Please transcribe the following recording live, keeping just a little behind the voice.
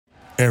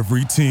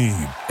Every team,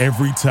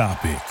 every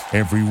topic,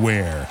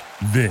 everywhere.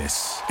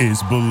 This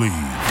is Believe.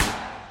 He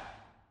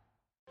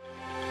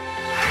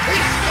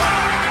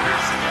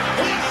scores!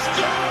 He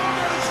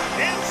scores!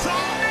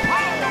 Inside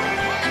power!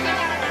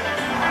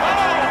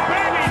 Oh,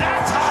 baby,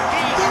 that's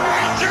hockey! The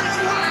Rangers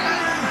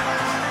win!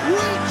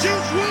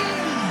 Rangers win!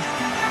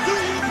 Do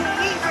you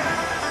believe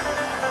it?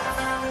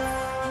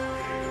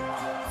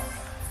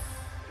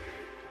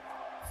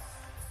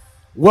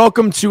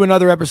 Welcome to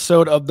another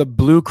episode of the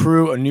Blue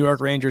Crew, a New York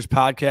Rangers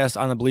podcast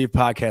on the Believe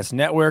Podcast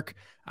Network.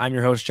 I'm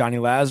your host, Johnny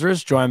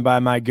Lazarus, joined by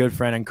my good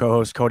friend and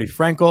co-host, Cody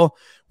Frankel.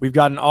 We've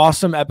got an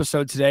awesome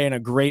episode today and a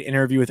great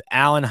interview with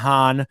Alan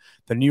Hahn,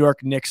 the New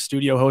York Knicks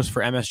studio host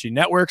for MSG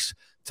Networks.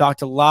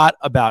 Talked a lot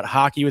about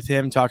hockey with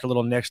him, talked a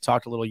little Knicks,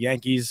 talked a little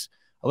Yankees,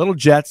 a little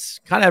Jets,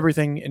 kind of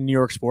everything in New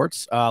York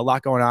sports. A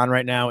lot going on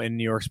right now in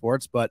New York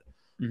sports. But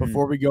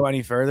before we go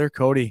any further,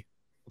 Cody,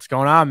 what's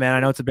going on, man?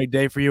 I know it's a big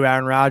day for you,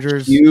 Aaron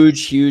Rodgers.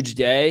 Huge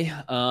day.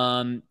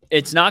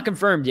 It's not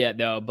confirmed yet,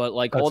 though, but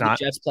like It's all not?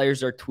 the Jets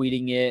players are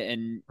tweeting it,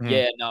 and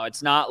Mhm.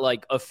 it's not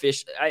like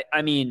official.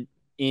 I mean,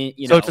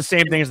 So it's the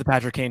same thing as the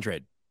Patrick Kane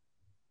trade.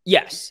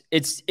 yes,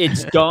 it's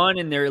done,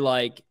 and they're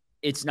like,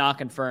 it's not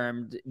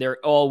confirmed. They're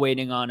all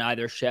waiting on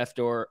either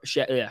Schefter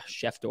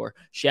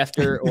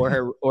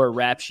or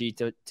Rap Sheet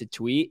to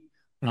tweet.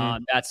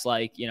 Mhm. That's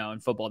like, in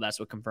football, that's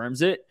what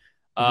confirms it.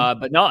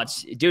 But no,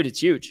 it's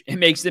huge. It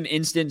makes them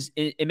instant.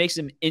 It makes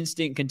them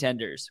instant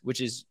contenders,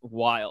 which is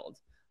wild.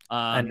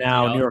 And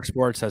now New York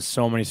sports has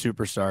so many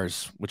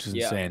superstars, which is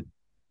insane.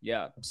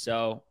 Yeah.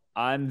 So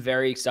I'm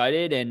very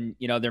excited, and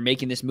they're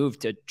making this move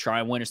to try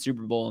and win a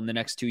Super Bowl in the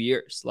next 2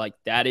 years. Like,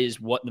 that is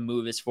what the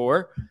move is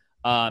for.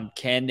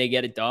 Can they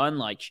get it done?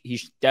 Like,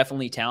 he's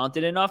definitely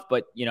talented enough,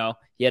 but he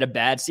had a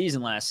bad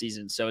season last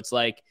season. So it's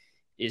like,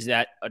 is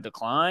that a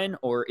decline,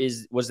 or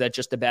was that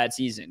just a bad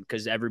season?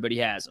 Because everybody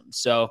has them.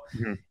 So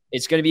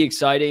it's going to be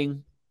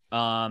exciting.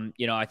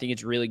 I think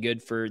it's really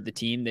good for the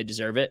team. They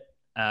deserve it.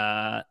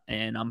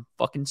 And I'm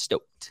fucking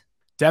stoked.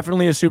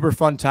 Definitely a super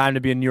fun time to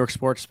be a New York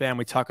sports fan.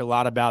 We talk a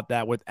lot about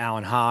that with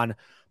Alan Hahn.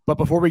 But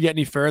before we get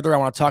any further, I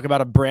want to talk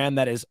about a brand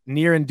that is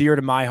near and dear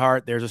to my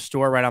heart. There's a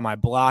store right on my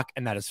block,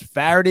 and that is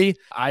Faherty.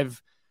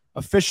 I've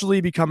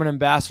officially become an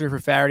ambassador for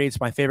Faherty. It's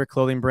my favorite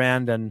clothing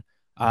brand, and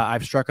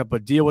I've struck up a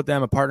deal with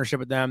them, a partnership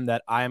with them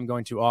that I am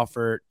going to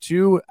offer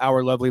to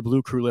our lovely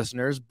Blue Crew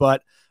listeners.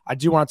 But I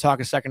do want to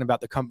talk a second about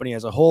the company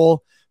as a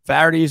whole.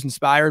 Faherty is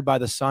inspired by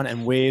the sun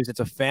and waves. It's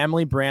a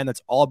family brand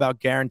that's all about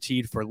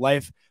guaranteed for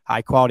life,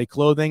 high-quality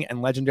clothing,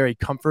 and legendary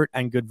comfort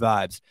and good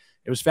vibes.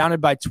 It was founded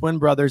by twin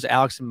brothers,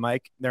 Alex and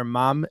Mike, their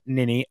mom,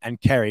 Ninny,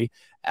 and Kerry,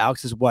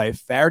 Alex's wife.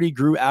 Faherty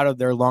grew out of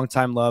their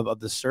longtime love of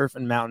the surf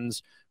and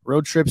mountains,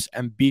 road trips,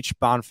 and beach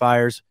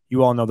bonfires.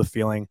 You all know the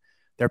feeling.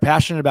 They're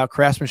passionate about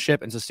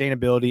craftsmanship and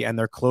sustainability, and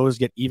their clothes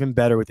get even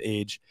better with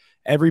age.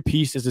 Every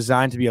piece is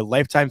designed to be a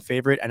lifetime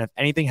favorite, and if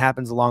anything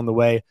happens along the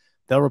way,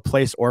 they'll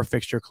replace or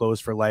fix your clothes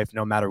for life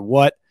no matter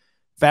what.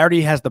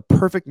 Faherty has the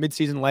perfect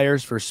mid-season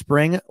layers for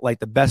spring, like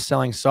the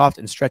best-selling soft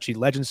and stretchy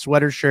Legend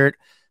sweater shirt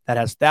that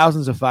has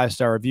thousands of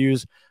 5-star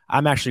reviews.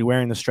 I'm actually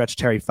wearing the Stretch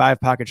Terry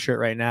 5-pocket shirt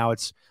right now.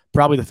 It's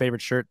probably my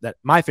favorite shirt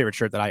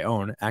that I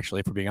own, actually,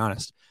 if we're being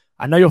honest.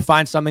 I know you'll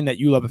find something that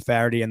you love at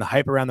Faherty, and the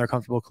hype around their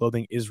comfortable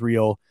clothing is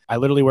real. I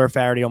literally wear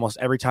Faherty almost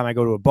every time I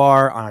go to a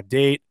bar, on a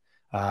date,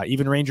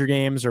 even Ranger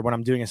games, or when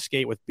I'm doing a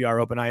skate with BR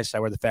Open Ice, I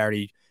wear the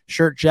Faherty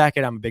shirt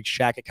jacket. I'm a big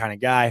shacket kind of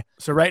guy.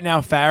 So right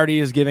now, Faherty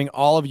is giving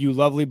all of you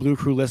lovely Blue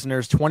Crew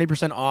listeners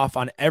 20% off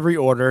on every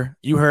order.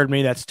 You heard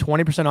me. That's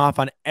 20% off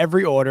on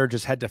every order.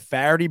 Just head to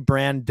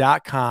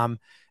FahertyBrand.com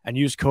and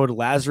use code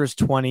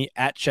Lazarus20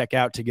 at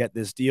checkout to get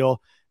this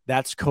deal.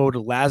 That's code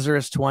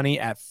Lazarus20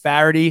 at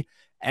Faherty,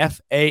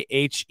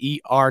 FAHERTY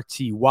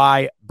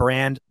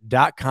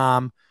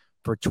brand.com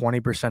for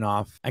 20%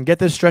 off. And get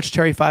this Stretch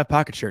Terry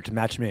 5-pocket shirt to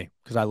match me,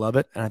 because I love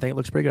it, and I think it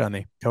looks pretty good on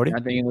me. Cody? I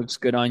think it looks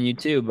good on you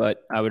too,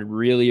 but I would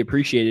really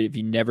appreciate it if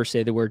you never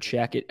say the word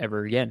shacket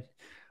ever again.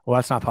 Well,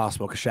 that's not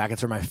possible, because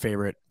shackets are my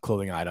favorite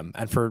clothing item.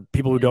 And for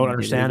people who don't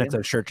understand, it's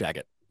a shirt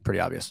jacket. Pretty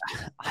obvious.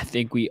 I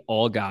think we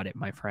all got it,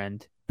 my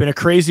friend. Been a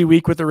crazy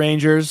week with the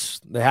Rangers.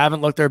 They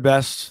haven't looked their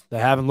best. They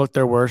haven't looked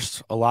their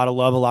worst. A lot of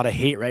love, a lot of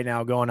hate right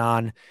now going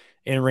on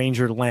in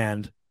Ranger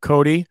land.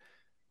 Cody,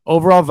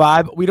 overall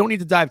vibe, we don't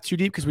need to dive too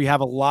deep because we have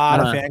a lot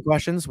of fan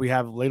questions. We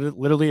have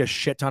literally a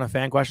shit ton of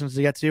fan questions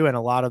to get to, and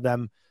a lot of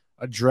them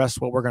address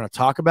what we're going to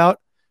talk about.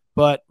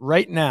 But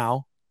right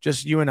now,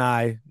 just you and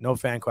I, no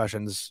fan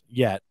questions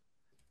yet.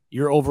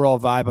 Your overall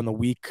vibe on the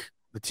week,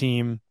 the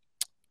team,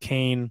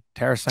 Kane,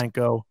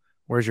 Tarasenko,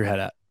 where's your head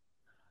at?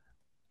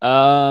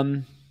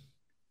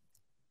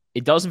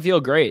 It doesn't feel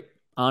great,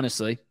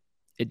 honestly.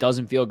 It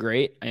doesn't feel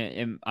great.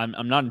 I'm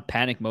not in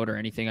panic mode or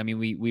anything. I mean,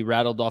 we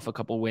rattled off a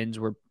couple wins.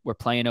 We're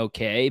playing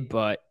okay,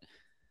 but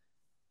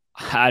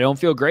I don't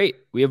feel great.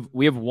 We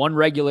have one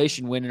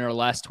regulation win in our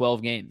last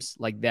 12 games.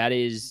 Like, that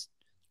is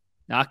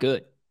not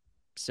good.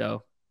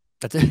 So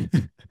That's it.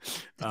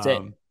 that's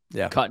it.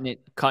 Yeah. Cutting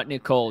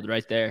it cold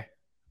right there.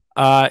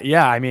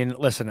 Yeah. I mean,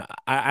 listen,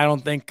 I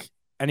don't think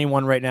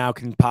anyone right now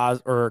can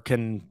pause or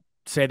can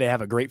say they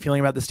have a great feeling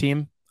about this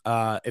team.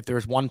 If there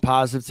was one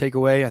positive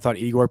takeaway, I thought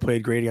Igor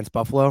played great against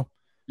Buffalo.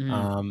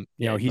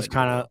 He's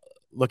kind of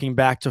looking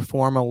back to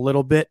form a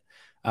little bit.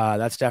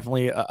 That's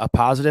definitely a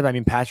positive. I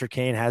mean, Patrick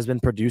Kane has been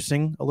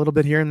producing a little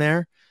bit here and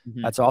there.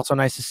 That's also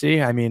nice to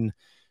see. I mean,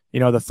 the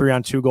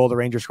 3-on-2 goal the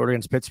Rangers scored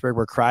against Pittsburgh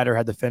where Kreider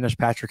had the finish.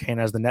 Patrick Kane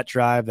has the net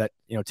drive that,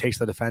 takes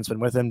the defenseman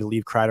with him to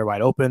leave Kreider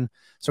wide open.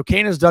 So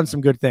Kane has done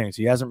some good things.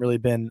 He hasn't really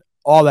been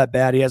all that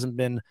bad. He hasn't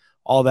been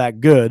all that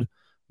good,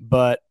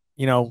 but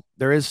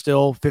there is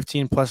still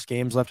 15 plus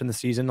games left in the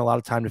season, a lot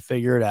of time to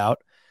figure it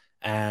out.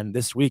 And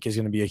this week is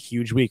going to be a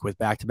huge week with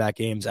back-to-back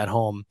games at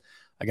home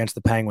against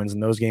the Penguins.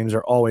 And those games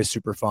are always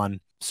super fun.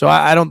 So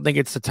I don't think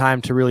it's the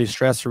time to really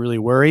stress or really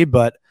worry,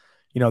 but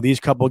these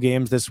couple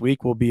games this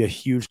week will be a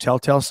huge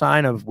telltale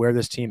sign of where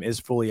this team is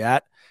fully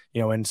at,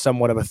 in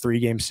somewhat of a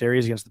 3-game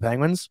series against the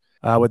Penguins.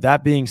 With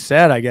that being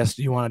said, I guess,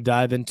 do you want to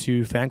dive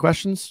into fan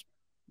questions?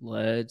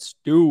 Let's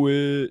do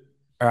it.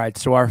 All right.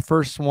 So our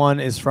first one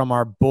is from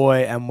our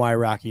boy, MY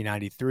Rocky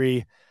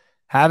 93.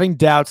 Having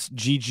doubts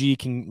GG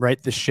can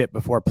right the ship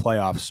before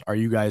playoffs. Are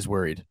you guys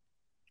worried?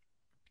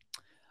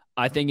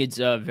 I think it's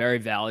a very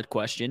valid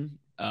question.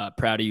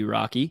 Proud of you,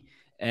 Rocky.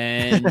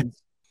 And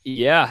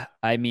yeah,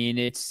 I mean,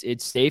 it's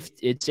safe.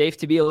 It's safe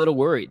to be a little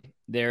worried.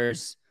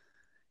 There's,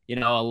 a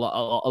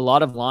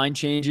lot of line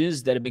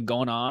changes that have been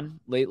going on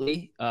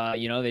lately.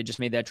 They just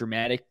made that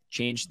dramatic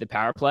change to the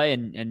power play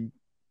and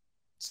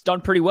it's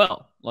done pretty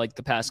well like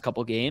the past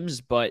couple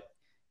games, but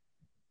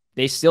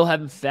they still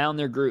haven't found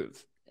their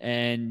groove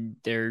and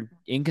they're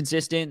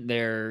inconsistent.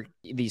 They're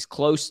these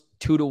close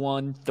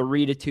 2-1,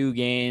 3-2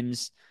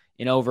 games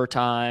in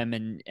overtime.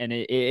 And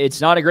it's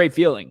not a great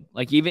feeling.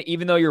 Like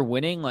even though you're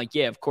winning, like,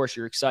 yeah, of course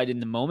you're excited in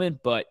the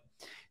moment, but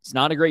it's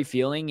not a great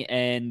feeling.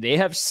 And they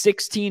have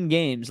 16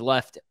 games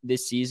left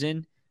this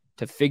season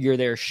to figure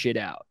their shit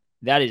out.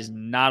 That is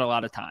not a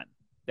lot of time.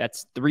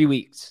 That's 3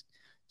 weeks.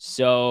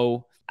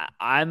 So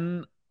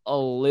I'm a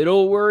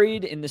little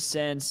worried in the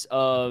sense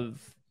of,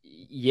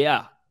 they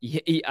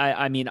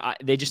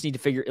just need to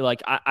figure,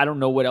 I don't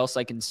know what else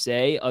I can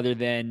say other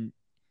than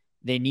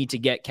they need to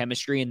get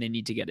chemistry and they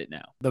need to get it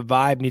now. The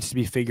vibe needs to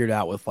be figured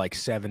out with like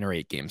 7 or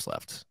 8 games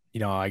left.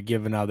 I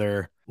give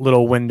another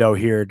little window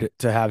here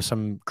to have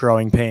some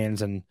growing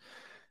pains and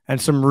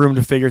some room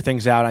to figure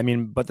things out. I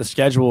mean, but the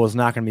schedule is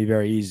not going to be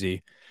very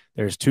easy.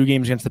 There's 2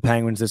 games against the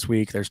Penguins this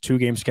week. There's 2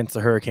 games against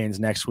the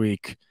Hurricanes next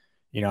week.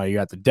 You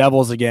got the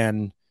Devils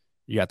again.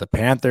 You got the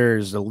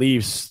Panthers, the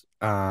Leafs.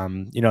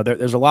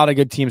 There's a lot of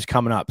good teams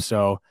coming up.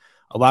 So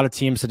a lot of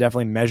teams to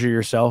definitely measure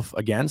yourself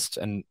against.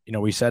 And,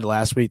 we said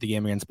last week the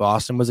game against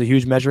Boston was a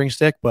huge measuring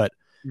stick, but,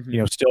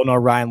 still no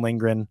Ryan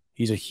Lindgren.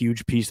 He's a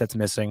huge piece that's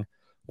missing.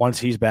 Once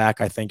he's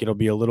back, I think it'll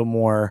be a little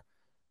more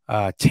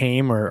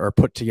tame or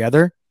put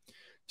together.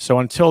 So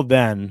until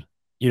then,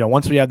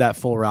 once we have that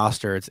full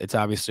roster, it's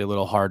obviously a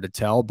little hard to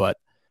tell. But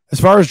as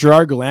far as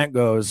Gerard Gallant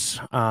goes,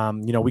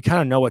 we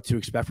kind of know what to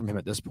expect from him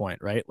at this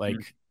point, right?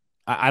 Like,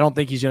 I don't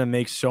think he's going to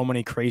make so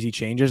many crazy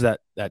changes that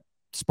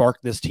spark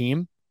this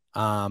team.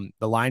 The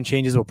line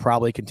changes will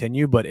probably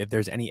continue, but if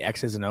there's any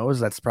X's and O's,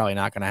 that's probably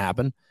not going to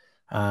happen.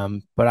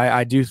 But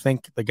I do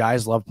think the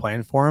guys love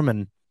playing for him,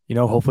 and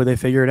hopefully they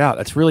figure it out.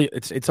 That's really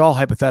it's all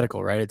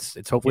hypothetical, right?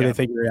 It's hopefully they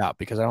figure it out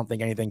because I don't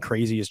think anything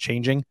crazy is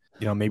changing.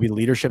 Maybe the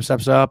leadership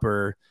steps up,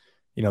 or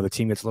the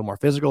team gets a little more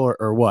physical,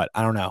 or what.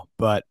 I don't know,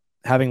 but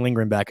having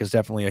Lindgren back is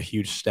definitely a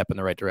huge step in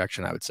the right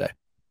direction, I would say.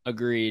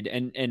 Agreed.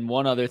 And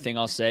one other thing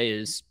I'll say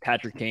is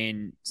Patrick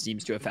Kane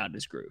seems to have found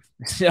his groove.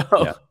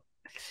 So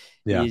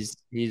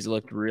he's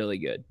looked really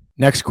good.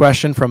 Next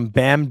question from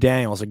Bam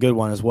Daniels, a good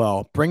one as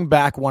well. Bring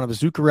back one of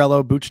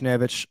Zuccarello,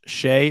 Buchnevich,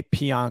 Shea,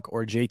 Pionk,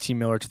 or JT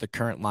Miller to the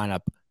current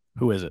lineup.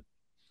 Who is it?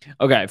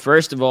 Okay,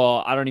 first of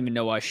all, I don't even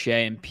know why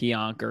Shea and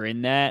Pionk are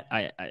in that.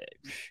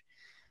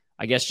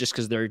 I guess just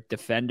because they're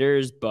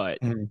defenders, but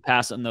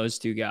pass on those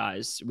 2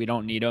 guys. We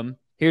don't need them.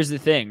 Here's the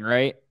thing,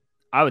 right?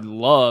 I would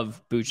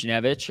love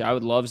Buchnevich, I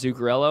would love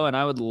Zuccarello, and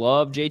I would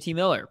love JT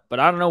Miller. But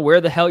I don't know where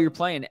the hell you're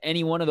playing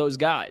any one of those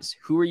guys.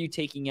 Who are you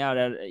taking out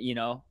of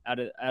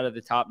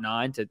the top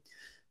 9 to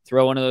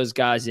throw one of those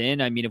guys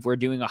in? I mean, if we're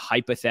doing a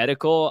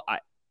hypothetical,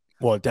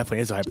 well, it definitely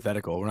is a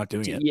hypothetical. We're not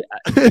doing it.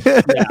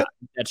 Yeah,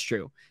 that's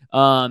true.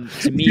 To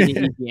me,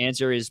 the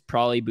answer is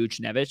probably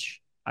Buchnevich.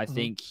 I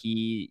think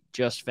he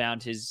just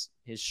found his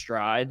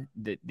stride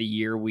the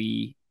year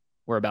we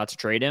were about to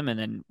trade him, and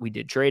then we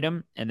did trade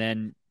him, and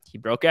then he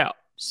broke out.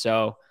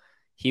 So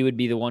he would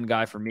be the one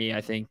guy for me.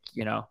 I think,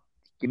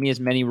 give me as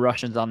many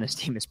Russians on this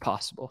team as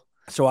possible.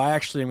 So I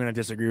actually am going to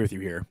disagree with you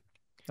here.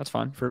 That's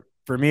fine. For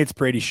me, it's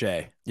Brady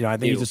Shea. I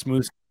think he's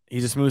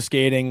a smooth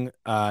skating,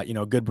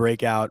 good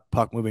breakout,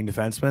 puck moving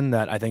defenseman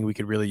that I think we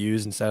could really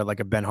use instead of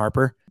like a Ben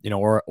Harper,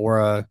 or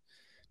a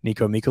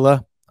Nico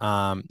Mikkola.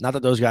 Not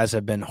that those guys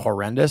have been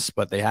horrendous,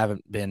 but they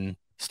haven't been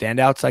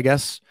standouts, I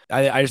guess.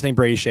 I just think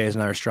Brady Shea is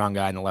another strong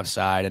guy on the left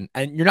side.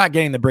 And you're not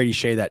getting the Brady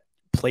Shea that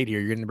played here.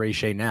 You're getting the Brady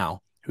Shea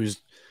now,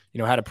 who's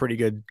had a pretty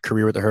good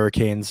career with the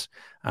Hurricanes.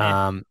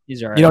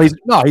 He's all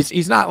right.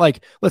 He's not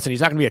like, listen,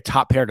 he's not going to be a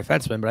top pair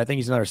defenseman, but I think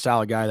he's another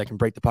solid guy that can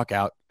break the puck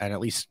out and at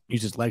least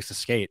use his legs to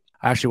skate.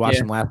 I actually watched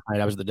him last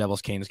night. I was at the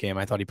Devils Canes game.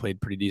 I thought he played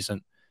pretty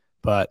decent.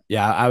 But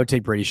yeah, I would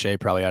take Brady Shea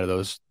probably out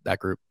of that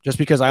group, just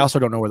because I also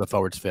don't know where the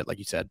forwards fit, like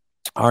you said.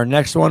 Our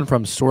next one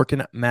from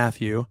Sorkin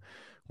Matthew.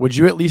 Would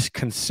you at least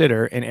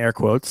consider, in air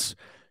quotes,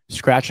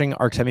 scratching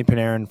Artemi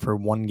Panarin for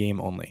one game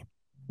only?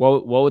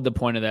 What would the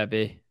point of that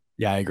be?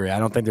 Yeah, I agree. I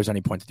don't think there's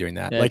any point to doing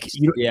that. That's,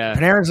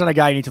 Panarin's not a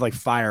guy you need to like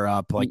fire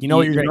up. Like,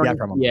 what you're going to get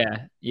from him. Yeah.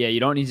 You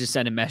don't need to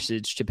send a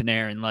message to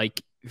Panarin.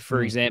 Like,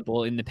 for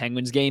example, in the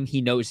Penguins game,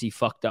 he knows he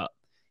fucked up.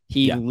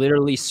 He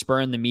literally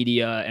spurned the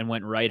media and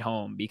went right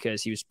home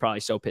because he was probably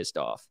so pissed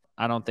off.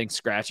 I don't think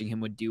scratching him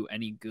would do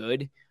any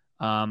good,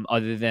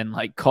 other than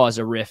like cause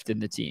a rift in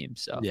the team.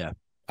 So yeah,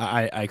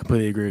 I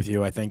completely agree with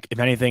you. I think if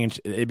anything,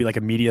 it'd be like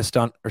a media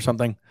stunt or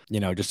something,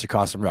 just to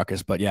cause some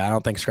ruckus. But yeah, I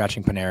don't think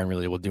scratching Panarin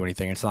really will do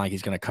anything. It's not like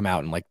he's going to come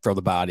out and like throw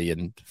the body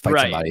and fight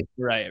somebody.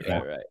 Right.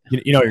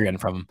 You know what you're getting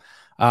from him.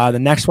 The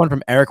next one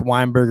from Eric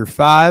Weinberger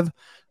 5.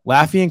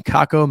 Laffy and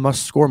Kakko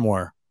must score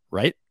more,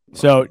 right?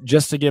 So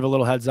just to give a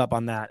little heads up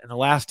on that, in the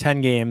last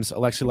 10 games,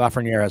 Alexis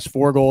Lafreniere has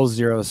 4 goals,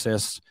 0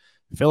 assists.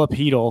 Philip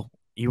Hedl,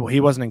 he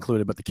wasn't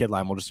included, but the kid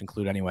line we'll just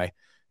include anyway.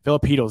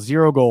 Philip Hedl,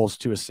 0 goals,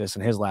 2 assists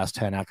in his last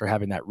 10 after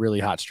having that really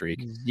hot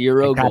streak.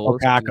 0 goals.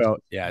 Kakko,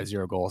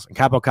 0 goals. And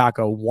Kaapo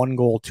Kakko, 1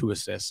 goal, 2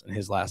 assists in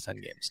his last 10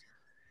 games.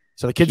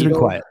 So the kid's been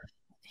quiet.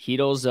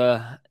 Hedl's,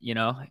 I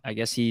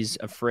guess he's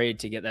afraid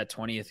to get that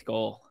 20th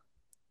goal.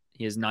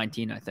 He has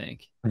 19, I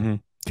think. Mm-hmm.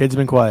 Kid's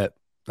been quiet.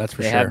 That's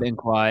for sure. They have been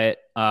quiet.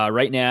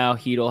 Right now,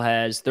 Hedl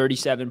has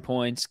 37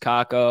 points,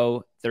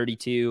 Kakko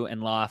 32,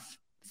 and Loff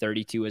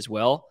 32 as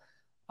well.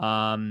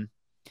 Loff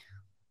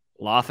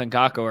and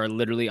Kakko are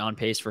literally on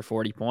pace for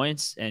 40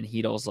 points, and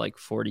Hedl's like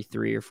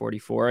 43 or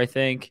 44, I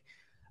think.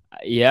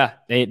 Yeah,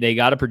 they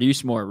got to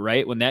produce more,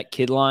 right? When that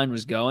kid line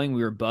was going,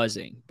 we were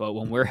buzzing. But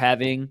when we're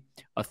having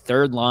a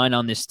third line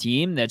on this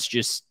team that's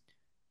just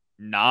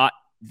not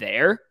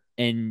there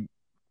and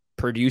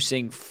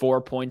producing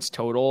 4 points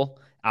total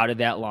out of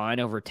that line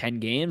over 10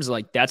 games,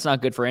 like that's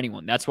not good for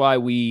anyone. That's why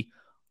we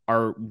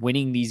are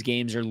winning these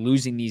games or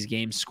losing these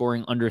games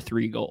scoring under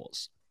 3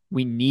 goals.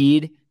 We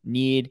need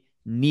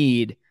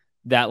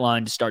that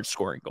line to start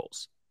scoring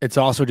goals. It's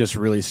also just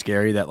really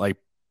scary that like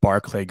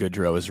Barclay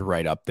Goodrow is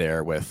right up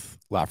there with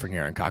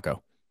Lafreniere and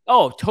Kakko.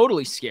 Oh,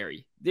 totally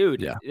scary,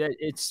 dude. Yeah.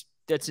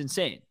 That's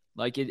insane.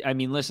 Like,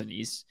 listen,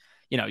 he's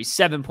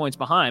 7 points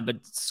behind, but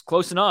it's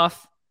close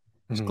enough.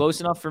 It's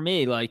close enough for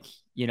me. Like,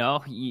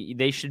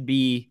 they should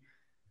be.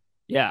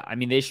 Yeah,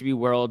 they should be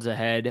worlds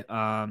ahead.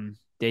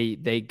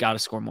 They got to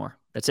score more.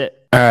 That's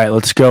it. All right,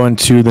 let's go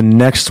into the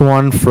next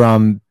one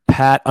from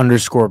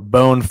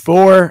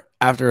Pat_Bone4.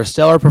 After a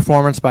stellar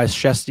performance by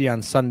Szczesny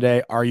on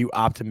Sunday, are you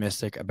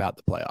optimistic about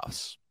the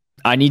playoffs?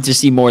 I need to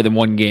see more than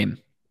one game.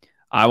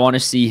 I want to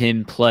see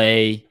him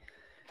play.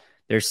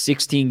 There's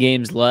 16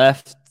 games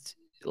left.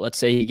 Let's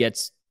say he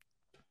gets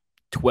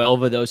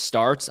 12 of those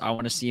starts. I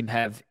want to see him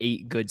have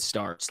 8 good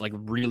starts, like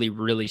really,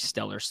 really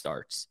stellar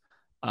starts.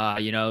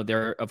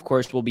 There, of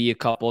course, will be a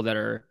couple that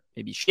are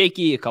maybe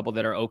shaky, a couple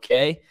that are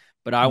okay,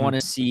 but I want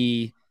to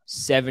see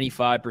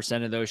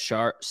 75% of those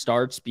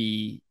starts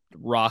be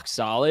rock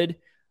solid,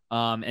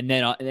 and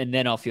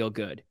then I'll feel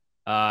good.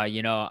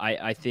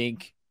 I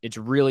think it's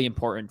really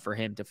important for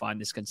him to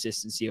find this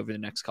consistency over the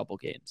next couple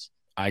games.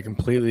 I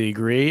completely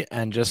agree.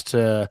 And just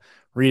to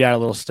read out a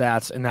little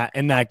stats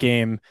in that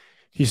game,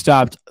 he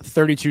stopped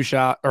 32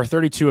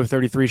 of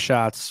 33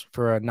 shots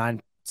for a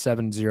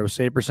 .970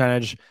 save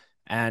percentage.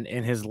 And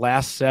in his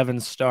last 7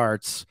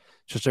 starts,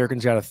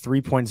 Shesterkin's got a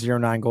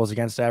 3.09 goals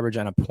against average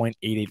and a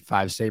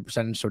 .885 save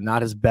percentage. So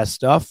not his best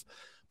stuff,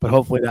 but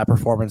hopefully that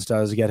performance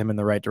does get him in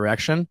the right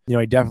direction.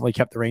 He definitely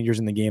kept the Rangers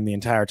in the game the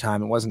entire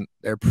time. It wasn't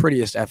their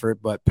prettiest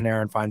effort, but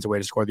Panarin finds a way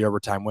to score the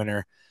overtime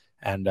winner.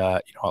 And,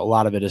 a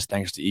lot of it is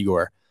thanks to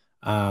Igor.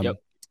 Yep.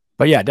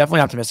 But yeah,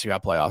 definitely optimistic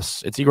about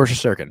playoffs. It's Igor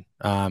Shesterkin.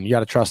 You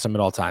got to trust him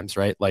at all times,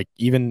 right? Like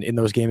even in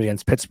those games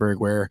against Pittsburgh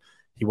where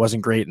he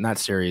wasn't great in that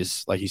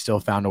series, like he still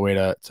found a way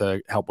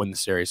to help win the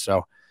series.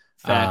 So,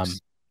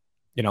 let's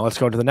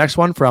go to the next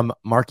one from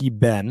Marky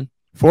Ben.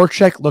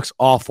 Forecheck looks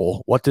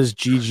awful. What does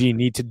GG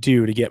need to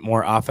do to get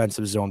more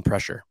offensive zone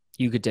pressure?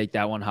 You could take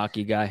that one,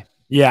 hockey guy.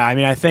 Yeah,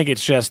 I think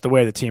it's just the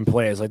way the team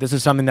plays. Like this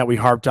is something that we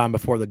harped on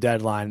before the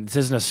deadline. This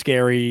isn't a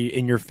scary,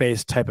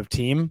 in-your-face type of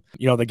team.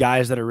 The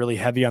guys that are really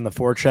heavy on the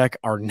forecheck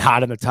are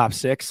not in the top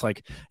 6.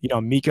 Like,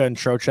 Mika and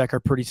Trocheck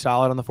are pretty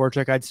solid on the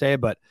forecheck, I'd say.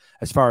 But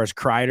as far as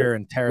Kreider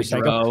and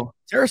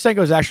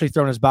Tarasenko's actually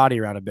thrown his body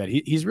around a bit.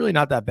 He's really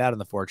not that bad on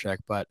the forecheck.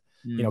 But,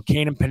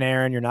 Kane and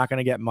Panarin, you're not going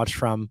to get much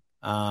from.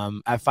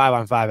 At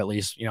 5-on-5 at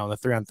least, the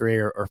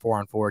 3-on-3 or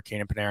 4-on-4,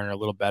 Kane and Panarin are a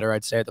little better,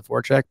 I'd say, at the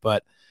forecheck.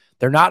 But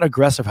they're not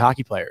aggressive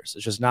hockey players.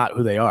 It's just not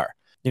who they are.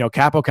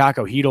 Kaapo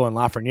Kakko, Hedl, and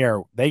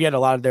Lafreniere, they get a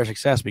lot of their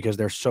success because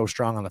they're so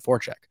strong on the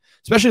forecheck.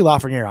 Especially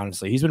Lafreniere,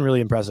 honestly. He's been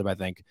really impressive, I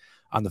think,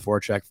 on the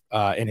forecheck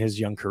in his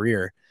young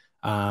career.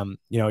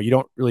 You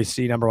don't really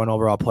see number one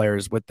overall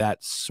players with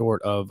that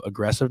sort of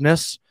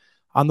aggressiveness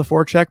on the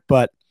forecheck.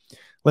 But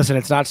listen,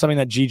 it's not something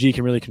that GG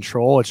can really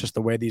control. It's just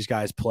the way these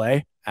guys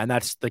play. And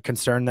that's the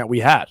concern that we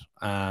had.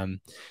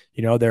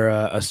 They're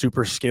a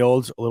super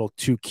skilled, a little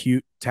too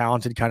cute,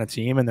 talented kind of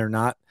team, and they're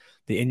not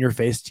the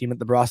in-your-face team that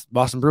the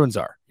Boston Bruins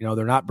are.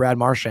 They're not Brad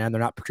Marchand.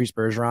 They're not Patrice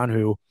Bergeron,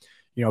 who,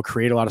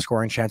 create a lot of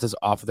scoring chances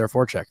off of their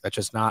forecheck. That's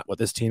just not what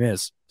this team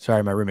is.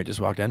 Sorry, my roommate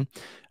just walked in.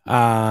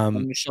 Let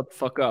me shut the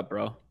fuck up,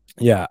 bro.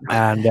 Yeah,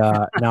 and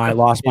now I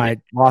lost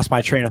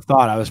my train of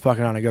thought. I was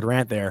fucking on a good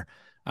rant there.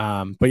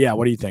 But yeah,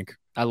 what do you think?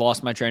 I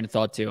lost my train of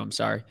thought too. I'm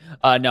sorry.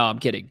 No, I'm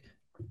kidding.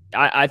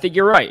 I think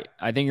you're right.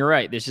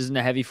 This isn't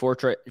a heavy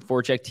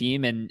forecheck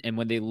team, and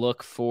when they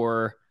look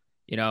for,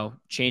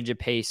 change of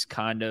pace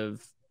kind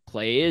of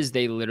plays,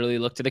 they literally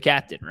look to the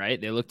captain, right?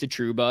 They look to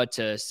Trouba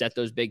to set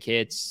those big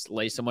hits,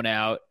 lay someone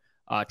out.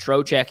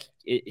 Trocheck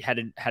had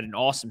an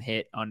awesome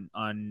hit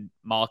on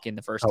Malkin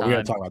the first time. We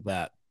got to talk about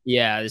that.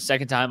 Yeah, the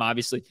second time,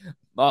 obviously,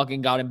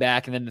 Malkin got him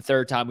back, and then the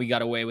third time we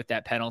got away with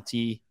that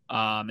penalty,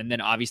 and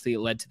then obviously it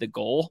led to the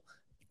goal.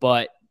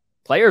 But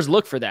players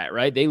look for that,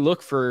 right? They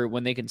look for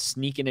when they can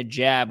sneak in a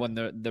jab when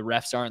the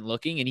refs aren't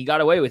looking, and he got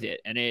away with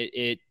it. And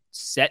it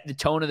set the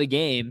tone of the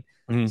game,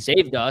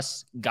 saved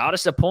us, got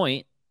us a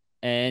point,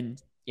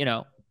 and,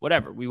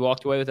 whatever. We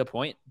walked away with a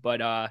point.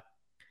 But,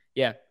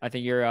 yeah, I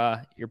think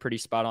you're pretty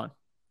spot on.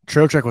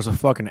 Trocheck was a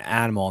fucking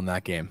animal in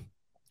that game.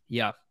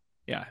 Yeah,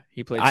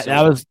 he played. I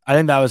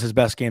think that was his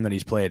best game that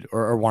he's played,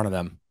 or one of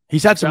them.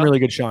 He's had some really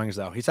good showings,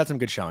 though. He's had some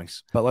good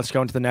showings. But let's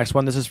go into the next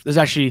one. This is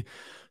actually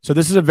 – so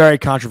this is a very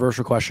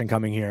controversial question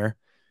coming here.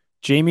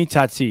 Jamie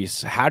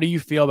Tatis, how do you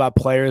feel about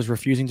players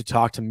refusing to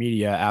talk to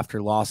media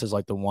after losses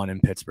like the one in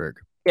Pittsburgh?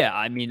 Yeah,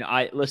 I mean,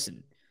 I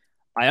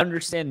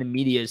understand the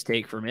media's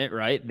take from it,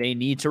 right? They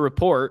need to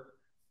report.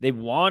 They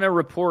want to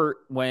report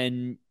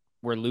when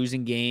we're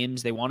losing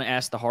games. They want to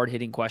ask the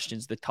hard-hitting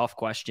questions, the tough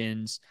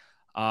questions.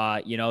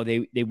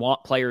 They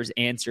want players'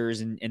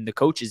 answers and the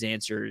coaches'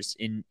 answers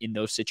in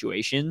those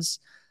situations.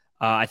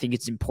 I think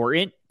it's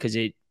important because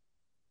it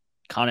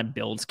kind of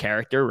builds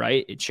character,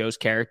 right? It shows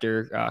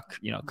character,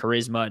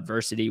 charisma,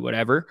 adversity,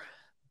 whatever.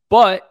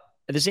 But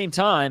at the same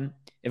time,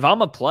 if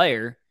I'm a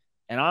player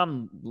and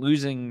I'm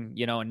losing,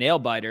 a nail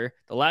biter,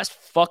 the last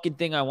fucking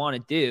thing I want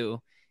to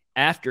do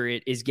after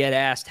it is get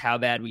asked how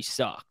bad we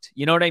sucked.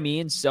 You know what I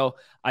mean? So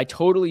I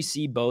totally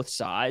see both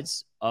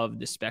sides of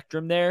the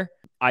spectrum there.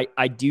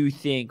 I do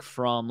think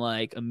from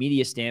like a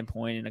media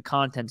standpoint and a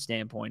content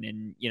standpoint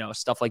and,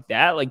 stuff like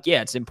that, like,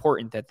 yeah, it's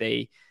important that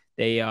they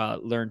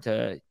learn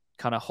to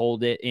kind of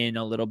hold it in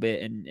a little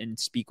bit and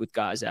speak with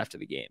guys after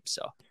the game.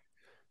 So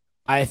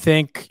I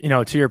think,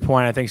 to your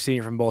point, I think seeing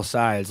it from both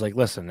sides, like,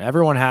 listen,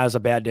 everyone has a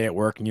bad day at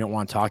work and you don't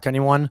want to talk to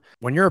anyone.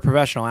 When you're a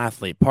professional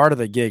athlete, part of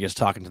the gig is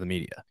talking to the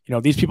media.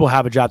 These people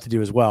have a job to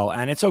do as well.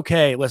 And it's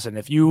okay. Listen,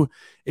 if you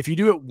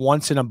do it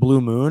once in a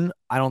blue moon,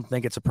 I don't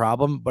think it's a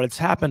problem, but it's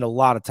happened a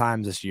lot of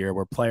times this year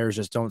where players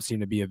just don't seem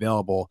to be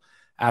available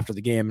after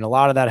the game. And a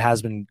lot of that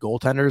has been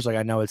goaltenders. Like,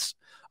 I know it's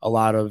a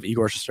lot of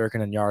Igor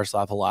Shesterkin and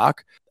Yaroslav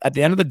Halak. At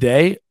the end of the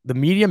day, the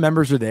media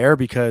members are there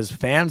because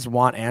fans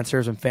want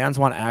answers and fans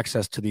want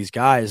access to these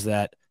guys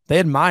that they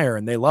admire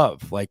and they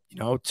love. Like,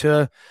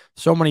 to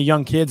so many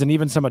young kids and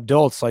even some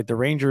adults, like the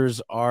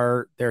Rangers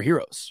are their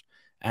heroes.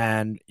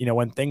 And,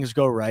 when things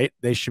go right,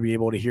 they should be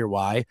able to hear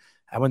why.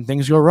 And when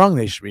things go wrong,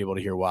 they should be able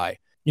to hear why.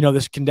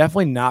 This can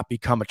definitely not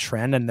become a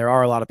trend. And there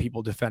are a lot of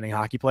people defending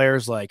hockey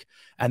players,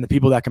 and the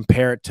people that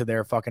compare it to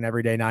their fucking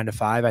everyday 9 to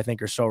 5, I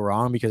think are so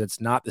wrong because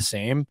it's not the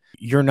same.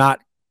 You're not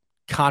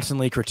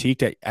constantly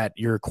critiqued at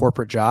your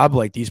corporate job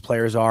like these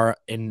players are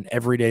in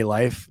everyday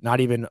life, not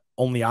even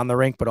only on the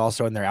rink, but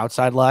also in their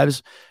outside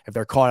lives. If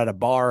they're caught at a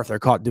bar, if they're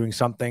caught doing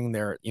something,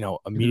 they're,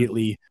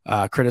 immediately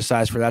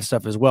criticized for that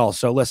stuff as well.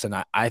 So listen,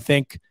 I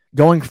think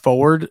going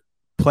forward,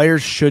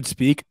 players should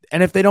speak.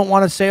 And if they don't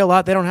want to say a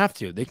lot, they don't have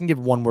to. They can give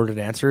one-worded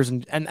answers.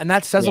 And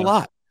that says a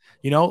lot.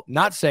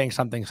 Not saying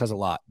something says a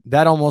lot.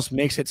 That almost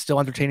makes it still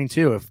entertaining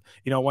too. If,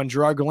 when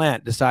Gerard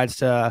Gallant decides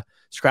to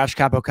scratch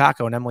Capo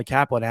Caco and Emily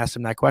Kaplan asks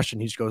him that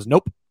question, he just goes,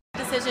 nope.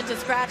 Decision to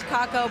scratch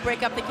Caco,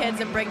 break up the kids,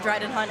 and bring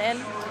Dryden Hunt in?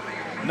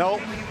 Nope.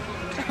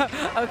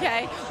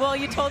 Okay. Well,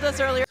 you told us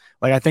earlier.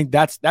 Like, I think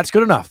that's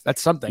good enough.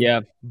 That's something. Yeah.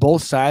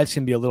 Both sides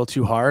can be a little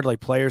too hard. Like,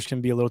 players can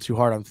be a little too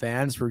hard on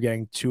fans for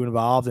getting too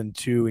involved and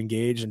too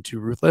engaged and too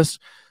ruthless.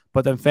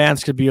 But then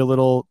fans could be a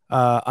little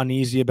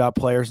uneasy about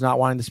players not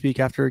wanting to speak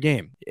after a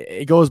game.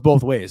 It goes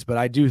both ways. But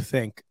I do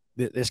think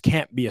that this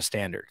can't be a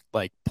standard.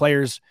 Like,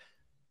 players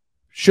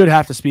should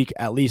have to speak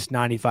at least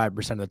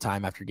 95% of the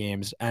time after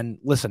games. And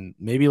listen,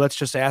 maybe let's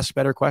just ask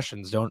better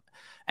questions. Don't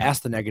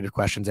ask the negative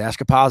questions. Ask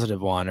a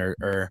positive one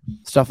or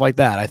stuff like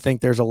that. I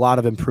think there's a lot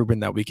of improvement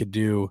that we could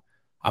do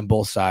on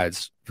both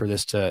sides for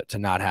this to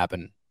not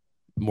happen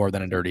more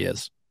than it already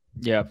is.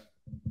 Yeah,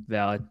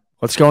 valid.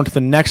 Let's go into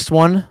the next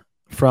one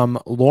from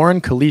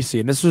Lauren Khaleesi.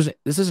 And this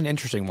is an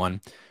interesting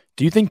one.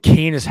 Do you think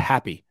Kane is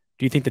happy?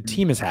 Do you think the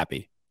team is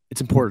happy?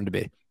 It's important to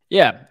be.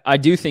 Yeah, I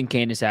do think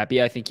Kane is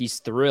happy. I think he's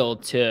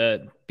thrilled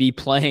to be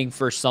playing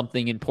for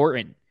something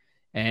important.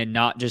 and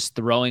not just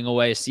throwing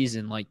away a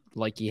season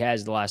like he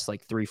has the last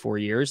like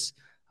 3-4 years,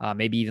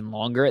 maybe even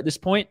longer at this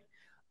point.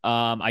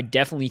 I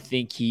definitely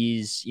think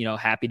he's,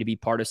 happy to be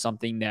part of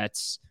something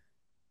that's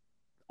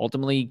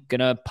ultimately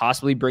gonna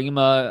possibly bring him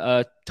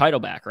a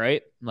title back,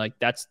 right? Like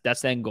that's the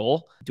end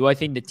goal. Do I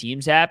think the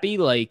team's happy?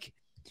 Like,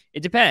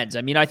 it depends.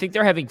 I mean, I think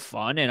they're having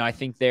fun, and I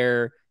think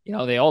they're,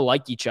 they all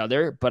like each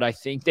other, but I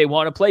think they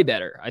want to play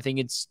better. I think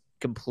it's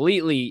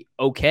completely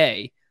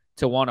okay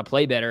to want to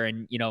play better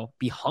and,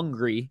 be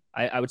hungry.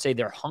 I would say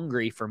they're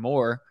hungry for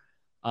more.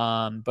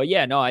 But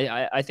yeah, no,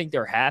 I think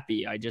they're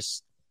happy. I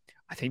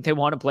think they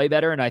want to play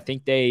better, and I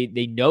think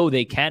they know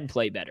they can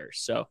play better.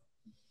 So.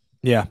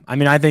 Yeah, I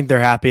mean, I think they're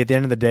happy. At the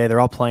end of the day, they're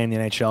all playing the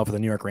NHL for the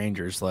New York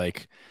Rangers.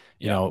 Like,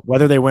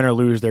 whether they win or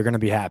lose, they're going to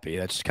be happy.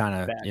 That's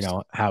kind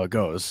of, how it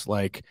goes.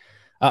 Like,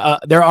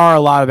 there are a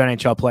lot of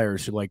NHL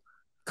players who, like,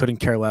 couldn't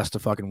care less to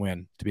fucking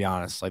win, to be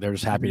honest. Like, they're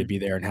just happy to be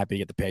there and happy to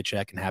get the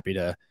paycheck and happy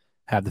to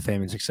have the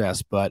fame and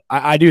success. But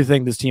I do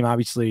think this team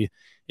obviously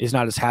is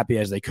not as happy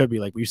as they could be.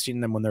 Like, we've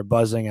seen them when they're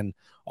buzzing and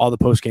all the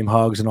post-game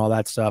hugs and all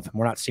that stuff, and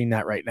we're not seeing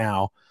that right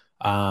now.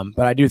 But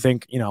I do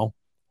think,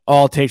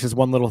 all it takes is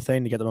one little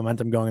thing to get the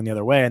momentum going in the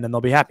other way, and then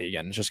they'll be happy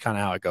again. It's just kind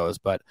of how it goes.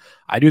 But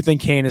I do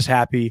think Kane is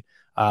happy.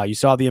 You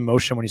saw the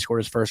emotion when he scored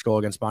his first goal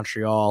against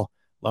Montreal.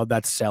 Love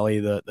that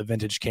Selly, the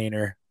vintage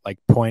Kaner, like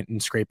point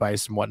and scrape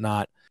ice and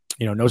whatnot.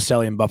 No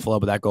Selly in Buffalo,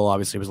 but that goal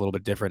obviously was a little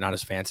bit different, not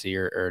as fancy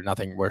or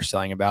nothing worth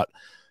selling about.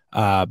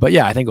 But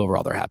yeah, I think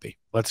overall they're happy.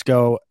 Let's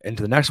go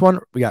into the next one.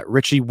 We got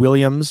Richie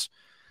Williams.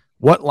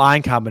 What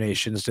line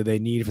combinations do they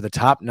need for the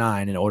top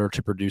 9 in order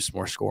to produce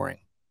more scoring?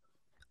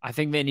 I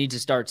think they need to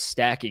start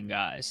stacking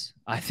guys.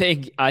 I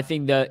think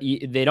that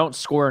they don't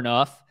score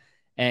enough,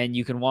 and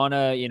you can want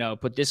to,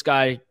 put this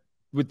guy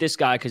with this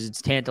guy because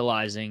it's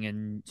tantalizing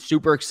and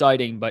super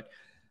exciting. But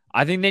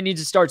I think they need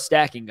to start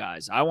stacking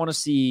guys. I want to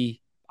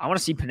see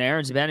Panarin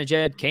and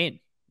Zibanejad, Kane.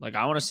 Like,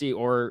 I want to see,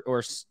 or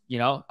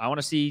I want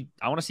to see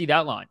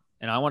that line,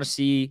 and I want to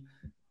see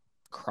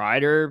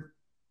Kreider,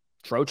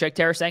 Trocheck,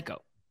 Tarasenko.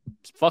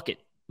 Fuck it,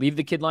 leave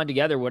the kid line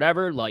together,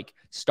 whatever. Like,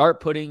 start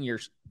putting your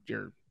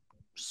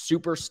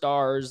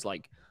superstars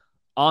like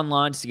on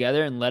lines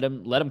together and let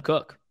them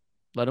cook.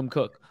 Let them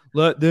cook.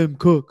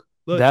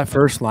 That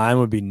first line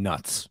would be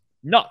nuts.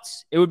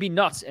 It would be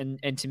nuts.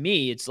 And to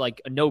me, it's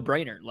like a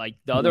no-brainer. Like,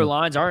 the other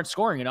lines aren't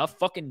scoring enough.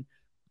 Fucking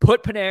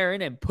put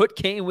Panarin and put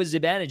Kane with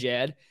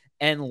Zibanejad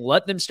and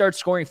let them start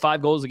scoring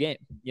 5 goals a game.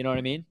 You know what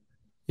I mean?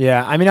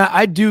 Yeah, I mean,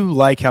 I do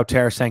like how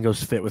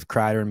Tarasenko's fit with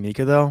Kreider and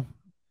Mika, though.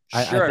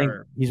 Sure, I think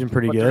he's been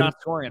pretty good. They're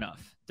not scoring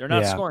enough. They're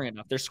not scoring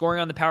enough. They're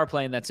scoring on the power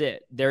play, and that's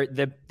it.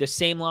 The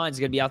same line is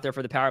going to be out there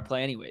for the power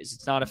play anyways.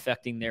 It's not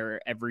affecting their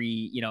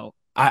every,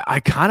 I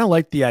kind of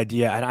like the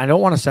idea, and I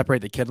don't want to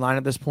separate the kid line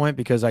at this point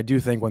because I do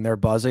think when they're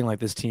buzzing, like,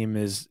 this team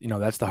is,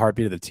 that's the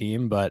heartbeat of the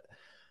team. But,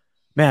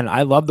 man,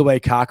 I love the way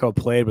Kakko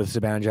played with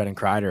Zibanejad and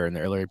Kreider in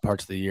the earlier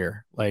parts of the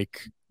year.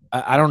 Like,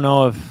 I don't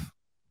know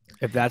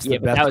if that's the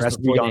best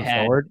recipe going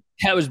forward.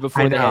 That was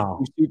before they had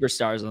 2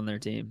 superstars on their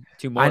team.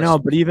 2 more. I know,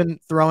 but even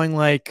throwing,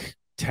 like,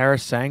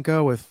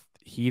 Tarasenko with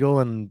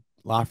Hedl and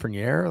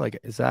Lafreniere, like,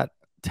 is that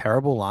a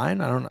terrible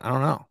line? I don't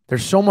know.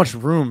 There's so much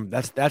room.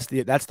 That's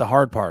the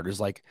hard part. Is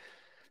like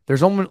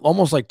there's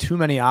almost like too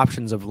many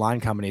options of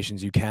line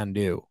combinations you can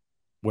do,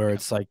 where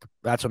it's like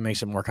that's what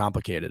makes it more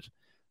complicated.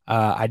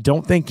 I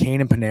don't think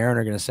Kane and Panarin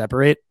are going to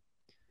separate.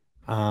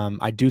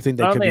 I do think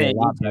they could be a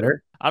lot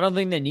better. I don't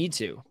think they need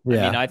to.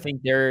 Yeah. I mean, I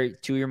think they're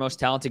 2 of your most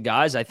talented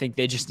guys. I think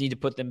they just need to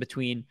put them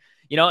between,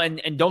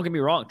 and don't get me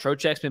wrong,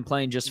 Trocheck's been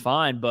playing just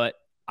fine, but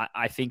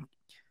I think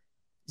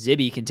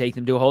Zibby can take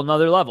them to a whole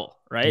nother level,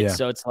 right? Yeah.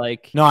 So it's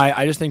like... No,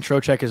 I just think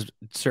Trocheck is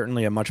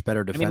certainly a much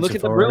better defensive look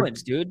at forward. the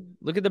Bruins, dude.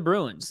 Look at the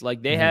Bruins.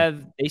 Like,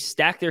 they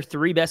stack their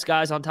 3 best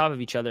guys on top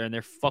of each other, and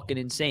they're fucking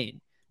insane.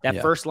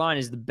 That first line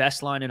is the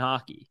best line in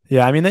hockey.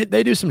 Yeah, I mean,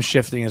 they do some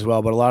shifting as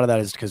well, but a lot of that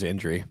is because of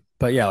injury.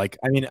 But yeah, like,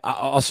 I mean,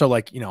 also,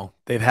 like,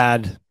 they've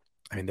had...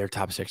 I mean, their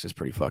top 6 is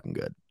pretty fucking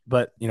good.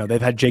 But,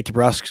 they've had Jake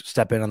DeBrusk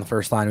step in on the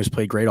first line, who's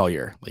played great all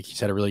year. Like, he's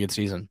had a really good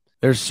season.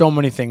 There's so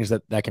many things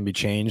that can be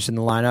changed in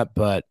the lineup,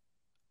 but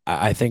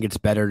I think it's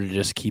better to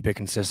just keep it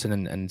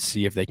consistent and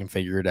see if they can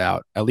figure it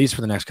out, at least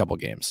for the next couple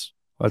games.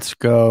 Let's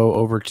go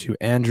over to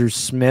Andrew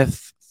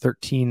Smith,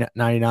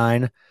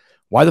 $13.99.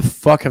 Why the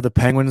fuck have the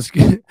Penguins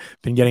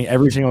been getting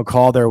every single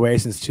call their way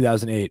since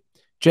 2008?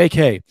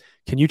 JK,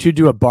 can you two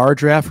do a bar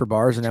draft for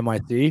bars in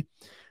NYC?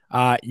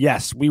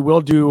 Yes, we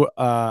will do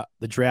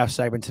the draft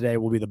segment today.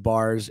 Will be the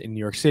bars in New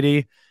York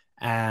City.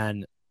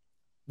 And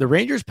the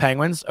Rangers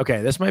Penguins,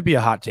 okay, this might be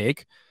a hot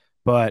take,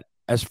 but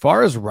as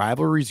far as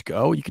rivalries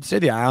go, you could say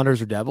the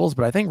Islanders or Devils,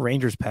 but I think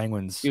Rangers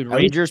Penguins. Dude,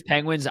 Rangers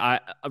Penguins, a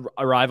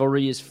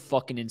rivalry is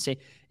fucking insane.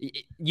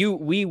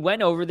 We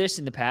went over this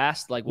in the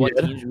past, like what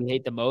teams we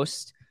hate the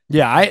most.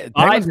 Yeah,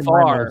 by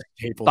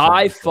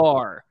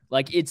far,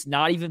 like it's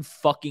not even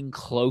fucking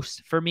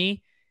close for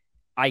me.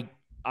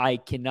 I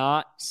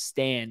cannot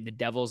stand the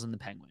Devils and the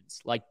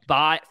Penguins. Like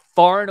by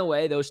far and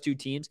away, those 2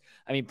 teams.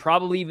 I mean,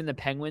 probably even the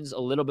Penguins a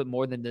little bit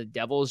more than the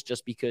Devils,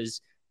 just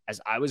because as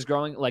I was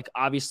growing. Like,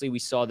 obviously we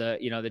saw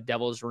the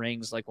Devil's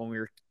rings like when we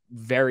were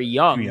very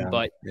young,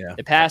 but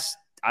the past,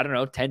 I don't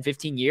know, 10,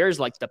 15 years,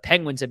 like the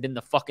Penguins have been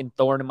the fucking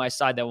thorn in my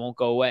side that won't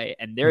go away.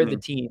 And they're the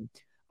team.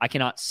 I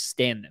cannot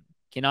stand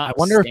them. I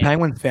wonder if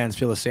Penguin fans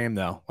feel the same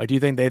though. Like, do you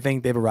think they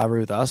have a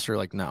rivalry with us or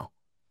like, no?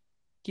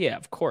 Yeah,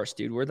 of course,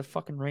 dude. We're the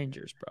fucking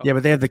Rangers, bro. Yeah,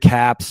 but they have the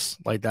Caps.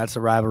 Like, that's a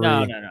rivalry.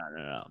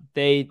 No.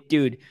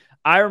 Dude,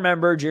 I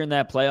remember during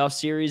that playoff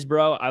series,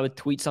 bro, I would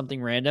tweet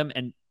something random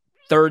and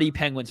 30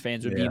 Penguins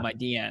fans would be in my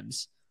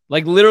DMs.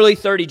 Like, literally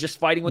 30 just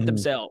fighting with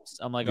themselves.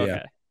 I'm like,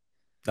 okay.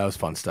 That was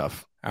fun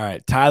stuff. All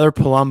right. Tyler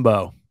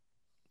Palumbo.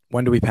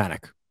 When do we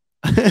panic?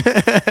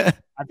 I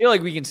feel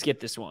like we can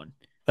skip this one.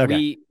 Okay.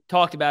 We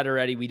talked about it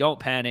already. We don't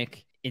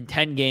panic. In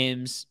 10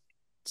 games,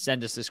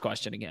 send us this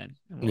question again.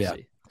 And we'll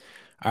see.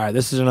 All right,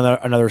 this is another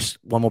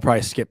one we'll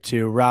probably skip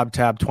to. Rob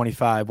Tab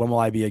 25. When will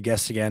I be a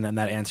guest again? And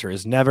that answer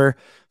is never.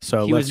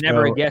 So he was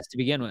never a guest to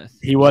begin with.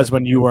 He was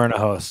when you weren't a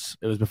host.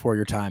 It was before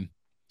your time.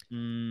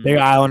 Big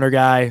Islander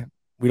guy.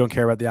 We don't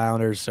care about the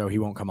Islanders, so he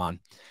won't come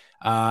on.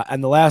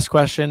 And the last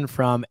question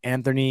from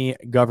Anthony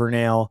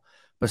Governale.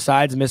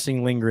 Besides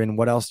missing Lindgren,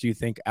 what else do you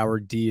think our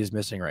D is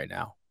missing right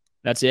now?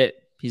 That's it.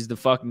 He's the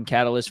fucking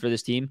catalyst for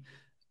this team.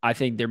 I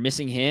think they're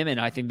missing him, and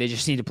I think they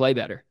just need to play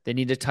better. They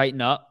need to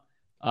tighten up.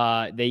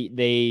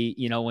 They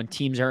when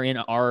teams are in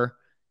our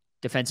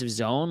defensive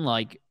zone,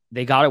 like,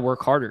 they got to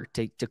work harder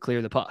to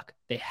clear the puck.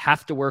 They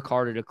have to work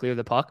harder to clear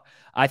the puck.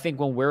 I think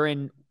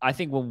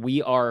when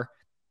we are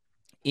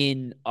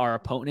in our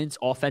opponent's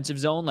offensive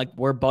zone, like,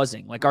 we're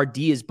buzzing, like our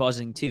D is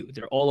buzzing too.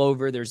 They're all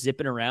over, they're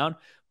zipping around,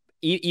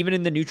 even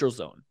in the neutral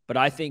zone. But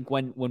I think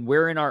when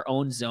we're in our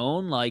own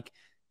zone, like,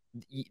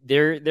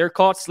 they're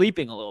caught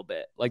sleeping a little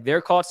bit.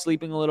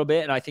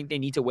 And I think they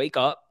need to wake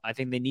up. I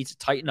think they need to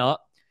tighten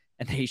up.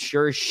 And they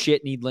sure as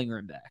shit need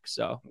Lindgren back.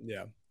 So,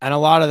 yeah. And a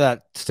lot of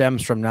that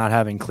stems from not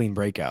having clean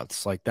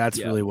breakouts. Like, that's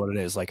really what it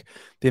is. Like,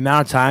 the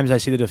amount of times I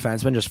see the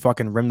defenseman just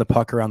fucking rim the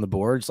puck around the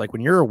boards. Like,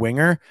 when you're a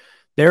winger,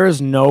 there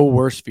is no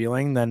worse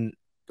feeling than,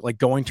 like,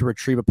 going to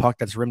retrieve a puck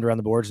that's rimmed around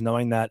the boards,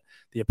 knowing that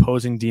the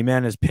opposing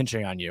D-man is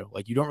pinching on you.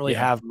 Like, you don't really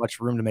have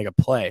much room to make a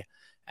play.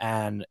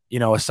 And,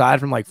 aside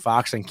from, like,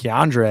 Fox and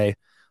Keandre,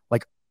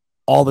 like,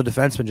 all the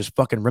defensemen just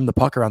fucking rim the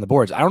puck around the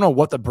boards. I don't know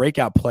what the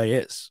breakout play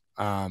is.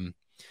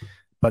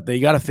 But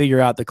they got to figure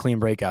out the clean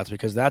breakouts,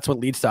 because that's what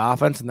leads to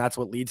offense, and that's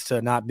what leads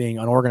to not being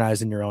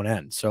unorganized in your own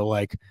end. So,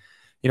 like,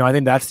 I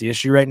think that's the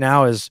issue right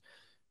now is,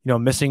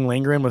 missing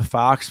Lindgren with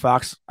Fox.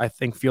 Fox, I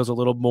think, feels a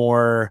little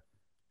more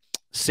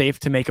safe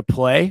to make a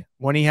play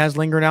when he has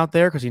Lindgren out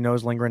there, because he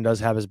knows Lindgren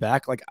does have his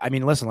back. Like, I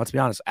mean, listen, let's be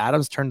honest.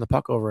 Adams turned the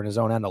puck over in his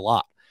own end a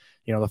lot.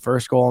 The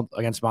first goal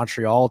against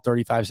Montreal,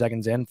 35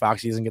 seconds in,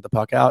 Fox doesn't get the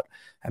puck out,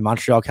 and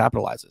Montreal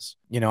capitalizes.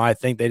 I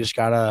think they just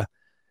got to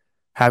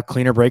have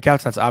cleaner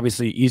breakouts. That's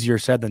obviously easier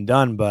said than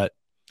done, but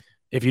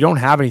if you don't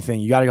have anything,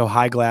 you got to go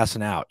high glass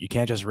and out. You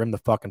can't just rim the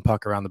fucking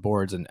puck around the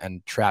boards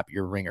and trap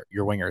your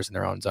wingers in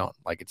their own zone.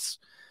 Like, it's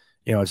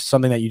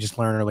something that you just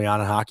learn early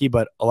on in hockey,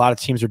 but a lot of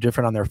teams are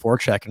different on their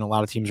forecheck, and a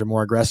lot of teams are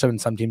more aggressive,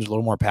 and some teams are a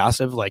little more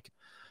passive. Like,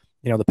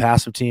 the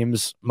passive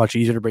team's much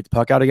easier to break the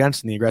puck out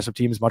against, and the aggressive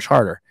team is much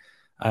harder.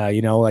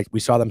 Like, we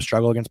saw them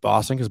struggle against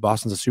Boston because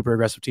Boston's a super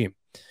aggressive team.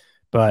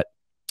 But,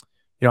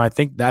 I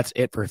think that's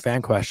it for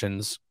fan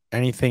questions.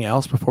 Anything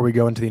else before we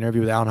go into the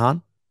interview with Alan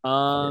Hahn?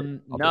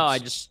 No, I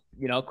just,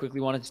 quickly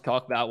wanted to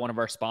talk about one of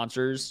our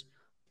sponsors,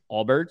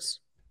 Allbirds.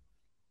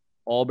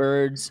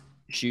 Allbirds,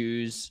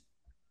 shoes,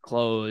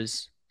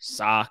 clothes,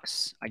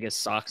 socks. I guess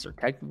socks are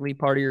technically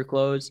part of your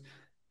clothes.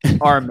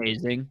 Are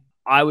amazing.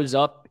 I was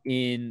up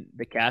in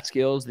the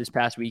Catskills this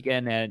past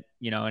weekend at,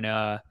 in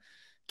a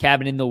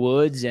cabin in the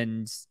woods,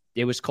 and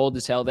it was cold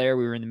as hell there.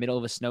 We were in the middle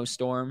of a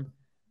snowstorm.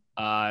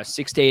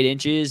 6 to 8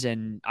 inches,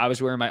 and I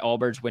was wearing my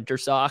Allbirds winter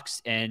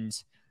socks, and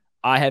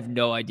I have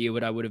no idea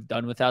what I would have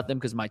done without them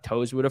because my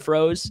toes would have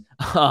froze.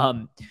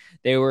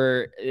 They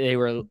were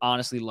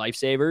honestly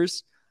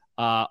lifesavers.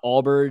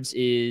 Allbirds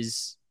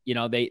is,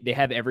 they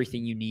have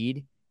everything you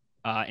need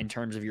in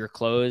terms of your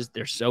clothes.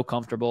 They're so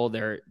comfortable.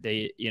 Their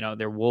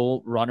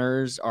wool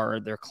runners are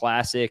their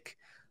classic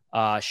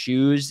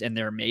shoes, and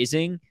they're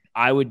amazing.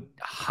 I would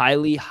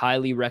highly,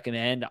 highly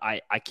recommend.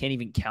 I can't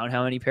even count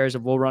how many pairs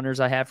of wool runners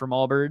I have from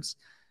Allbirds.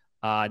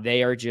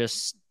 They are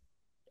just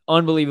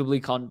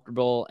unbelievably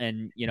comfortable,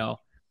 and you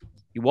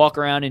walk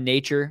around in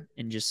nature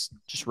and just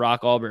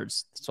rock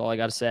Allbirds. That's all I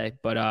got to say.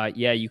 But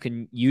you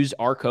can use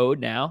our code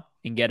now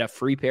and get a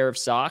free pair of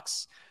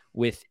socks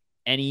with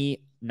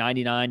any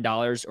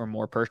 $99 or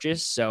more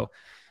purchase. So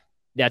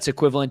that's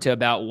equivalent to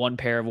about one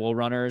pair of wool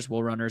runners.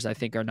 Wool runners, I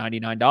think, are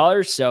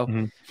 $99.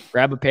 So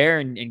grab a pair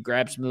and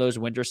grab some of those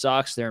winter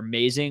socks. They're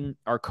amazing.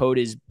 Our code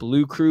is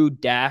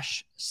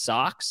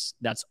BlueCrew-socks.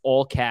 That's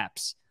all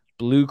caps.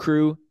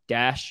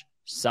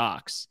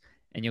 BlueCrew-socks.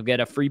 And you'll get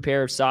a free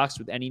pair of socks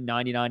with any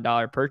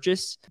 $99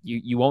 purchase.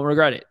 You won't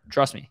regret it.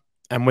 Trust me.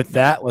 And with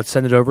that, let's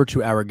send it over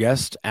to our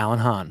guest, Alan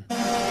Hahn.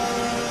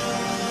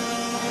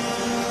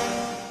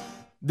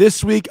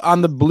 This week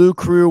on the Blue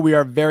Crew, we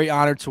are very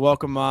honored to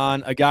welcome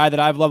on a guy that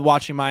I've loved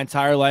watching my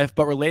entire life,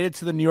 but related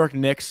to the New York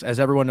Knicks. As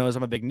everyone knows,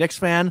 I'm a big Knicks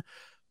fan,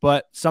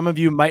 but some of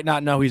you might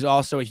not know he's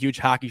also a huge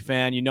hockey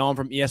fan. You know him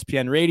from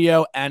ESPN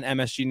Radio and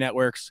MSG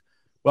Networks.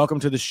 Welcome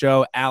to the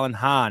show, Alan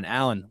Hahn.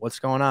 Alan, what's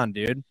going on,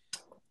 dude?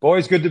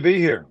 Boys, good to be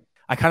here.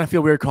 I kind of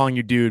feel weird calling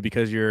you dude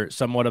because you're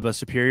somewhat of a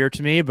superior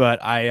to me, but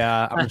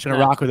I'm just going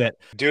to rock with it.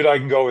 Dude, I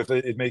can go with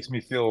it. It makes me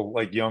feel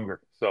like younger.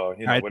 So,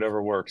 Right.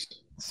 whatever works.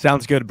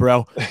 Sounds good,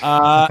 bro.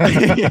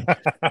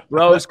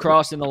 Bro's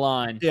crossing the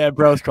line. Yeah,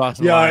 bro's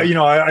crossing the line.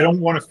 I don't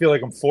want to feel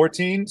like I'm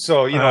 14.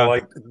 So,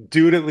 like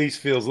dude at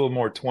least feels a little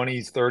more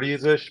 20s,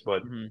 30s-ish,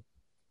 but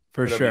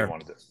For whatever sure. you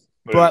want to do.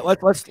 But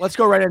let's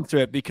go right into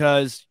it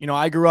because,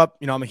 I grew up,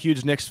 I'm a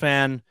huge Knicks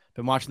fan.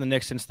 Been watching the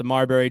Knicks since the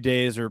Marbury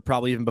days, or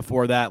probably even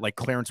before that, like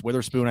Clarence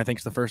Witherspoon, I think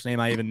is the first name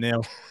I even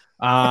knew.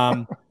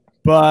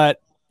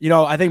 But,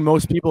 I think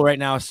most people right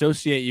now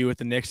associate you with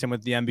the Knicks and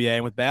with the NBA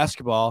and with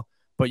basketball,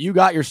 but you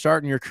got your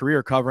start in your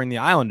career covering the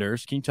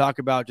Islanders. Can you talk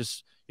about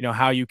just,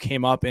 how you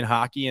came up in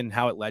hockey and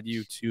how it led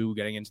you to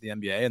getting into the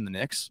NBA and the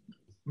Knicks?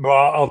 Well,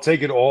 I'll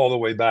take it all the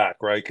way back,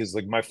 right? Because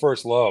my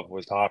first love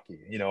was hockey.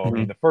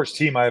 The first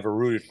team I ever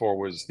rooted for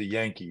was the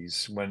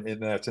Yankees.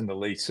 That's in the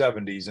late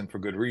 '70s, and for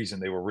good reason.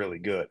 They were really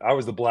good. I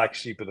was the black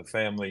sheep of the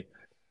family.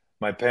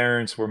 My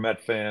parents were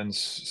Met fans,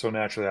 so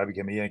naturally I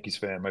became a Yankees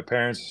fan. My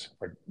parents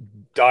are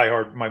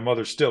diehard. My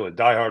mother's still a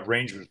diehard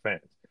Rangers fan.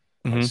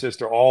 My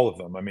sister, all of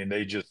them. I mean,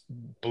 they just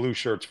blue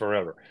shirts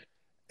forever.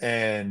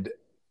 And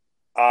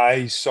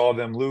I saw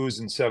them lose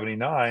in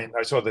 '79.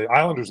 I saw the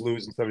Islanders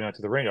lose in '79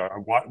 to the Rangers.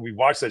 We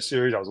watched that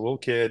series. I was a little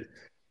kid,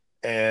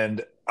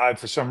 and I,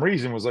 for some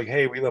reason, was like,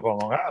 "Hey, we live on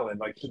Long Island.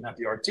 Like, shouldn't that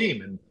be our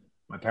team?" And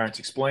my parents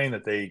explained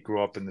that they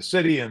grew up in the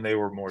city and they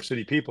were more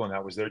city people, and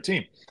that was their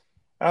team.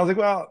 And I was like,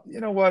 "Well, you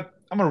know what?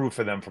 I'm going to root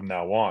for them from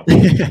now on."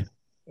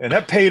 And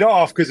that paid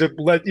off because it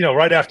led,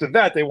 right after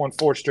that, they won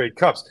 4 straight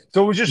cups.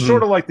 So it was just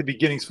sort of like the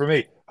beginnings for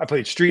me. I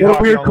played street What a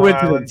hockey weird on Long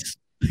Island.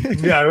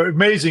 coincidence. Yeah,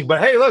 amazing.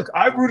 But hey, look,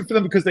 I rooted for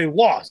them because they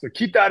lost. But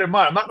keep that in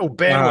mind. I'm not no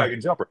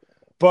bandwagon jumper.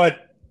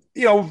 But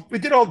we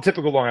did all the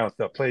typical Long Island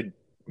stuff. Played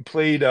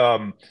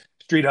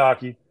street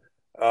hockey,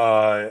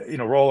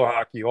 roller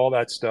hockey, all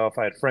that stuff.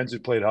 I had friends who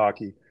played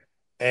hockey,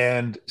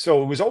 and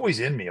so it was always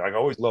in me. Like I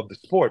always loved the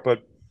sport.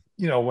 But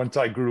once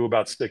I grew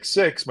about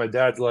 6'6", my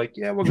dad's like,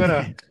 "Yeah, we're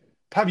gonna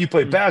have you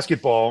play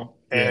basketball."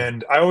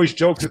 And I always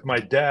joked with my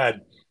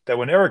dad that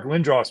when Eric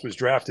Lindros was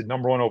drafted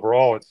 #1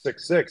 overall at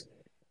 6'6",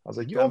 I was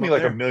like, "You owe me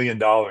like $1 million,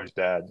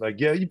 Dad." Like,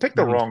 yeah, you picked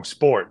the wrong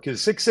sport because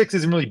 6'6"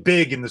 isn't really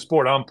big in the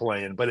sport I'm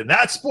playing, but in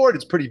that sport,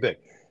 it's pretty big.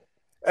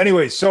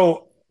 Anyway,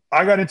 so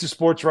I got into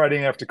sports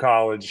writing after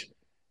college,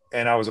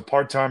 and I was a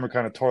part-timer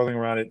kind of toiling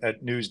around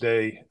at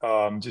Newsday,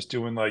 just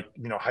doing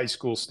high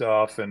school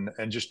stuff and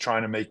just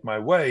trying to make my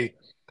way.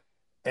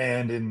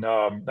 And in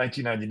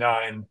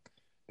 1999,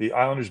 the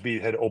Islanders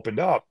beat had opened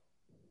up,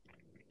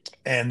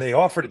 and they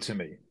offered it to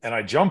me, and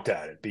I jumped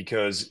at it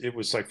because it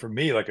was for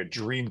me, a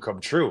dream come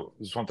true. It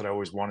was something I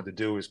always wanted to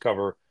do, is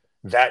cover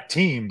that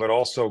team, but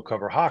also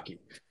cover hockey.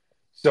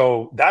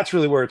 So that's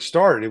really where it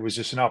started. It was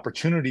just an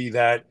opportunity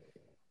that,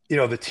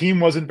 the team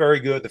wasn't very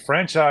good. The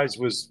franchise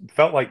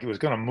felt like it was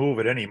going to move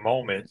at any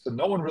moment. So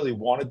no one really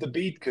wanted the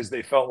beat because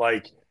they felt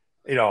like,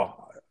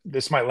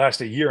 this might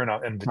last a year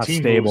and the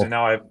team moves and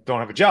now I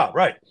don't have a job.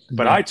 Right.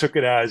 But I took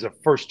it as a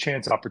first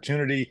chance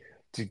opportunity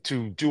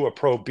to do a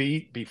pro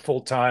beat, be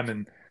full-time.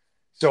 And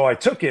so I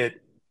took it,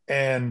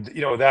 and,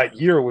 that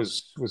year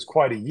was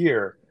quite a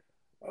year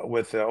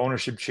with the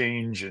ownership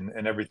change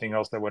and everything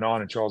else that went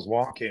on, and Charles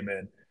Wang came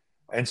in.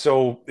 And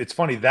so it's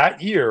funny,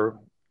 that year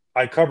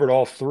I covered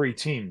all 3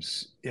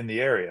 teams in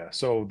the area.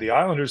 So the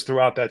Islanders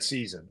throughout that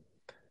season,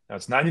 now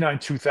it's 99,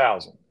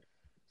 2000.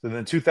 So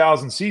then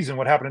 2000 season,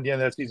 what happened at the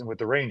end of that season with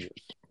the Rangers?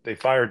 They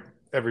fired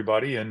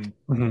everybody and,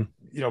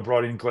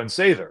 brought in Glenn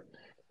Sather.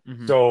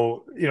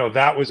 So,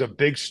 that was a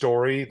big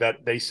story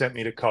that they sent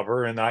me to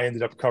cover. And I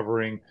ended up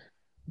covering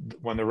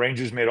when the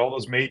Rangers made all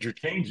those major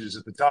changes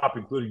at the top,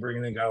 including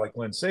bringing in a guy like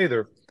Glenn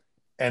Sather.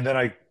 And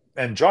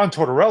then John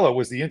Tortorella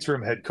was the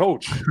interim head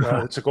coach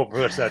that took over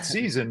for us that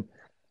season.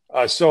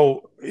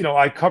 So,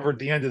 I covered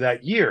the end of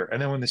that year.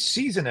 And then when the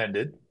season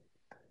ended,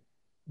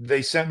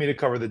 they sent me to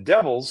cover the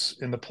Devils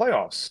in the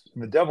playoffs.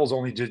 And the Devils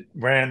only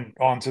ran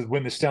on to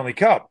win the Stanley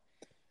Cup.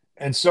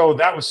 And so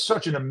that was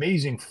such an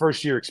amazing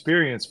first-year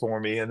experience for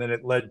me. And then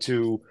it led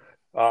to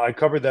I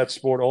covered that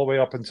sport all the way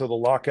up until the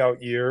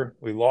lockout year.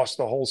 We lost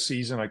the whole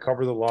season. I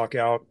covered the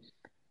lockout.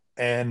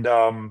 And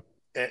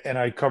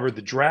I covered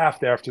the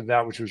draft after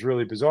that, which was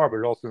really bizarre, but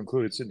it also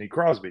included Sidney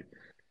Crosby.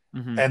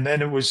 And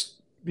then it was,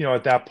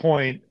 at that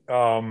point,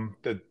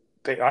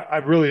 I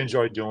really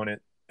enjoyed doing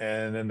it.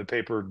 And then the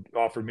paper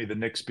offered me the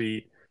Knicks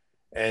beat.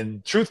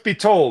 And truth be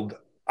told,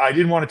 I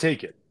didn't want to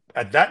take it.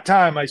 At that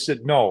time, I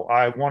said, no,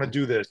 I want to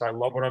do this. I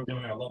love what I'm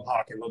doing. I love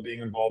hockey. I love being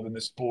involved in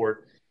this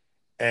sport.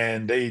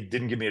 And they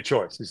didn't give me a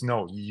choice. They said,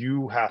 no,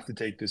 you have to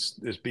take this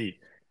beat.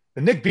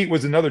 The Nick beat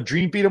was another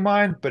dream beat of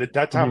mine, but at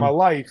that time of my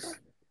life,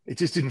 it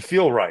just didn't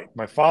feel right.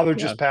 My father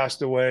just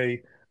passed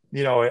away.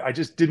 I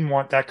just didn't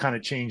want that kind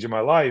of change in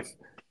my life.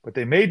 But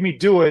they made me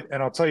do it,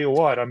 and I'll tell you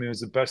what. I mean, it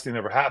was the best thing that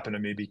ever happened to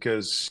me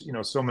because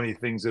so many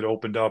things had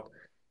opened up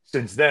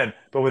since then.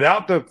 But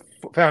without the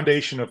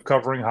foundation of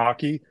covering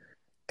hockey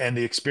and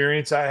the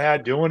experience I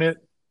had doing it,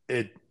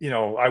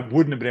 I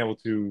wouldn't have been able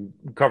to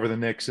cover the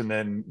Knicks and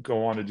then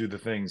go on to do the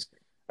things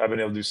I've been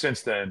able to do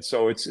since then.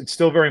 So it's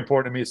still very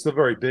important to me. It's still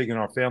very big in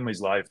our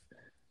family's life.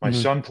 My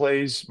son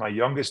plays. My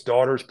youngest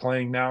daughter's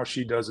playing now.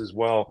 She does as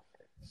well.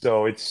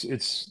 So it's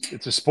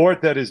a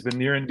sport that has been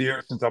near and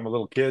dear since I'm a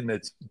little kid, and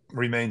it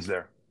remains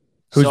there.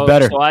 Who's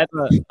better? So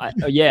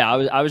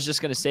I was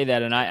just gonna say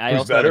that, and I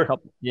also better? had a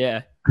couple.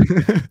 Yeah.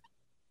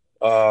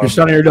 Your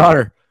son or your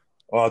daughter?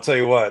 Well, I'll tell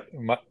you what.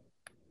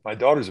 My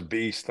daughter's a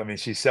beast. I mean,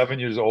 she's 7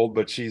 years old,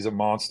 but she's a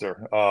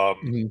monster.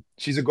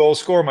 She's a goal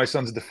scorer. My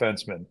son's a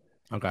defenseman.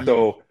 Okay.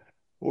 So,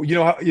 you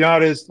know how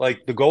it is.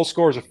 Like the goal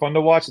scorers are fun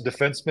to watch. The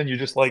defenseman, you're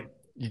just like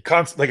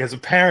as a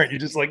parent, you're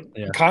just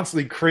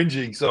constantly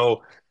cringing.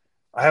 So,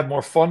 I have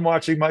more fun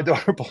watching my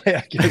daughter play.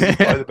 I guess is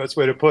probably the best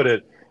way to put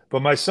it.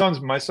 But my son's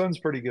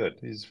pretty good.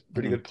 He's a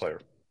pretty good player.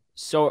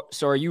 So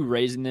are you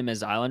raising them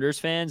as Islanders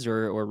fans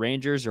or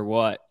Rangers or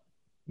what?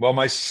 Well,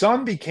 my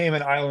son became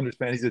an Islanders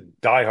fan. He's a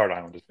diehard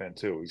Islanders fan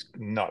too. He's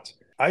nuts.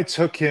 I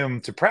took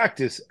him to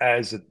practice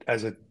as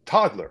a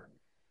toddler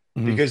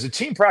because the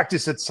team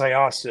practiced at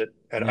Syosset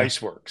at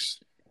Iceworks,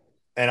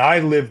 and I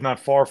lived not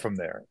far from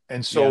there.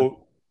 And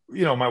so,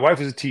 my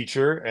wife is a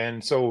teacher,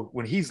 and so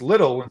when he's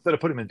little, instead of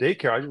putting him in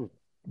daycare, I just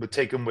would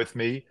take him with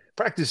me.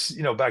 Practice,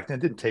 back then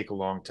didn't take a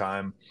long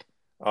time,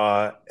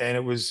 and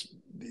it was.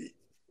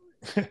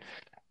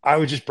 I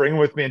would just bring him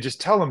with me and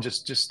just tell him,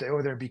 just stay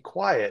over there and be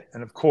quiet.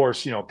 And of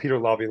course, Peter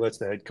Laviolette's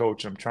the head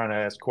coach. I'm trying to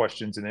ask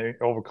questions, and it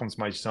overcomes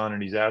my son,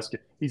 and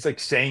he's like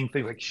saying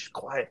things like, "Shh,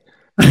 quiet."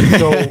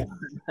 So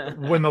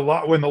when the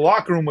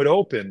locker room would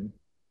open,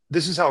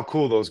 this is how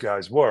cool those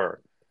guys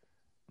were.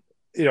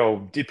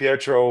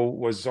 DiPietro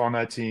was on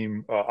that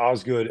team.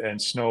 Osgood and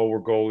Snow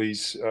were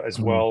goalies as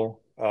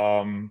well.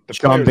 The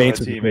Sean Bates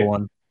was the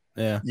one.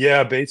 Yeah,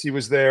 Batesy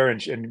was there,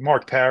 and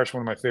Mark Parrish,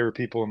 one of my favorite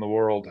people in the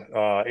world.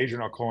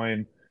 Adrian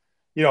Aucoin.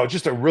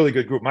 Just a really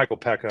good group. Michael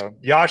Pekka.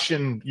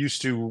 Yashin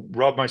used to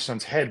rub my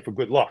son's head for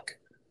good luck.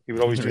 He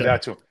would always do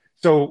that to him.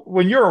 So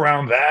when you're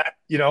around that,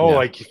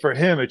 like for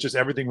him, it just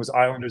everything was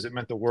Islanders. It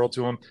meant the world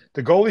to him.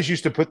 The goalies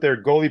used to put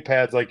their goalie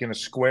pads like in a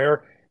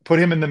square, put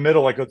him in the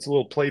middle like it's a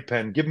little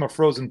playpen, give him a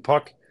frozen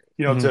puck,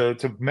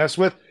 to mess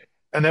with.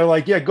 And they're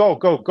like, yeah,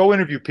 go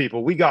interview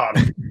people. We got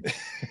him.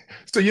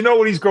 So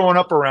what he's growing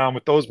up around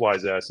with those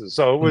wise asses.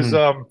 So it was,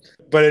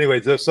 but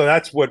anyway, so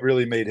that's what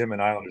really made him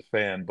an Islanders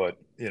fan. But,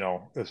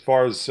 as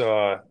far as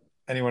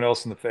anyone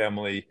else in the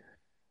family,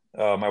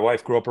 my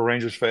wife grew up a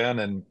Rangers fan,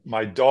 and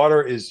my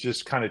daughter is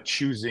just kind of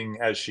choosing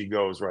as she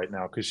goes right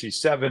now because she's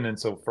 7. And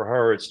so for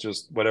her, it's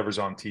just whatever's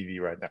on TV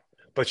right now.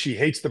 But she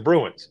hates the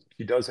Bruins.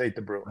 She does hate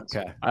the Bruins.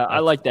 Okay. I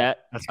like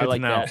that. That's good I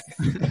like to know.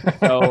 that.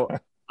 So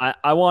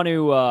I want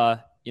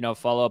to,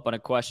 follow up on a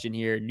question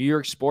here. New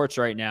York sports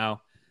right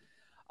now,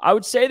 I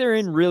would say they're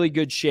in really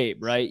good shape,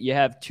 right? You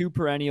have 2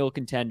 perennial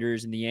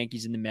contenders in the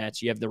Yankees and the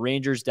Mets. You have the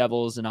Rangers,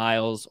 Devils, and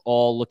Isles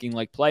all looking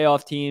like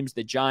playoff teams.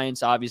 The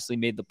Giants obviously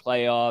made the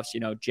playoffs,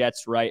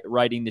 Jets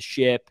riding the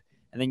ship.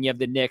 And then you have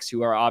the Knicks,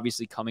 who are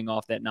obviously coming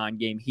off that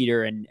 9-game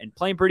heater and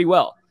playing pretty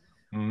well.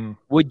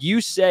 Would you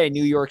say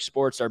New York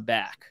sports are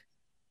back?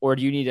 Or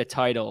do you need a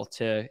title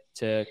to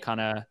kind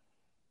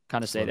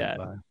of say that?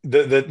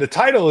 The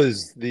title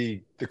is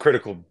the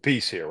critical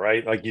piece here,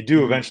 right? Like you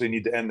do eventually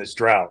need to end this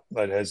drought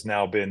that has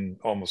now been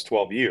almost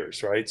 12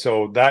 years, right?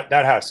 So that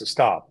has to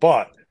stop.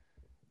 But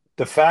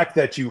the fact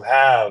that you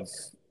have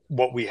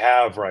what we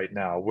have right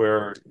now,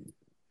 where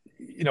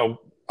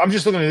I'm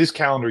just looking at this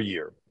calendar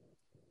year,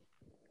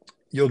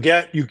 you'll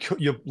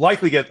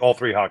likely get all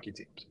 3 hockey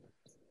teams.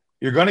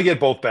 You're going to get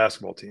both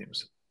basketball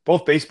teams.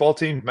 Both baseball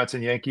teams, Mets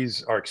and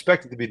Yankees, are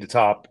expected to be the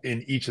top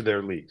in each of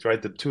their leagues, right?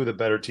 The 2 of the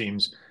better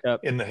teams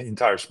in the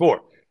entire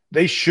sport.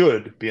 They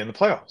should be in the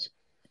playoffs.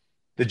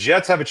 The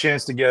Jets have a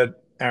chance to get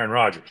Aaron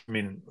Rodgers. I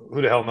mean,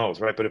 who the hell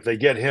knows, right? But if they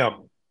get him,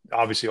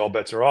 obviously all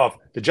bets are off.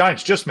 The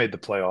Giants just made the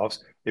playoffs.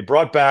 They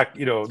brought back,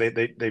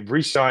 they've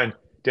re-signed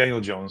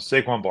Daniel Jones,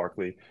 Saquon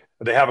Barkley.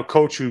 They have a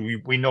coach who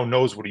we know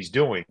knows what he's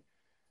doing.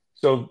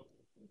 So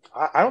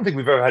I don't think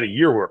we've ever had a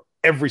year where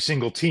every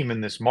single team in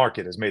this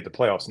market has made the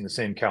playoffs in the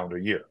same calendar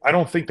year. I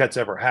don't think that's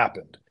ever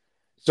happened.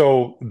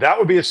 So that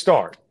would be a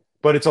start.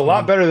 But it's a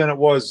lot better than it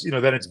was,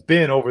 than it's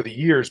been over the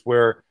years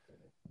where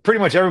pretty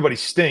much everybody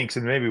stinks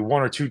and maybe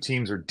 1 or 2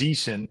 teams are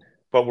decent,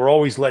 but we're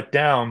always let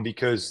down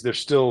because there's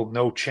still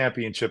no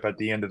championship at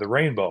the end of the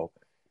rainbow.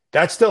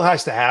 That still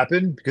has to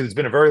happen because it's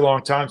been a very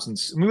long time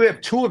since we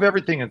have 2 of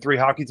everything and 3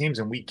 hockey teams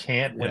and we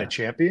can't win a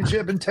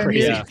championship in 10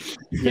 years.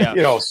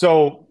 Yeah.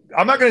 So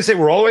I'm not going to say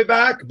we're all the way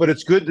back, but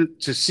it's good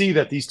to see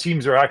that these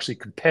teams are actually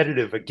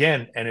competitive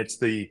again. And it's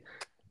the,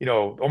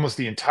 almost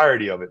the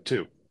entirety of it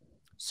too.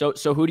 So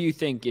who do you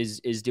think is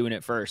doing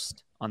it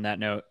first on that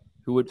note?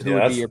 Who would be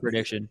your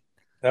prediction?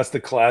 That's the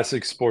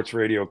classic sports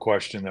radio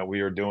question that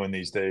we are doing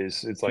these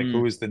days. It's like,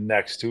 who is the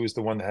next? Who is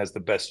the one that has the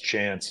best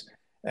chance?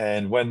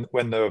 And when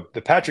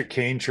the Patrick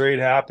Kane trade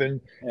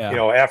happened, Yeah. you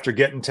know, after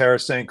getting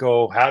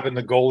Tarasenko, having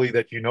the goalie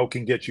that you know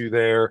can get you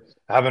there,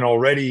 having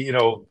already, you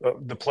know,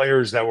 the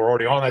players that were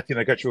already on that team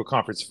that got you a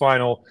conference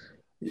final,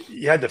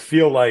 you had to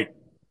feel like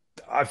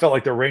I felt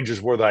like the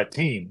Rangers were that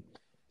team.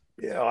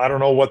 You know, I don't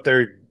know what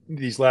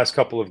these last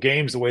couple of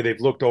games, the way they've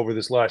looked over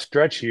this last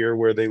stretch here,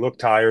 where they look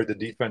tired. The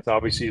defense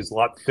obviously is a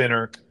lot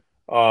thinner,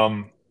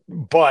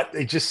 but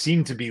they just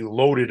seem to be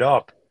loaded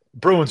up.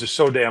 Bruins are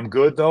so damn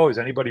good, though. Is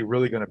anybody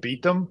really going to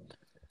beat them?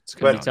 It's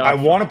gonna be But tough. I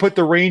want to put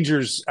the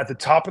Rangers at the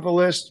top of the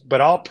list, but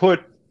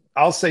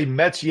I'll say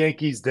Mets,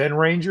 Yankees, then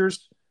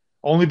Rangers,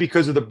 only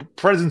because of the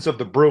presence of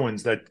the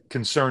Bruins that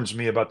concerns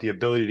me about the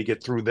ability to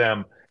get through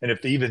them. And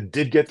if they even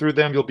did get through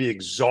them, you'll be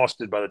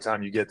exhausted by the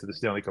time you get to the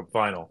Stanley Cup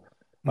final.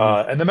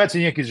 And the Mets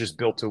and Yankees just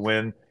built to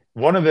win.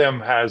 One of them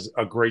has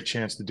a great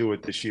chance to do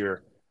it this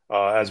year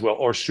as well,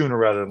 or sooner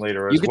rather than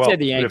later as You could well. say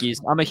the Yankees.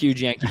 I'm a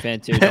huge Yankee fan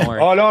too. Don't worry.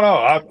 Oh, no.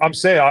 I'm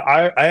saying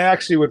I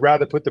actually would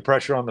rather put the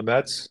pressure on the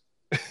Mets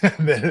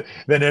than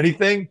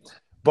anything.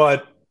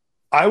 But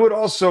I would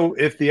also,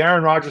 if the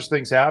Aaron Rodgers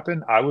things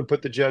happen, I would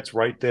put the Jets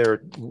right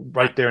there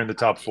in the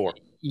top 4.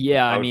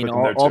 Yeah, I would mean, put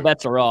them there, all too.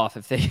 bets are off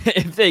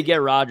if they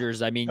get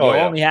Rodgers. I mean, Oh, you'll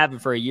yeah. only have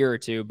it for a year or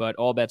two, but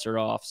all bets are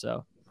off.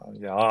 So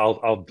Yeah,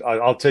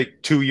 I'll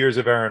take 2 years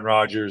of Aaron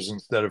Rodgers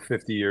instead of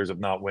 50 years of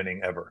not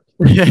winning ever.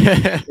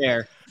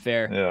 fair.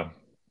 Yeah.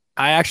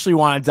 I actually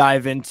want to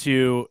dive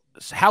into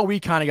how we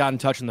kind of got in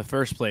touch in the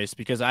first place,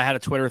 because I had a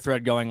Twitter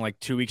thread going like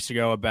 2 weeks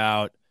ago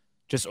about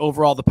just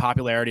overall the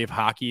popularity of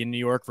hockey in New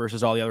York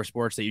versus all the other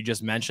sports that you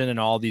just mentioned and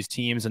all these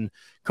teams. And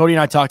Cody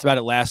and I talked about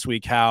it last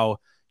week, how,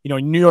 you know,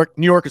 New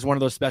York is one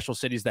of those special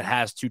cities that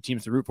has 2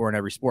 teams to root for in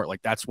every sport.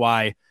 Like, that's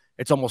why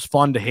it's almost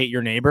fun to hate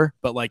your neighbor,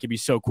 but like, it'd be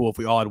so cool if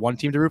we all had one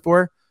team to root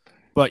for.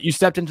 But you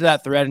stepped into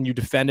that thread and you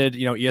defended,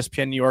 you know,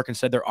 ESPN New York and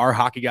said there are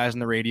hockey guys on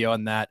the radio,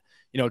 and that,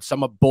 you know, it's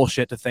somewhat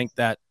bullshit to think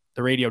that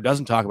the radio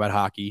doesn't talk about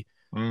hockey.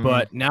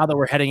 But now that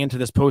we're heading into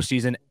this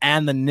postseason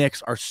and the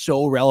Knicks are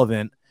so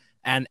relevant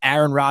and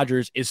Aaron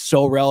Rodgers is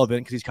so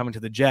relevant because he's coming to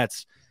the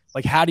Jets,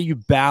 like, how do you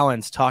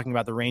balance talking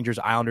about the Rangers,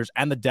 Islanders,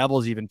 and the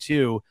Devils even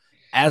too,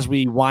 as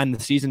we wind the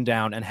season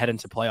down and head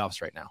into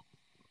playoffs right now?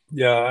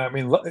 Yeah, I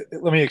mean, let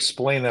me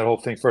explain that whole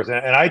thing first.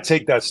 And I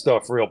take that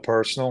stuff real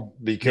personal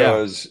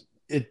because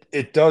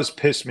it does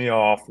piss me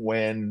off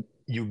when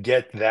you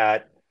get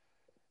that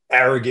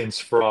arrogance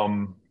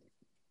from,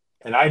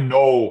 and I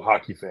know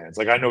hockey fans,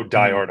 like I know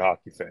diehard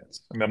hockey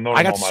fans. I mean, I've known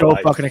I them got all my so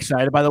life. fucking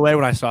excited, by the way,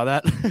 when I saw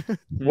that.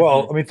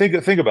 Well, I mean,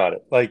 think about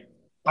it. Like,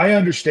 I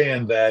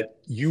understand that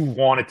you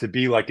want it to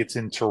be like it's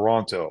in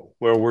Toronto,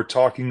 where we're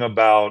talking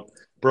about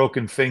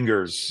broken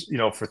fingers, you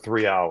know, for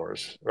 3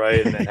 hours,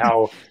 right? And then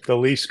how the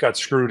Leafs got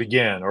screwed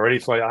again or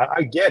anything.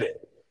 I get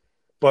it,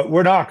 but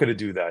we're not going to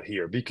do that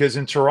here because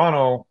in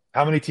Toronto,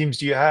 how many teams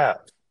do you have?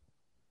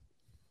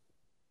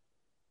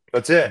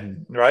 That's it,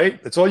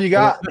 right? That's all you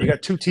got. You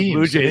got 2 teams.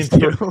 Blue Jays,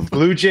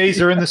 Blue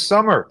Jays are in the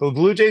summer. The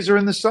Blue Jays are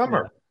in the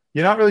summer.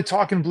 You're not really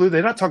talking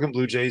They're not talking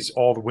Blue Jays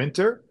all the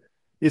winter.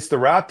 It's the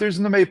Raptors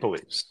and the Maple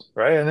Leafs,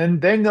 right?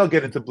 And then they'll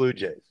get into Blue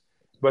Jays.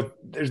 But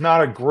there's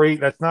not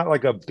that's not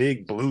like a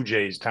big Blue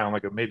Jays town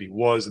like it maybe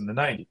was in the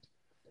 90s.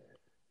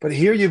 But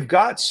here you've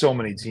got so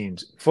many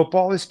teams.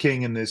 Football is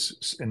king in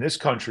this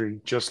country,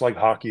 just like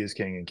hockey is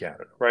king in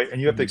Canada, right?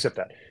 And you have to accept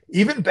that.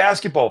 Even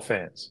basketball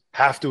fans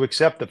have to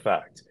accept the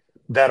fact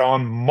that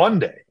on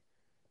Monday,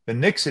 the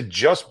Knicks had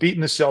just beaten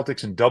the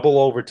Celtics in double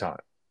overtime,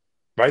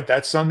 right?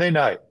 That Sunday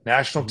night,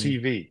 national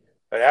TV.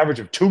 An average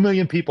of 2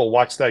 million people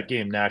watched that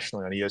game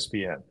nationally on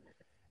ESPN.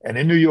 And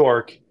in New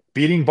York,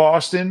 beating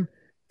Boston,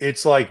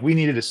 it's like we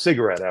needed a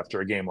cigarette after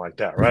a game like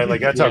that, right?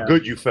 Like, that's how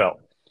good you felt.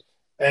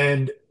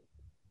 And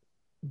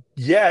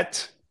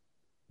yet,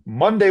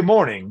 Monday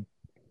morning,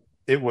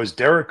 it was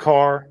Derek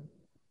Carr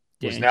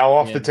was now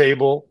off the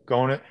table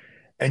going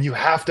 – and you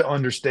have to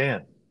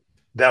understand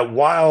that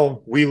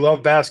while we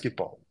love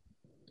basketball,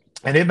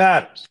 and it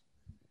matters,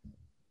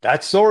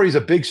 that story is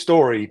a big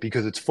story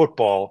because it's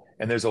football,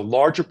 and there's a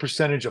larger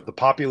percentage of the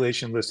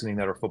population listening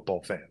that are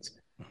football fans.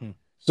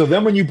 So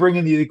then when you bring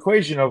in the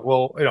equation of,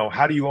 well, you know,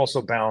 how do you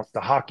also balance the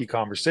hockey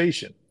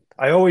conversation?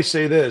 I always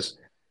say this,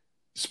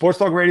 sports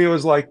talk radio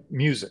is like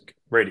music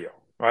radio,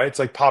 right? It's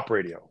like pop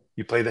radio.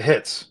 You play the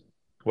hits.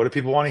 What do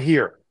people want to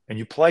hear? And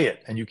you play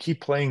it, and you keep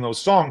playing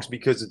those songs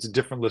because it's a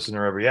different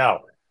listener every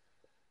hour.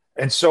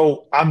 And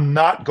so I'm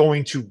not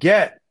going to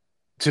get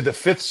to the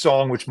 5th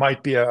song, which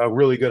might be a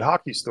really good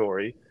hockey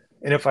story.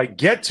 And if I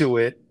get to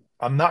it,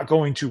 I'm not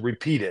going to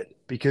repeat it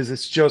because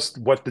it's just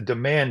what the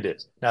demand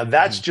is. Now,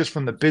 that's just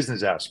from the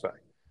business aspect.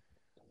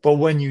 But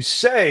when you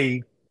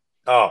say,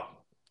 oh,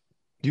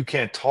 you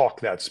can't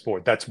talk that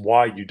sport, that's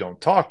why you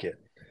don't talk it.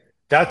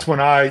 That's when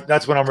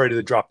I'm ready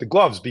to drop the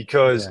gloves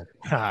because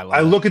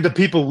I look at the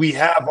people we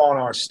have on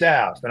our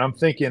staff and I'm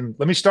thinking,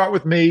 let me start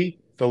with me.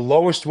 The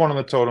lowest one on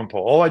the totem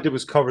pole. All I did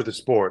was cover the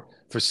sport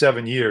for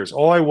 7 years.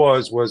 All I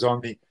was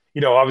on the,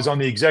 I was on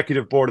the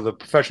executive board of the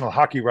Professional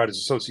Hockey Writers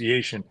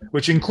Association,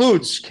 which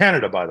includes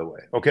Canada, by the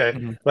way.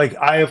 Okay. Like,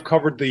 I have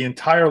covered the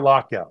entire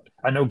lockout.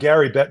 I know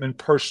Gary Bettman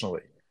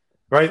personally.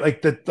 right?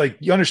 Like that, like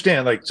you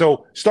understand. Like,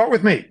 so start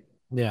with me.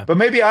 Yeah. But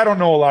maybe I don't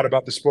know a lot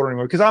about the sport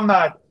anymore because I'm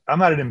not an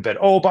embed.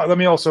 Oh, but let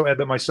me also add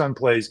that my son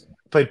played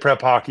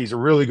prep hockey. He's a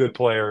really good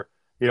player.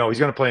 He's going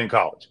to play in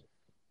college.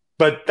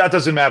 But that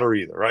doesn't matter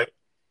either, right?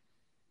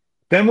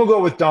 Then we'll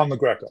go with Don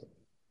LaGreca.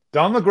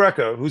 Don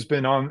LaGreca, who's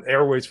been on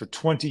airways for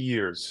 20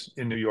 years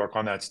in New York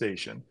on that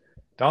station.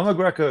 Don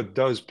LaGreca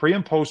does pre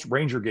and post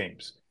Ranger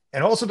games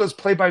and also does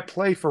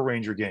play-by-play for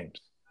Ranger games.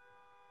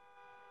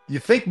 You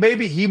think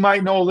maybe he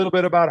might know a little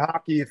bit about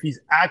hockey if he's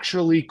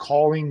actually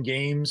calling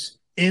games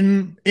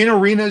in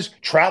arenas,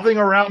 traveling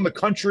around the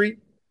country?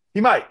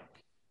 He might.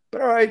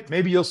 But all right,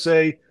 maybe you'll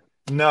say,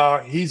 no,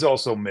 he's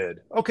also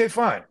mid. Okay,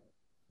 fine.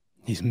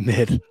 He's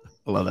mid.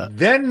 I love that.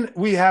 Then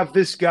we have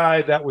this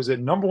guy that was a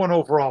number 1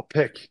 overall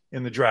pick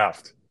in the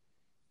draft.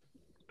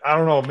 I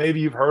don't know. Maybe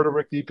you've heard of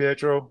Rick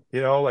DiPietro.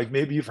 Like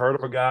maybe you've heard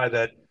of a guy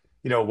that,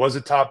 was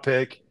a top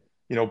pick,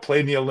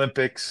 played in the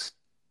Olympics,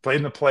 played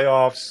in the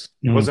playoffs,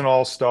 was an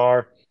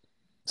all-star.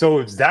 So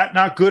is that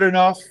not good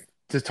enough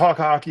to talk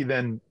hockey?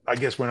 Then I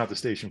guess we're not the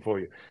station for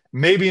you.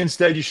 Maybe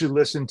instead you should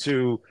listen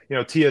to,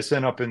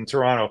 TSN up in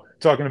Toronto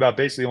talking about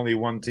basically only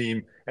one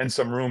team and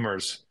some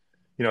rumors.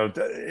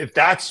 If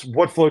that's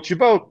what floats your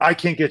boat, I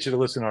can't get you to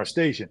listen to our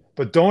station.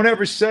 But don't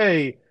ever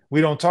say we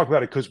don't talk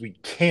about it because we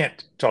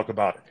can't talk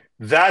about it.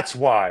 That's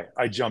why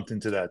I jumped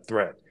into that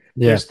thread.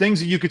 Yeah. There's things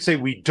that you could say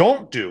we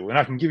don't do, and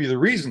I can give you the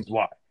reasons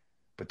why.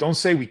 But don't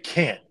say we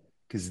can't,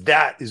 because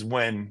that's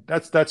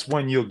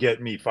when you'll get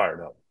me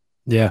fired up.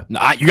 Yeah, no,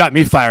 you got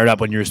me fired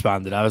up when you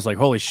responded. I was like,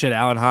 "Holy shit!"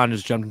 Alan Hahn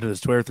just jumped into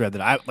this Twitter thread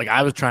that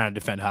I was trying to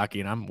defend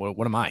hockey, and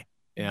what am I?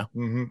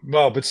 Mm-hmm.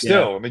 Well, but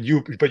still, I mean,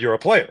 you're a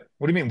player.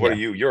 What do you mean? What are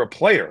you? You're a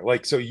player.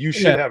 Like, so you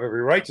should have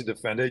every right to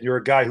defend it. You're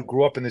a guy who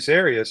grew up in this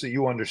area, so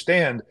you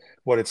understand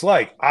what it's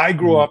like. I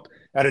grew up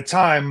at a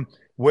time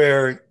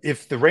where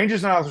if the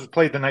Rangers and Islanders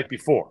played the night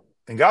before,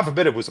 and God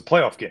forbid it was a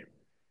playoff game,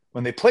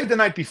 when they played the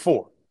night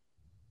before,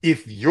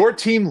 if your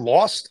team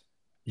lost,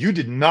 you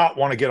did not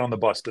want to get on the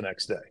bus the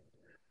next day.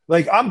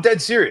 Like, I'm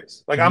dead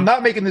serious. Like, I'm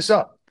not making this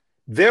up.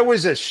 There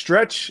was a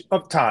stretch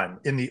of time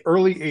in the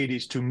early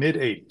 80s to mid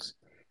 80s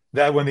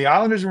that when the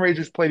Islanders and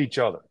Rangers played each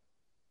other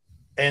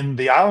and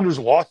the Islanders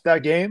lost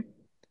that game,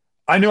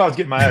 I knew I was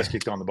getting my ass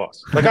kicked on the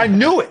bus. Like, I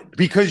knew it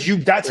because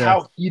that's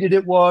how heated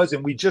it was.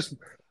 And we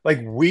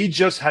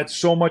just had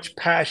so much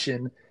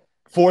passion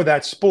for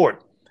that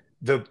sport.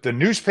 The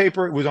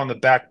newspaper was on the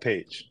back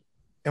page.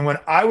 And when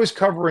I was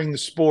covering the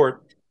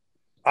sport,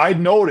 I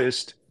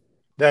noticed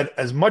that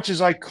as much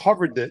as I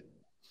covered it,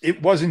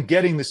 it wasn't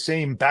getting the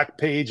same back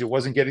page. It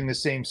wasn't getting the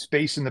same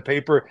space in the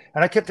paper.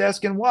 And I kept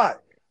asking why.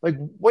 Like,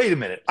 wait a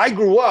minute. I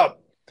grew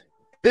up.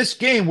 This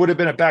game would have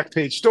been a back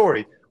page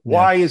story.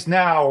 Why is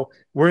now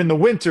we're in the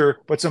winter,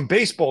 but some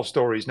baseball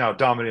stories now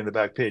dominating the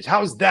back page?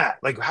 How's that?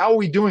 Like, how are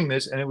we doing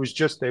this? And it was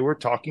just they were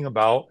talking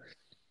about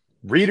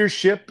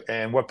readership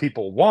and what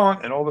people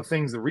want and all the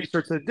things, the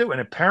research they do.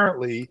 And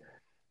apparently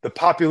the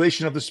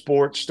population of the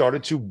sport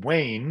started to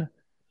wane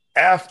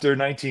after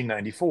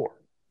 1994.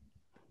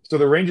 So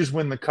the Rangers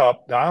win the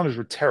Cup. The Islanders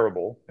were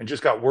terrible and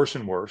just got worse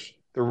and worse.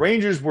 The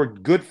Rangers were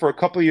good for a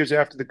couple of years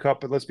after the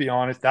Cup, but let's be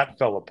honest, that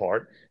fell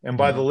apart. And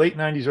by the late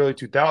 90s, early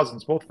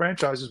 2000s, both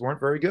franchises weren't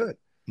very good.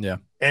 Yeah.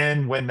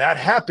 And when that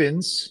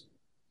happens,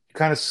 you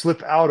kind of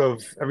slip out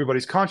of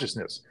everybody's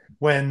consciousness.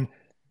 When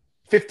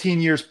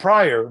 15 years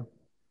prior,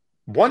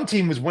 one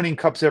team was winning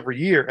cups every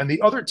year, and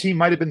the other team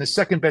might have been the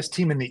second best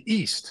team in the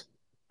East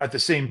at the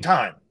same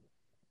time.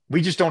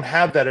 We just don't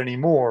have that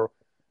anymore.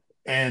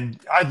 And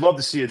I'd love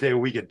to see a day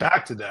where we get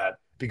back to that,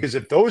 because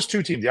if those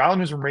two teams, the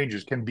Islanders and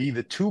Rangers, can be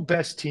the two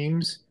best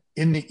teams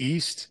in the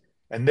East,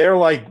 and they're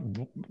like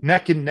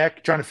neck and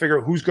neck trying to figure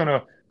out who's going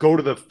to go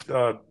to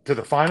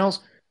the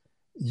finals,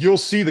 you'll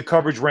see the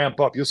coverage ramp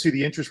up. You'll see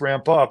the interest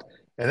ramp up.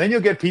 And then you'll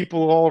get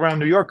people all around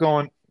New York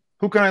going,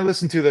 who can I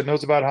listen to that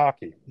knows about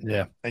hockey?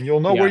 Yeah. And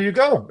you'll know where you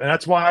go. And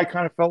that's why I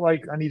kind of felt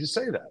like I need to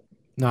say that.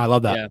 No, I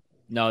love that. Yeah.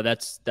 No,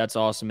 that's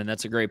awesome. And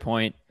that's a great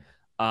point.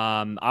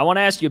 I want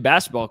to ask you a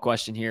basketball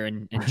question here,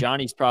 and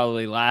Johnny's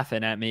probably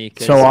laughing at me.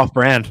 So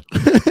off-brand.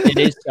 It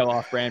is so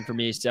off-brand for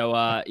me.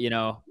 So,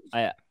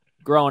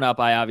 growing up,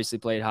 I obviously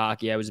played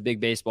hockey. I was a big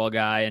baseball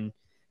guy, and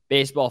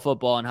baseball,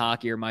 football, and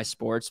hockey are my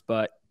sports,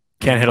 but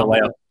can't hit a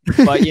layup.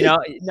 But,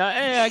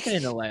 I can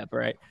hit a layup,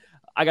 right?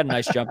 I got a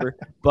nice jumper.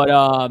 But,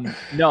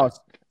 no.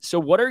 So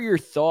what are your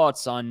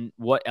thoughts on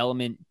what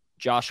element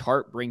Josh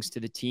Hart brings to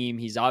the team?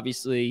 He's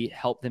obviously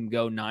helped them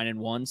go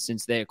 9-1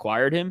 since they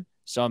acquired him.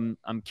 So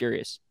I'm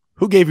curious.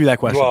 Who gave you that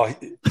question? Well,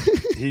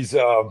 he's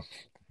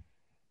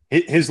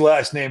his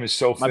last name is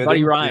so fitting. My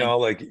buddy Ryan.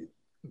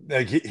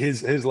 Like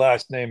his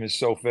last name is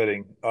so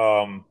fitting.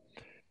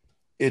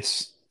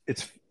 It's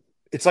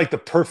like the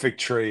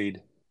perfect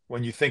trade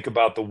when you think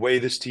about the way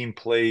this team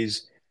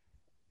plays,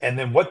 and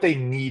then what they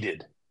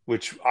needed,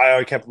 which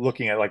I kept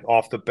looking at, like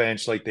off the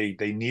bench, like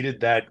they needed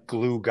that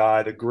glue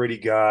guy, the gritty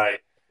guy.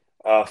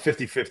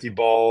 50-50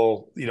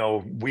 ball,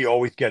 we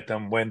always get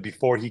them. When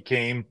before he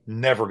came,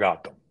 never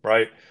got them,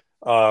 right?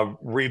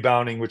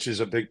 Rebounding, which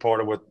is a big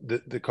part of what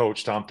the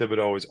coach Tom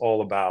Thibodeau is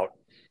all about.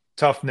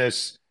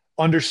 Toughness,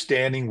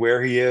 understanding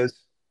where he is.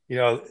 You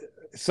know,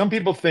 some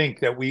people think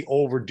that we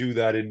overdo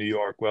that in New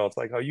York. Well, it's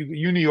like, oh,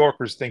 you New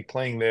Yorkers think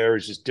playing there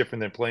is just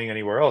different than playing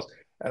anywhere else.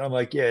 And I'm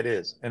like, yeah, it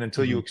is. And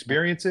until you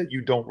experience it,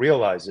 you don't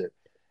realize it.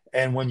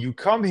 And when you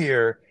come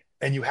here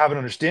and you have an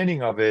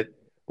understanding of it,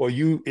 well,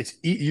 you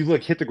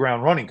like hit the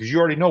ground running because you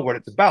already know what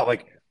it's about.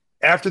 Like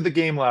after the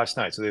game last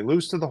night, so they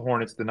lose to the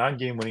Hornets, the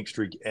 9-game winning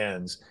streak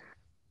ends.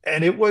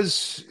 And it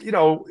was, you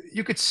know,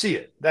 you could see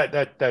it.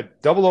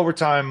 That double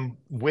overtime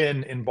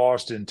win in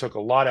Boston took a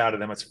lot out of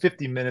them. It's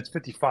 50 minutes,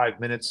 55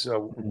 minutes.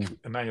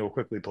 Emmanuel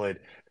quickly played.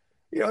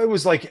 You know, it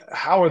was like,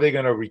 how are they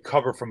going to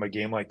recover from a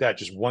game like that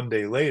just one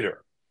day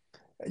later?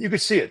 You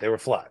could see it. They were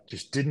flat,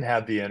 just didn't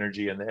have the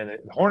energy. And the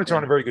Hornets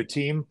aren't a very good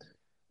team,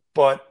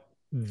 but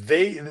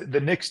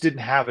the Knicks didn't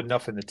have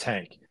enough in the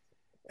tank.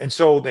 And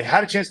so they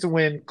had a chance to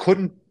win,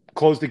 couldn't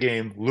close the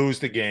game, lose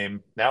the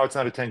game. Now it's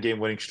not a 10-game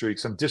winning streak,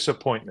 some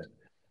disappointment.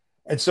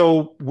 And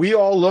so we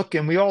all look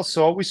and we all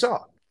saw what we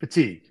saw.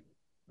 Fatigue,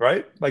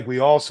 right? Like we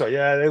all saw,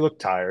 yeah, they look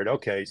tired.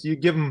 Okay. So you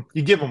give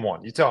them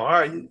one. You tell them, all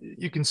right,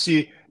 you can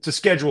see it's a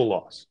schedule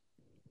loss.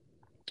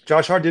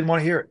 Josh Hart didn't want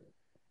to hear it.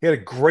 He had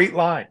a great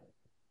line.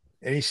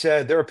 And he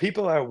said, there are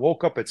people that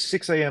woke up at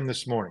 6 a.m.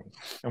 this morning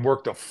and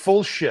worked a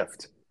full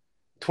shift,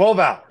 12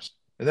 hours,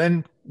 and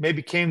then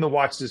maybe came to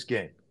watch this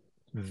game.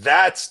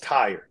 That's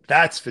tired.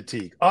 That's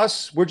fatigue.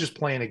 Us, we're just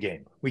playing a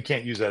game. We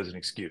can't use that as an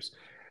excuse.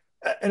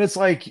 And it's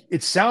like,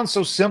 it sounds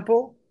so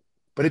simple,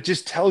 but it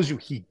just tells you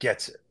he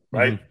gets it,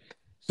 right? Mm-hmm.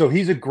 So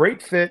he's a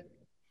great fit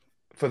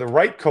for the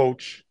right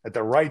coach at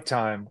the right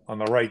time on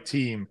the right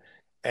team.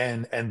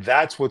 And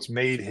that's what's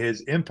made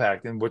his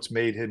impact and what's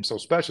made him so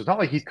special. It's not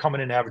like he's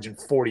coming in averaging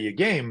 40 a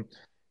game.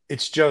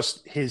 It's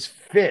just his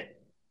fit.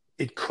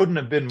 It couldn't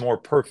have been more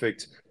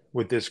perfect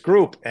with this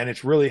group. And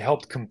it's really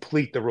helped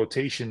complete the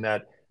rotation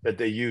that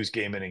they use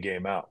game in and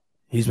game out.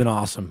 He's been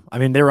awesome. I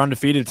mean, they were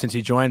undefeated since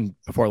he joined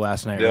before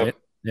last night, right?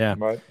 Yeah.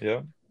 Right.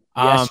 Yeah.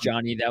 Yes,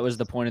 Johnny, that was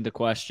the point of the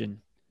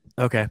question.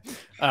 Okay.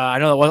 I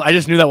know that was, I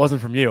just knew that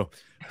wasn't from you,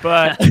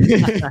 but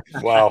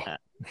wow.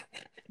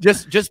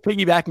 Just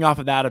piggybacking off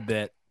of that a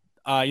bit.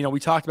 You know, we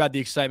talked about the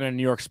excitement in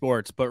New York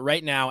sports, but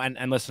right now,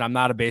 and listen, I'm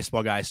not a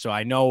baseball guy, so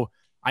I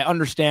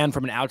understand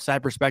from an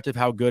outside perspective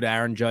how good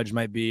Aaron Judge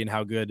might be and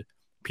how good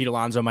Pete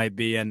Alonso might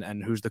be,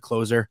 and who's the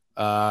closer?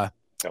 Edwin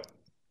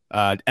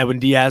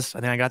Diaz. I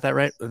think I got that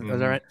right. Was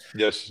that right?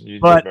 Yes, you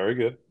did very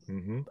good.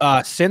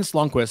 Mm-hmm. Since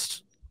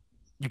Lundqvist,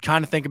 you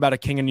kind of think about a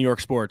king in New York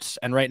sports,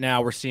 and right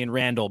now we're seeing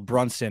Randall,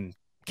 Brunson,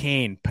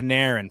 Kane,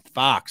 Panarin,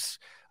 Fox,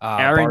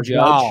 Aaron Barzal,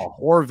 Judge,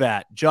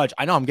 Horvat, Judge.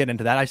 I know I'm getting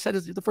into that. I said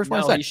it's the first one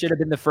I said. You should have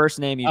been the first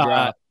name you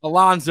dropped.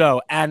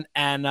 Alonso and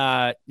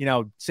you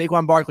know,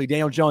 Saquon Barkley,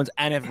 Daniel Jones,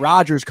 and if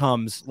Rodgers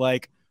comes,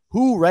 like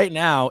who right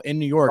now in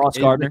New York is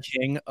the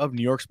king of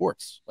New York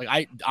sports? Like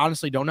I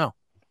honestly don't know.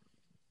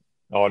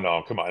 Oh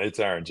no, come on, it's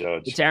Aaron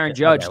Judge. It's Aaron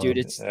Judge, dude.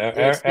 It's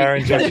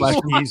Aaron Judge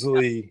is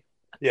easily,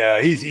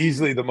 he's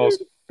easily the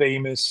most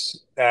famous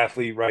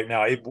athlete right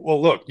now.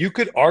 Well, look, you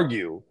could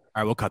argue. All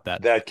right, we'll cut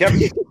that. That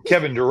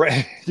Kevin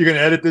Durant, you're going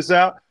to edit this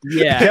out?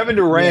 Yeah. Kevin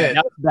Durant,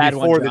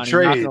 before the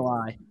trade,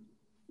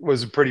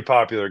 was a pretty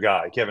popular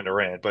guy, Kevin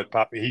Durant, but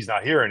he's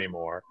not here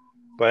anymore.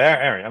 But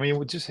Aaron, I mean,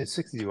 we just hit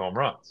 62 home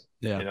runs.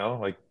 Yeah. You know,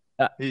 like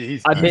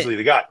he's easily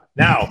the guy.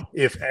 Now,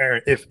 if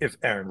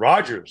Aaron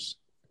Rodgers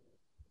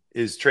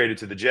is traded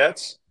to the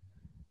Jets,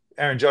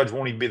 Aaron Judge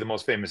won't even be the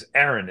most famous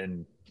Aaron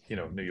in,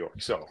 New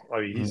York. So,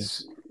 I mean,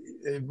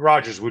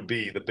 Rodgers would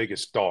be the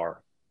biggest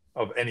star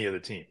of any of the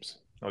teams.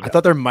 No doubt. I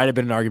thought there might have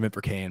been an argument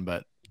for Kane,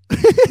 but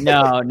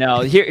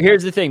no.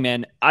 Here's the thing,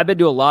 man. I've been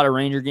to a lot of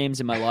Ranger games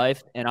in my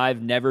life, and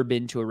I've never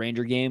been to a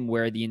Ranger game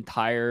where the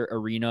entire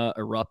arena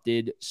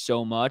erupted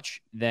so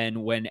much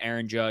than when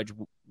Aaron Judge,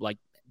 like,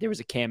 there was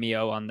a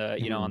cameo on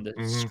the, on the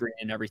screen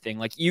and everything.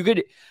 Like, you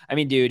could, I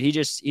mean, dude, he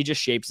just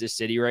shapes this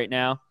city right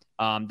now.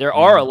 There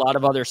are a lot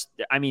of others.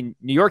 I mean,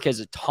 New York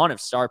has a ton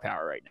of star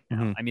power right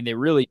now. I mean, they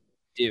really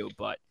do,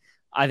 but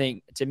I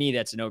think to me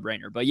that's a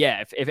no-brainer. But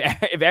yeah,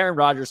 if Aaron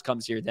Rodgers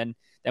comes here, then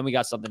we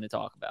got something to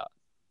talk about.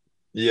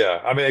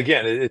 Yeah, I mean,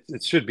 again,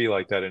 it should be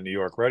like that in New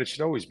York, right? It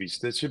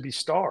should be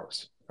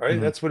stars, right?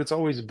 That's what it's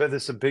always been.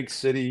 It's a big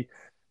city,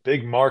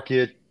 big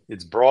market.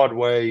 It's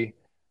Broadway.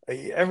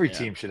 Every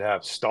team should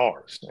have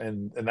stars,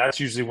 and that's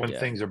usually when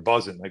things are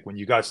buzzing. Like when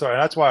you got stars.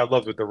 And that's why I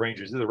love with the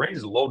Rangers. The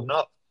Rangers are loading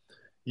up.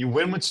 You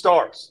win with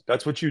stars.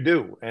 That's what you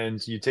do,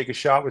 and you take a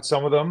shot with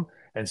some of them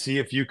and see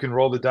if you can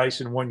roll the dice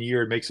in 1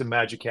 year and make some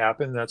magic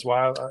happen. That's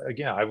why,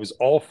 I was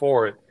all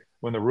for it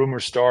when the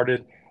rumors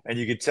started. And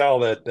you could tell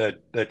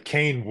that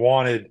Kane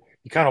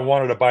he kind of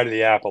wanted a bite of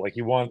the apple. Like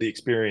he wanted the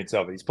experience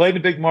of it. He's played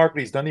in a big market.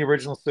 He's done the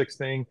original six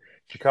thing.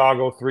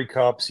 Chicago, 3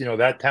 cups.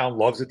 That town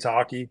loves its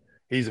hockey.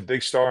 He's a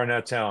big star in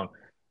that town.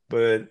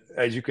 But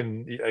as you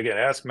can, again,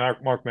 ask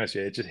Mark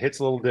Messier, it just hits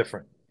a little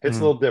different. It's a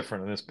little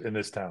different in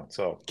this town.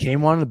 So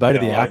Kane wanted a bite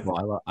of the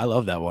apple. I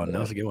love that one. That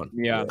was a good one.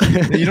 Yeah.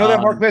 You know that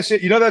Mark Messier?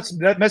 You know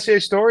that Messier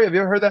story? Have you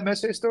ever heard that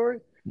Messier story?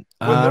 When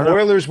the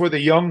Oilers were the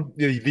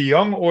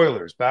young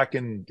Oilers back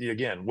in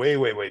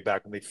way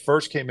back when they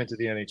first came into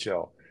the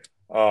NHL,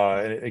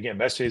 And again,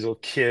 Messier's a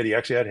little kid. He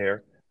actually had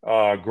hair.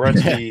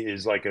 Gretzky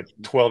is like a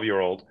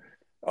 12-year-old.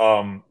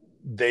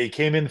 They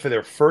came in for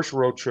their first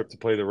road trip to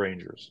play the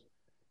Rangers.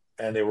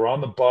 And they were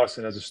on the bus.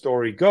 And as the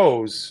story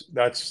goes,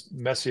 that's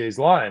Messier's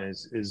line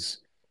is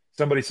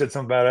somebody said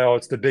something about, oh,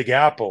 it's the Big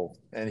Apple.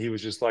 And he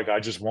was just like, I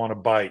just want a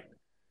bite.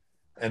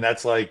 And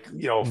that's like,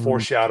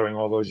 foreshadowing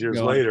all those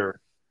years later,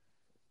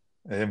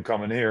 him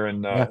coming here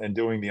and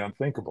doing the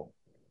unthinkable.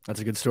 That's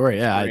a good story.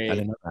 Yeah, I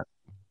didn't know that.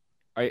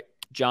 All right,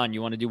 John,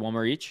 you want to do one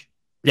more each?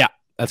 Yeah,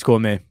 that's cool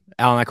with me.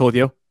 Alan, that cool with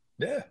you?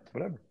 Yeah,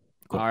 whatever.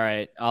 Cool. All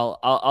right,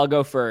 I'll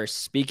go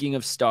first. Speaking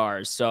of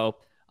stars, so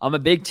I'm a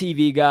big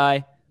TV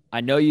guy.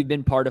 I know you've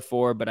been part of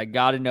 4, but I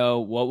got to know,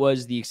 what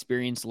was the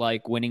experience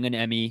like winning an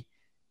Emmy,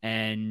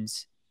 and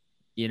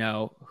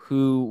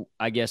who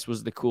I guess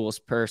was the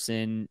coolest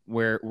person?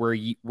 Were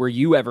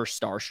you ever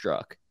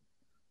starstruck?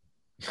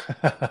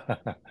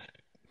 The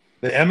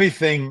Emmy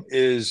thing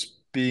is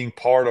being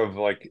part of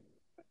like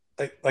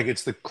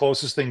it's the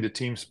closest thing to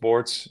team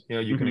sports,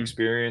 you can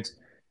experience.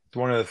 It's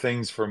one of the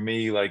things for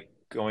me, like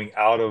going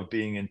out of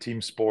being in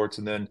team sports.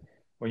 And then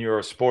when you're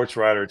a sports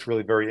writer, it's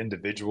really very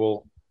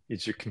individual.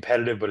 You're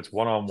competitive, but it's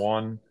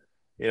one-on-one,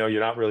 you're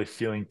not really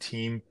feeling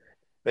team.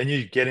 Then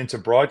you get into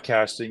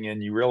broadcasting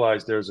and you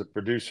realize there's a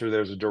producer,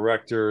 there's a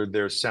director,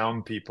 there's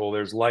sound people,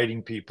 there's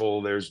lighting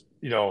people, there's,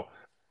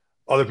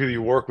 other people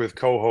you work with,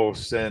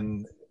 co-hosts,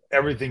 and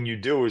everything you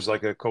do is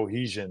like a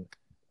cohesion.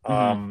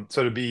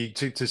 So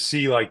to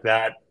see like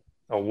that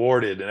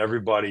awarded and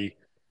everybody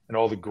and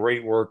all the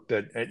great work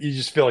that you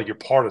just feel like you're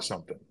part of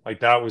something.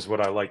 Like that was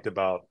what I liked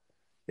about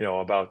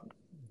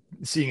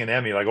seeing an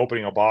Emmy, like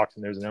opening a box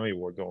and there's an Emmy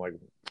award, going like,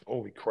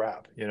 holy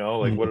crap,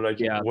 like what did I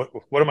do? Yeah.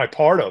 What am I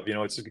part of?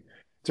 It's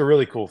a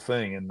really cool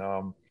thing.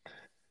 And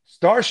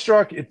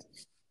starstruck,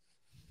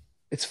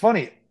 it's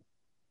funny.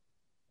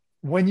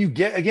 When you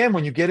get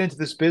into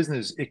this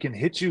business, it can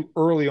hit you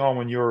early on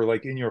when you're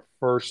like in your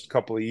first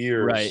couple of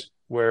years, right,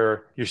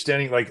 where you're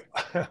standing like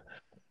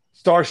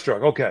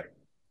starstruck. Okay.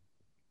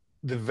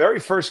 The very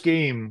first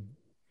game,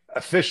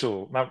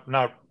 official,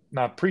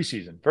 not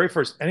preseason, very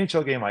first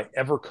NHL game I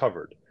ever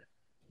covered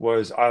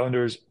was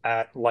Islanders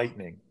at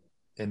Lightning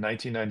in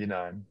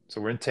 1999. So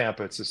we're in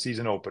Tampa. It's the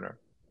season opener.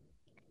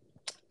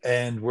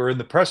 And we're in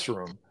the press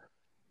room.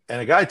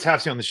 And a guy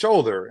taps me on the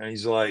shoulder and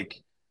he's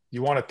like,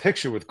 you want a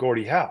picture with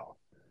Gordie Howe?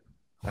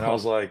 And I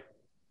was like,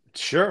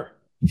 sure.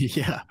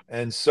 Yeah.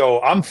 And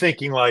so I'm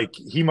thinking like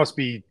he must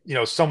be,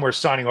 somewhere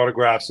signing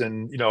autographs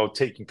and,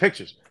 taking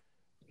pictures.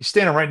 He's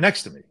standing right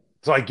next to me.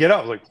 So I get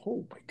up, like,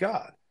 oh my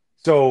God.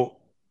 So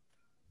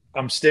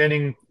I'm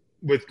standing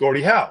with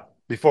Gordie Howe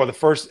before the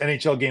first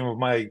NHL game of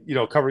my,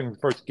 covering the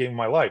first game of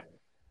my life.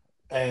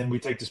 And we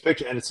take this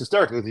picture and it's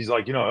hysterical. He's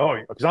like,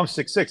 because I'm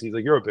 6'6". He's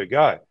like, you're a big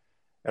guy.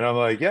 And I'm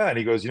like, yeah. And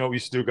he goes, what we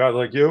used to do, guys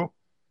like you?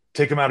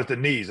 Take him out at the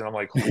knees. And I'm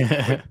like,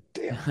 damn,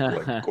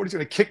 like, Gordie's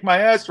going to kick my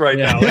ass right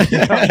now.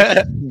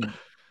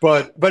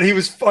 But he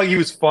was fun. He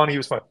was fun.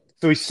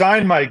 So he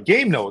signed my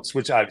game notes,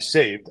 which I've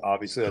saved.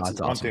 Obviously,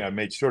 that's one thing I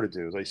made sure to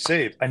do is I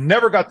saved. I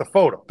never got the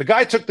photo. The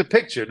guy took the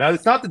picture. Now,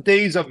 it's not the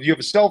days of you have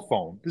a cell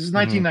phone. This is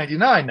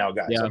 1999 now,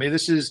 guys. Yeah. I mean,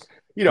 this is,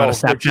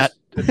 Snapchat.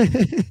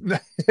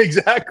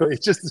 Exactly.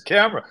 It's just this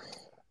camera.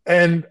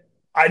 And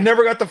I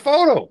never got the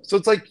photo. So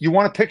it's like, you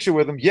want a picture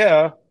with him?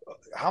 Yeah.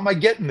 How am I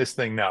getting this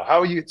thing now?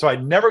 How are you? So I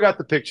never got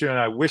the picture and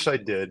I wish I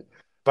did,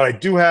 but I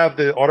do have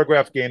the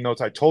autographed game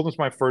notes. I told him it's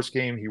my first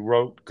game. He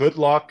wrote good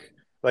luck.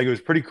 Like it was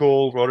pretty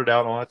cool. Wrote it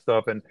out and all that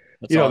stuff. And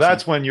awesome.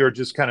 That's when you're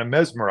just kind of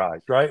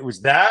mesmerized, right? It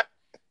was that.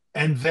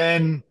 And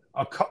then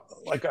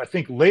I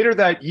think later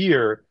that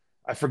year,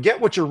 I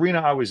forget which arena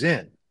I was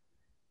in,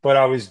 but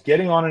I was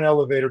getting on an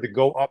elevator to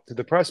go up to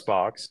the press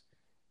box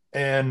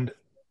and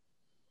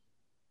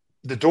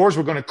the doors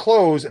were going to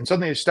close and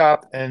suddenly they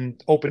stopped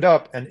and opened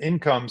up and in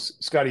comes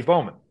Scotty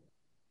Bowman.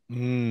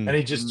 And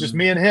he just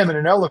me and him in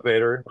an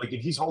elevator, like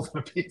he's holding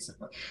a pizza,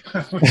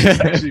 which is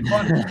actually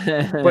funny.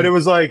 But it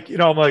was like,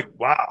 I'm like,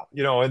 wow,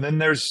 and then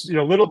there's,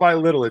 little by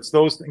little, it's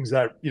those things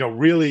that,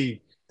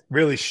 really,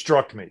 really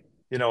struck me.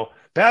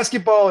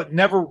 Basketball, it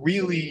never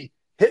really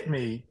hit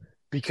me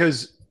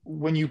because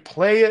when you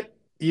play it,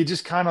 you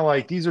just kind of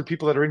like, these are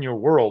people that are in your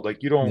world.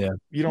 Like you don't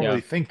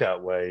really think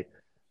that way.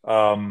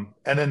 And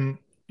then,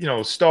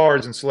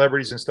 stars and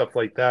celebrities and stuff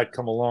like that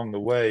come along the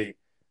way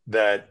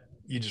that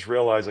you just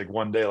realize like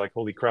one day, like,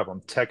 holy crap,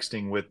 I'm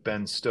texting with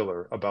Ben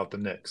Stiller about the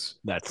Knicks.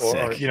 That's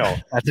sick.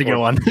 That's a good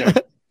one.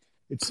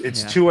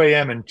 It's 2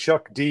 a.m. and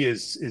Chuck D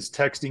is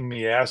texting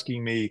me,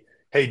 asking me,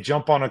 hey,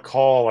 jump on a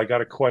call. I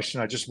got a question.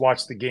 I just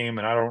watched the game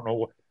and I don't know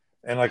what,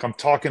 and like, I'm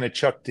talking to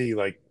Chuck D,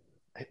 like,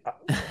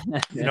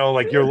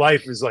 like your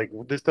life is like,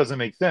 this doesn't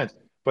make sense,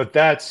 but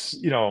that's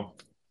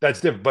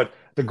different. But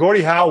the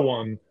Gordie Howe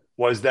one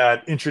was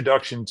that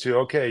introduction to,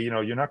 okay,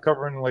 you're not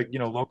covering like,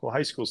 local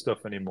high school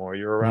stuff anymore.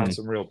 You're around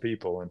some real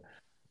people, and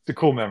it's a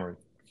cool memory.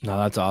 No,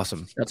 that's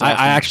awesome.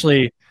 I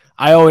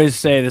always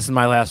say this is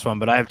my last one,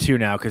 but I have two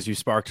now because you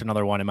sparked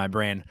another one in my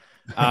brain.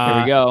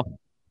 Here we go.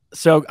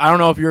 So I don't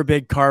know if you're a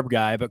big carb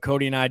guy, but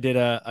Cody and I did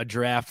a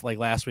draft like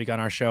last week on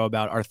our show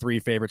about our 3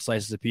 favorite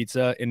slices of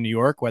pizza in New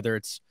York, whether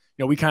it's,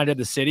 we kind of did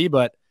the city,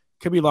 but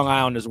could be Long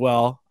Island as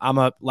well. I'm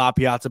a La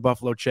Piazza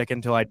Buffalo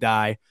Chicken till I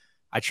die.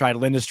 I tried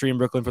Linda Street in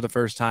Brooklyn for the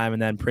first time,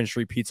 and then Prince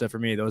Street Pizza for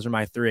me. Those are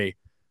my 3.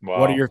 Wow.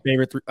 What are your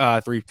favorite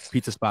 3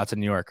 pizza spots in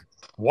New York?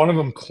 One of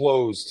them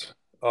closed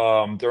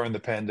during the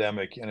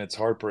pandemic, and it's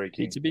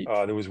heartbreaking. Pizza Beach?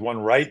 There was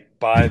one right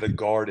by the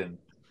Garden.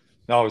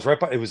 No, it was right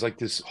by. It was like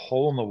this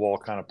hole in the wall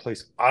kind of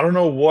place. I don't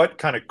know what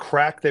kind of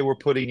crack they were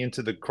putting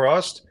into the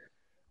crust.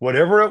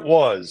 Whatever it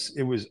was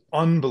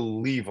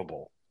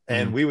unbelievable.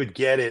 And we would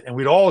get it, and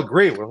we'd all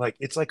agree. We're like,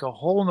 it's like a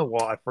hole in the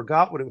wall. I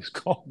forgot what it was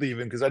called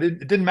even because it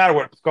didn't matter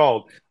what it was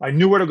called. I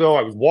knew where to go.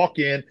 I would walk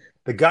in.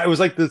 The guy, it was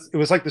like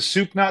the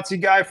soup Nazi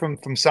guy from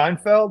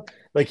Seinfeld.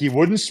 Like he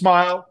wouldn't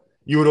smile.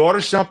 You would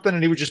order something,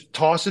 and he would just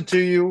toss it to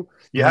you.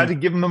 You had to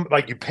give him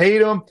like you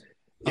paid him.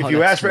 If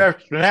you asked for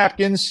extra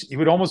napkins, he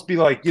would almost be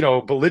like,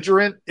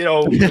 belligerent.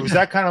 It was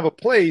that kind of a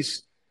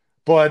place.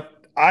 But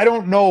I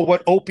don't know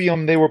what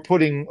opium they were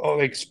putting,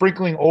 like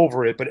sprinkling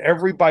over it. But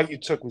every bite you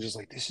took was just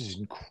like, this is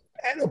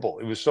incredible.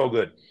 It was so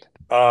good.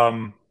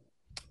 La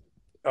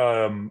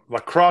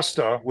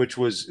Crosta, which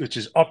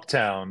is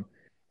uptown,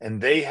 and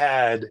they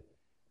had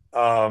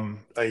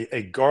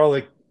a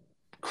garlic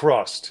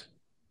crust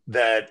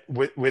that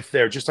with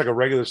their just like a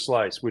regular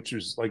slice, which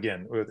was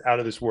again out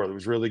of this world. It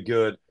was really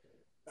good.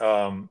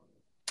 And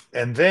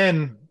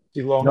then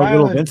the Long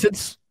Island. Little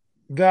Vincent's?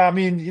 I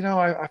mean,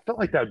 I felt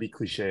like that would be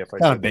cliche if I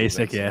kind said of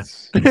basic, yeah.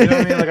 You know what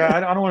I mean? Like I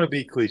don't want to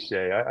be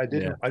cliche. I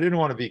didn't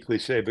want to be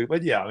cliche,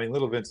 but yeah, I mean,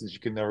 Little Vincent's, you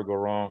can never go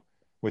wrong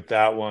with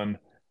that one.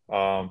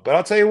 But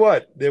I'll tell you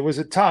what, there was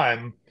a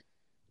time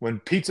when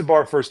Pizza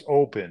Bar first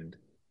opened.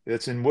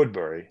 It's in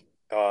Woodbury.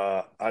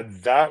 Their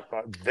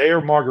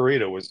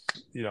margarita was,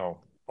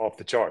 off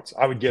the charts.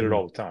 I would get it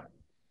all the time,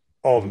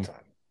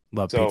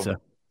 Love pizza.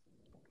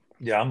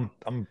 Yeah,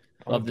 I'm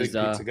a big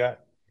pizza guy.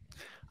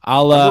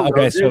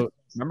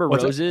 Remember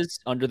Roses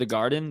under the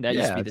Garden? That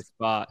used to be the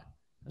spot.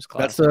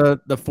 That's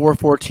the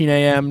 4:14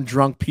 a.m.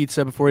 drunk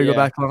pizza before you go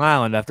back to Long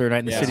Island after a night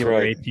in the city when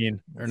you're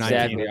 18 or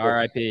 19.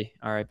 Exactly.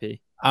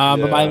 R.I.P.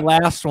 But my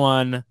last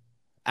one,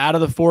 out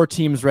of the 4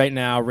 teams right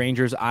now,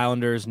 Rangers,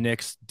 Islanders,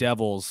 Knicks,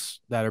 Devils,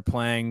 that are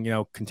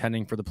playing,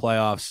 contending for the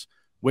playoffs,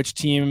 which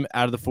team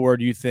out of the 4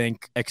 do you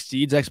think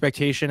exceeds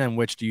expectation, and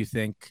which do you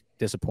think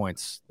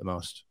disappoints the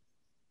most?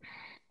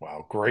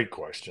 Wow, great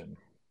question.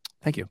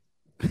 Thank you.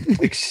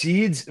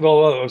 Exceeds,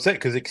 well, I was saying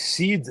because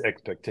exceeds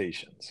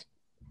expectations.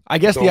 I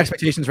guess the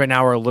expectations right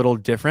now are a little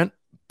different,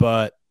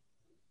 but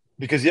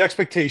because the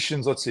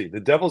expectations, let's see, the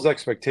Devils'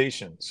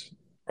 expectations,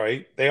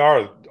 right? They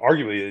are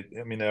arguably,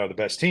 they are the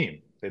best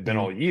team. They've been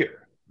all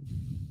year,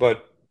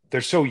 but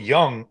they're so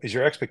young. Is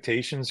your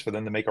expectations for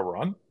them to make a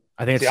run?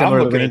 I think it's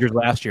similar to the Rangers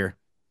last year.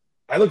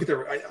 I look at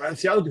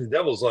the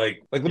Devils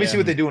like let me see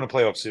what they do in a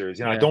playoff series.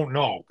 I don't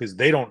know because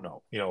they don't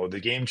know. The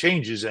game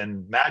changes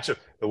and matchup.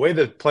 The way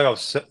the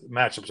playoff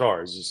matchups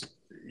are is just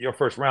your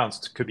first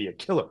rounds could be a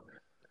killer.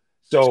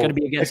 So it's going to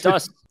be against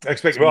us.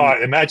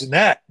 Imagine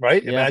that,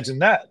 right? Yeah. Imagine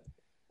that.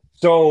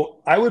 So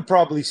I would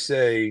probably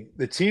say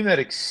the team that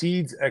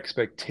exceeds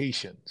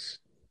expectations.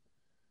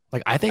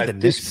 Like I think the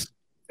Knicks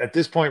at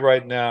this point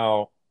right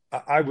now,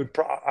 I would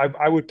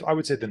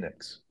say the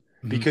Knicks.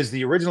 Because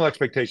the original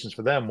expectations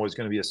for them was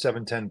going to be a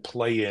 7-10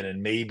 play-in,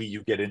 and maybe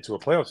you get into a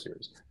playoff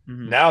series.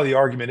 Now the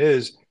argument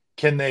is,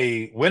 can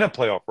they win a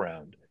playoff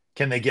round?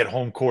 Can they get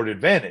home court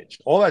advantage?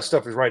 All that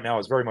stuff is right now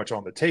is very much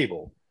on the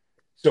table.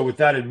 So with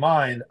that in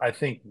mind, I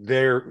think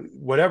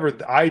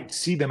I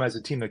see them as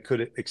a team that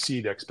could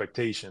exceed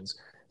expectations.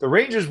 The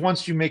Rangers,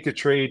 once you make a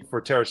trade for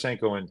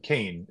Tarasenko and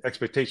Kane,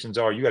 expectations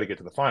are you got to get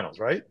to the finals,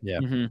 right? Yeah.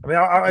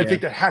 I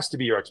think that has to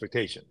be your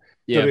expectation.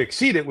 So to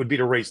exceed it would be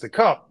to raise the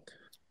cup.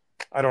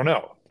 I don't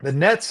know. The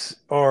Nets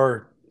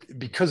are,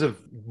 because of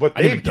what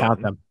they've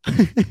done. Them.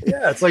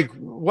 It's like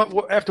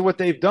what after what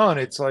they've done,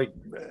 it's like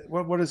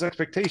what is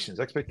expectations?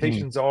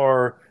 Expectations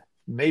are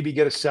maybe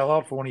get a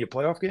sellout for one of your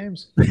playoff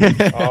games. And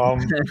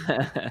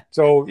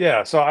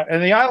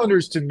the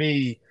Islanders, to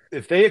me,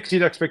 if they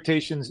exceed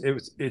expectations,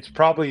 it's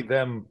probably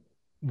them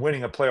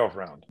winning a playoff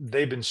round.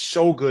 They've been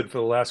so good for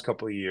the last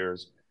couple of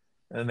years,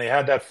 and they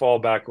had that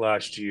fallback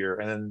last year,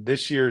 and then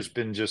this year's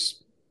been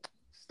just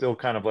still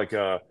kind of like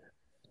a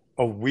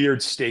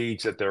weird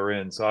stage that they're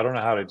in. So I don't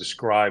know how to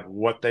describe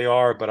what they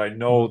are, but I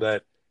know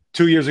that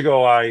 2 years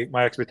ago,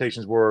 my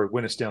expectations were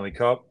win a Stanley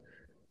Cup,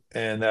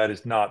 and that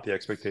is not the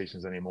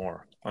expectations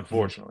anymore,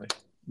 unfortunately.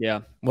 Yeah.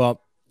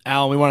 Well,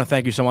 Alan, we want to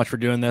thank you so much for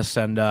doing this.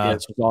 And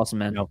this was awesome,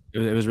 man. It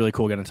was really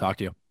cool getting to talk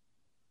to you.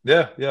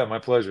 Yeah, my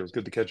pleasure. It was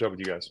good to catch up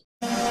with you guys.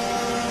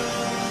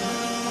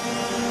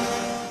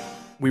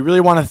 We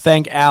really want to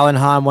thank Alan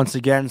Hahn once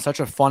again.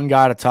 Such a fun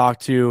guy to talk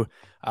to.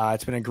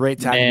 It's been a great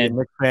time to be a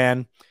Knicks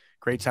fan.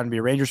 Great time to be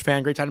a Rangers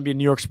fan. Great time to be a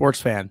New York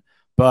sports fan.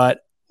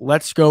 But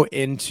let's go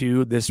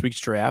into this week's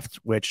draft,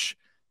 which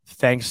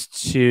thanks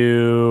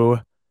to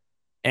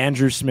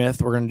Andrew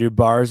Smith, we're going to do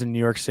bars in New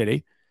York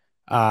City.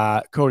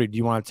 Cody, do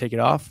you want to take it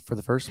off for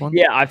the first one?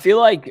 Yeah, I feel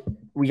like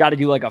we got to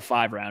do like a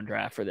 5-round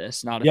draft for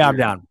this. Not a Yeah, I'm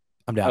 3-round. down.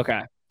 I'm down.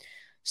 Okay.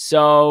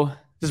 So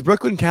Does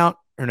Brooklyn count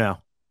or no?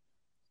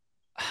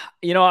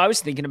 I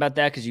was thinking about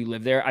that because you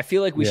live there. I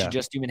feel like we Yeah. should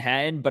just do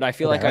Manhattan, but I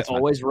feel Okay, like I that's fine.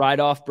 always ride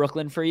off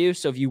Brooklyn for you.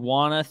 So if you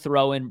want to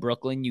throw in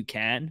Brooklyn, you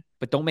can,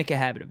 but don't make a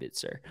habit of it,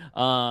 sir.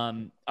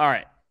 All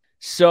right.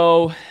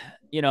 So,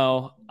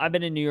 I've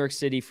been in New York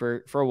City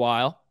for a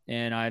while,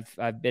 and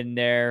I've been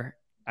there.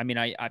 I mean,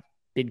 I've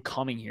been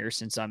coming here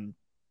since I'm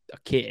a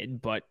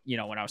kid, but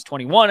when I was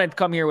 21, I'd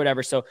come here,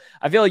 whatever. So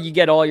I feel like you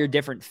get all your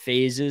different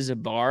phases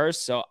of bars.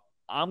 So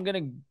I'm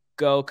going to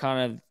go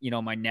kind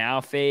of, my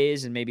now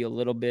phase and maybe a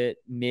little bit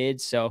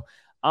mid. So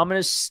I'm going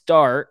to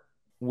start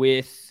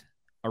with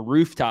a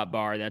rooftop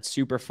bar that's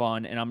super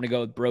fun, and I'm going to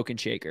go with Broken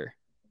Shaker.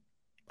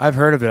 I've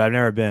heard of it. I've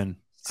never been.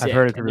 Sick. I've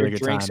heard it's a And really their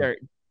good drinks time.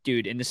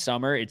 dude, in the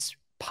summer, it's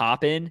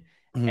popping.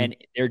 Mhm. And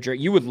their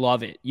drink, you would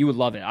love it. You would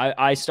love it.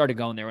 I started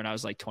going there when I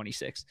was like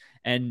 26,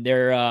 and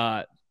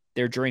their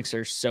drinks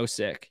are so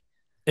sick.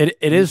 It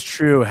is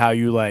true how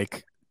you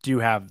do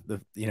have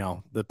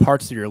the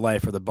parts of your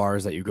life or the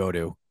bars that you go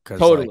to.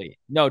 Totally.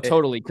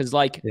 Totally. Because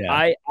Yeah.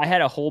 I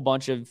had a whole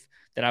bunch of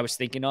that I was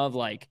thinking of,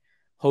 like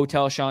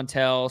Hotel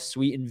Chantel,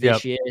 Sweet and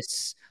Yep.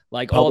 Vicious,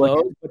 like all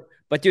Public. those.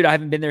 But dude, I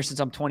haven't been there since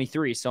I'm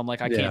 23. So I'm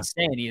like, I Yeah. can't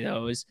say any of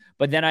those.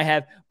 But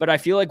I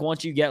feel like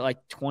once you get like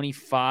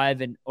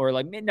 25 or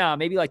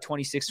maybe like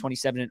 26,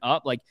 27 and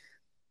up, like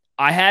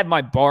I have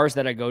my bars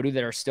that I go to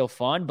that are still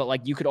fun, but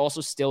like you could also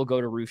still go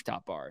to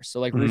rooftop bars. So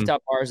like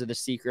rooftop bars are the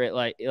secret,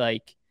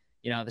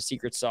 the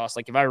secret sauce.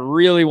 Like if I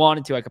really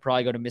wanted to, I could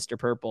probably go to Mr.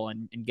 Purple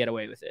and get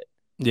away with it.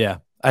 Yeah,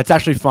 it's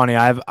actually funny.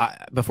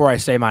 Before I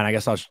say mine, I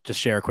guess I'll just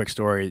share a quick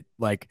story.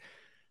 Like,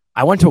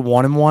 I went to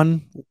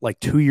 1-1 like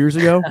 2 years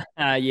ago.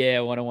 Yeah,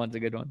 101's a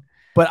good one.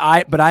 But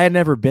I had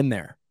never been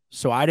there,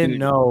 so I didn't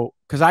Dude. know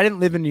because I didn't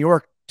live in New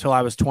York till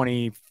I was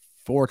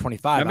 24,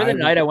 25. Remember the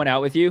night I went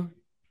out with you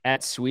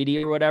at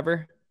Sweetie or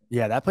whatever?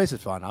 Yeah, that place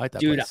is fun. I like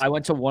that Dude, place. I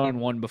went to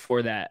 101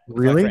 before that. with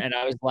my Really? friend, and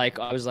I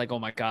was like, oh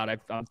my God,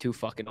 I'm too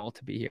fucking old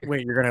to be here.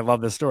 Wait, you're gonna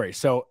love this story.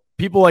 So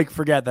people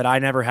forget that I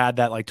never had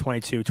that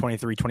 22,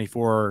 23,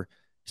 24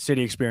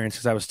 city experience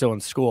because I was still in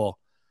school.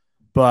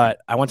 But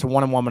I went to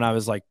 1-1 when I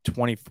was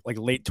 20,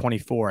 late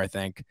 24, I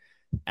think.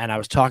 And I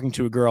was talking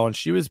to a girl, and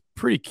she was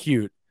pretty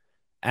cute.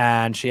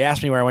 And she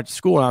asked me where I went to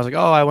school, and I was like,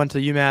 "Oh, I went to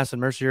UMass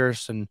and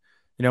Mercyhurst, and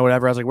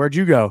whatever." I was like, "Where'd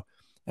you go?"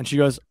 And she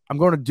goes, "I'm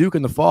going to Duke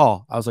in the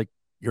fall." I was like,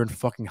 "You're in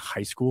fucking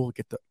high school?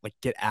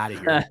 Get out of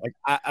here!"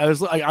 I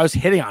was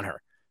hitting on her.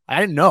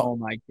 I didn't know. Oh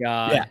my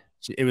God. Yeah,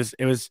 it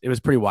was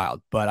pretty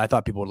wild. But I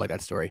thought people would like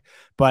that story.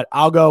 But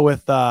I'll go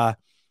with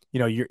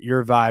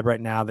your vibe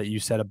right now that you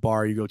said a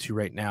bar you go to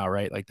right now,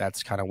 right? Like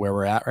that's kind of where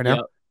we're at right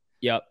now.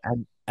 Yep.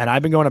 And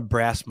I've been going to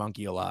Brass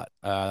Monkey a lot.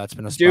 That's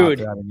been a spot Dude,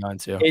 that I've been going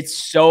to. It's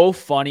so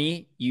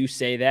funny you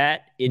say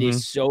that. It is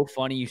Mhm. so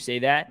funny you say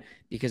that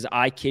because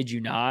I kid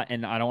you not,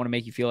 and I don't want to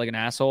make you feel like an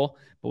asshole,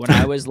 but when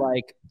I was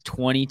like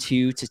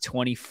 22 to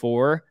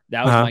 24,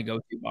 that was my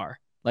go-to bar.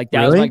 Like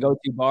that was Really? my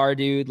go-to bar,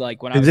 dude.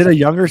 Like when I Is was it a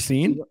younger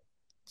scene?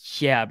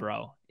 Yeah,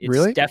 bro. It's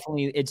Really?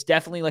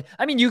 definitely like,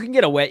 I mean, you can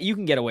get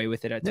away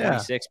with it at Yeah.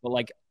 26, but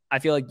like I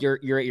feel like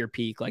you're at your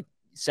peak. Like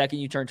second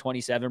you turn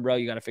 27, bro,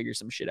 you got to figure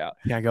some shit out.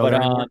 Can't go But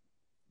there anymore?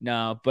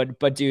 no,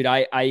 but dude,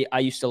 I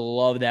used to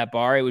love that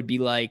bar. It would be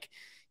like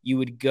you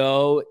would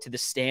go to the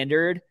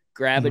Standard,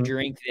 grab a Mhm.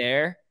 drink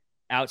there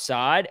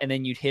outside, and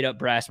then you'd hit up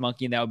Brass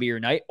Monkey, and that would be your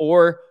night.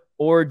 Or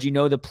do you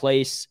know the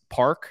place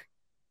Park?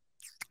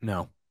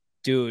 No.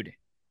 Dude,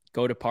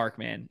 go to Park,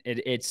 man.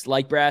 It's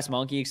like Brass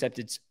Monkey, except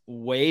it's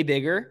way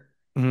bigger,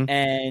 Mhm.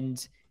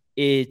 and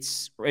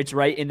it's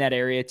right in that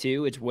area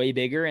too. It's way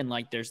bigger, and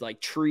like there's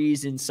like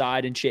trees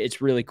inside and shit.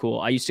 It's really cool.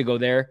 I used to go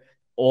there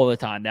all the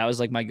time. That was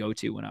like my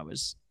go-to when I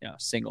was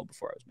single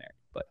before I was married.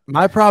 But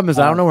My problem is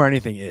I don't know where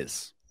anything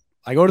is.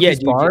 I go to Yeah, these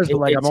dude, bars,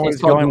 but it's I'm always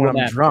called going when Google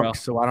I'm Maps, drunk, bro.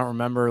 so I don't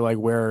remember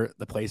where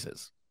the place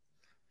is.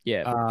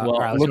 yeah, all well,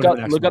 right, let's look go to up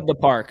the next look one. up the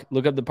Park.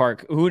 Look up the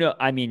Park. Who know?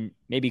 I mean,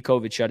 maybe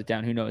COVID shut it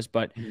down. Who knows?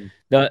 But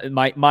Mhm.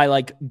 my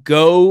like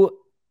go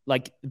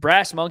like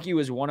Brass Monkey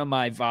was one of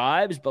my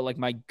vibes, but like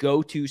my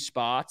go-to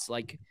spots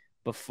like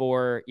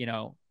before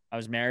I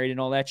was married and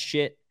all that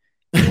shit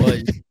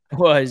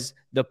was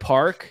the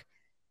Park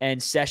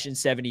and Session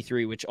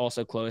 73, which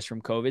also closed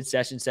from COVID.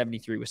 Session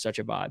 73 was such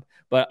a vibe.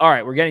 But all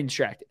right, we're getting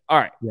distracted. All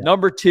right, Yeah.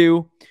 Number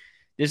 2.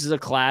 This is a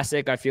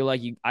classic. I feel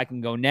like I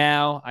can go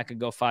now. I could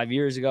go 5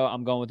 years ago.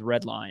 I'm going with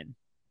Red Lion.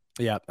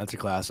 Yeah, that's a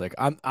classic.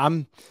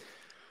 I'm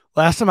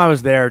last time I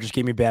was there, it just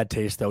gave me bad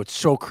taste though. It's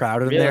so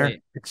crowded in there.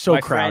 Really? It's so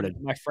my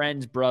crowded. My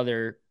friend's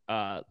brother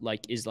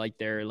is like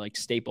their like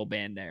staple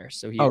band there.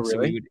 So Oh,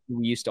 really?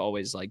 we used to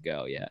always like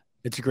go. Yeah.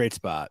 It's a great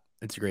spot.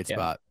 It's a great Yeah.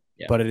 spot.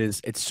 Yeah. But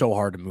it's so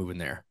hard to move in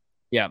there.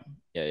 Yeah.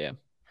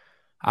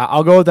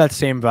 I'll go with that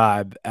same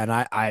vibe. And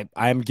I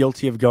am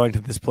guilty of going to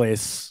this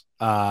place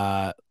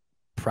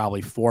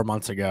probably 4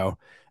 months ago.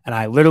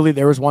 And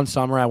there was one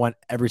summer I went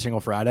every single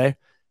Friday,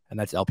 and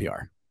that's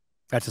LPR.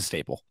 That's a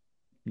staple.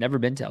 Never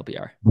been to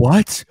LPR.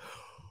 What?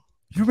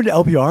 You ever been to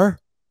LPR?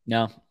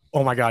 No.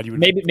 Oh my God, you would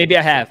Maybe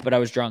I have, but I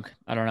was drunk.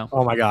 I don't know.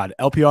 Oh my God.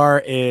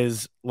 LPR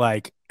is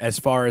like, as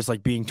far as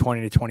like being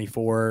 20 to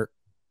 24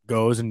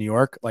 goes in New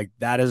York, like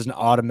that is an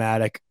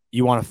automatic.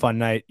 You want a fun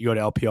night, you go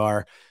to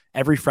LPR.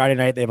 Every Friday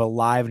night, they have a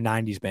live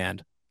 90s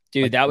band.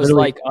 Dude, Like, that was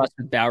literally- like us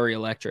with Bowery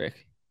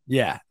Electric.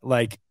 Yeah.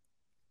 Like,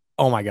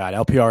 oh my God.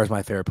 LPR is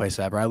my favorite place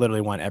ever. I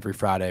literally went every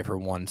Friday for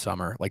one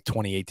summer, like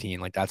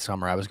 2018. Like that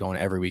summer, I was going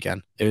every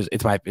weekend.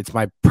 It's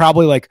my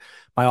probably like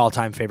my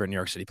all-time favorite New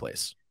York City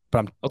place, but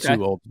I'm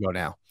too old to go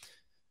now.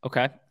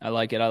 Okay. I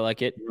like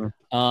it.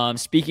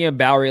 Speaking of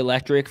Bowery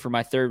Electric, for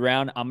my third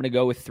round, I'm going to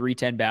go with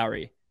 310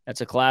 Bowery.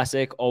 That's a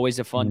classic, always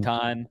a fun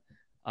time.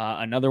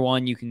 Another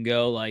one you can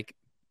go like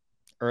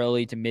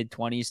early to mid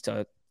 20s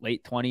to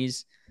late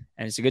 20s,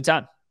 and it's a good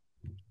time.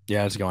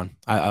 Yeah, it's going.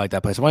 I like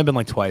that place. I've only been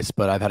like twice,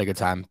 but I've had a good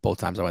time both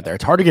times I went there.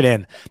 It's hard to get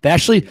in.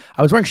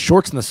 I was wearing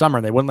shorts in the summer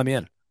and they wouldn't let me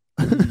in.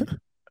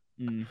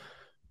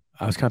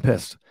 I was kind of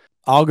pissed.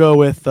 I'll go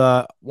with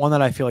one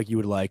that I feel like you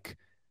would like.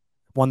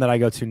 One that I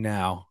go to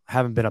now. I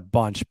haven't been a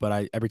bunch,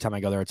 but every time I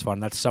go there, it's fun.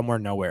 That's Somewhere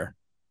Nowhere.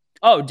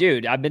 Oh,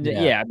 dude, I've been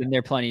Yeah. I've been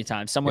there plenty of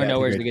times. Somewhere Yeah,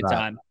 Nowhere is it's a a good great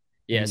time.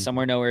 Yeah, Mhm.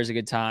 Somewhere Nowhere is a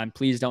good time.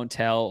 Please don't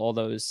tell. All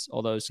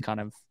those kind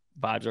of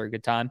vibes are a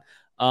good time.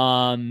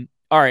 All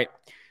right.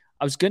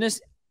 I was gonna.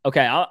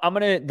 Okay, I'm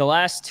gonna. The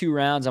last two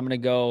rounds, I'm gonna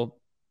go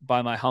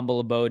by my humble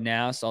abode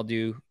now. So I'll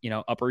do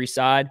Upper East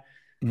Side.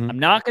 Mhm. I'm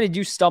not gonna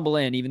do Stumble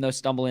In, even though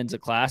Stumble In's a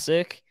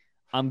classic.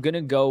 I'm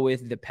gonna go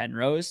with the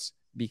Penrose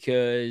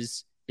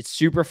because it's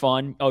super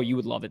fun. Oh, you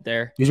would love it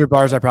there. These are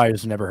bars I probably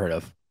just never heard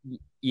of.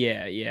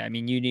 Yeah. I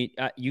mean,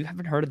 you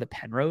haven't heard of the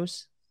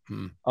Penrose?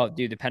 Hmm. Oh,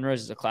 dude, the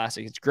Penrose is a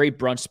classic. It's a great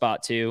brunch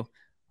spot too,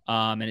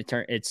 and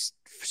it's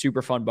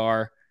super fun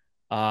bar.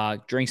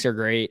 Drinks are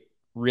great,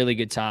 really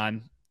good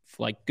time,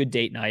 like good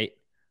date night.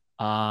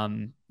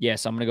 Yeah,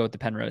 so I'm gonna go with the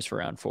Penrose for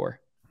round 4.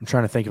 I'm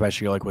trying to think if I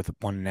should go like with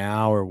one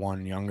now or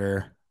one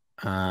younger.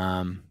 Do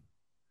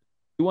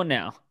one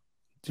now.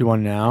 Do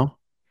one now.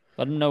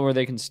 Let them know where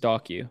they can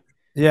stalk you.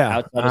 Yeah.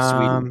 Outside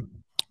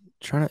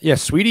of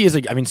Sweetie.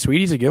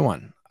 Sweetie's a good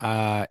one.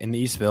 In the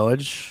East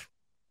Village,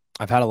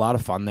 I've had a lot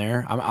of fun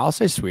there. I'll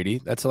say Sweetie.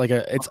 That's like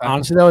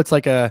honestly though, it's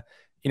like a,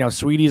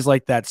 Sweetie's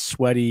like that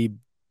sweaty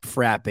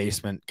frat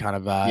basement kind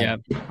of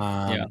vibe.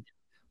 Yeah.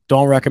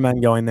 Don't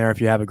recommend going there if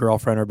you have a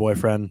girlfriend or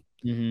boyfriend,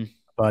 Mm-hmm.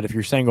 but if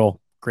you're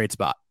single, great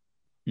spot.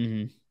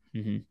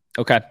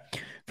 Okay.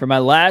 For my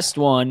last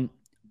one,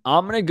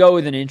 I'm going to go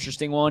with an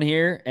interesting one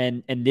here.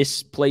 And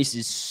this place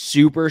is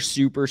super,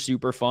 super,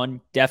 super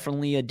fun.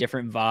 Definitely a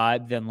different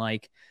vibe than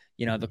like,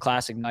 the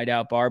classic night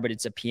out bar, but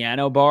it's a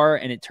piano bar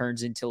and it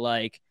turns into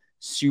like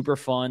super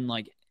fun,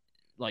 like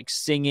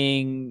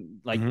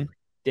singing, like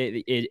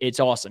it's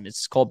awesome.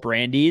 It's called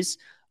Brandy's.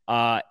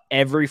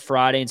 Every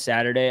Friday and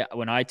Saturday,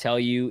 when I tell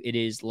you it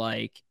is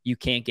like you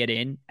can't get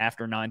in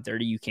after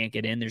 9:30, you can't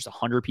get in. There's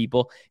 100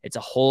 people. It's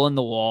a hole in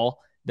the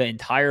wall. The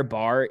entire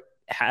bar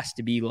has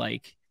to be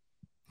like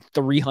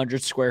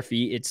 300 square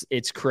feet.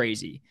 It's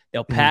crazy.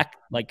 They'll pack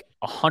like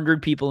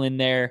 100 people in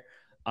there.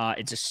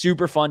 It's a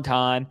super fun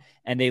time,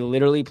 and they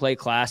literally play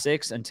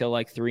classics until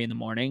like 3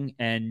 a.m.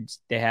 And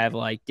they have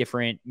like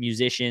different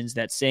musicians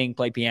that sing,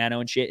 play piano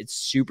and shit. It's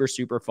super,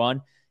 super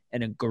fun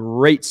and a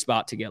great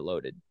spot to get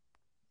loaded.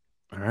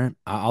 All right.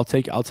 I'll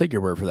take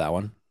your word for that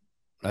one.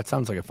 That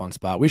sounds like a fun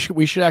spot. We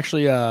should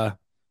actually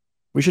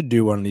we should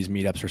do one of these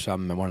meetups or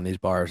something at one of these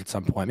bars at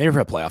some point. Maybe for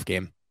a playoff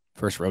game.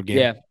 First road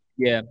game.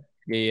 Yeah.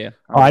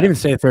 Oh, I didn't even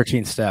say the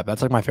 13th step.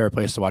 That's like my favorite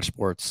place to watch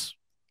sports.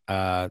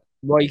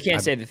 Well, you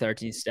can't say the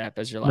 13th step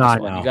as your last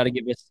one. You got to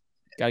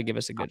give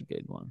us a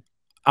good one.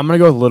 I'm gonna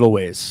go with Little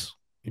Ways.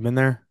 You been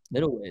there?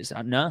 Little Ways?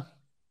 No.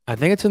 I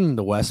think it's in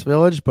the West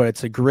Village, but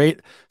it's a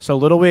great. So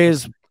Little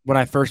Ways, when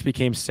I first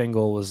became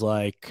single, was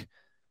like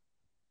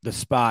the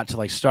spot to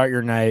like start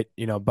your night.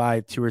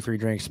 Buy 2 or 3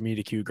 drinks, meet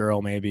a cute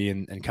girl maybe,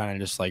 and kind of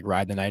just like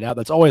ride the night out.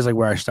 That's always like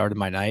where I started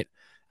my night.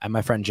 And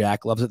my friend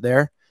Jack loves it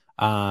there.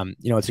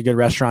 It's a good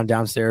restaurant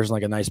downstairs and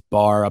like a nice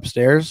bar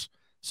upstairs.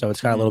 So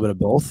it's got a little bit of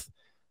both.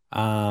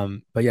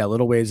 But yeah,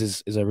 Little Ways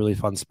is a really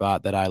fun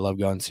spot that I love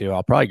going to.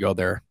 I'll probably go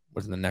there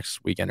within the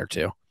next weekend or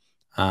two.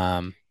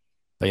 But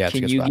yeah, it's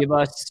a good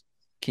spot.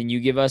 Can you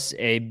give us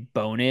a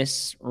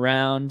bonus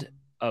round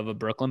of a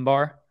Brooklyn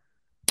bar?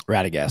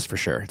 Radagast for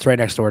sure. It's right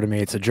next door to me.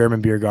 It's a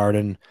German beer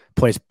garden.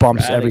 Place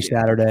bumps every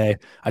Saturday.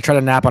 I try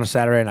to nap on a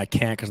Saturday and I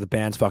can't because the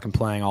band's fucking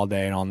playing all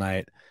day and all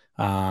night.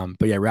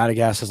 But yeah,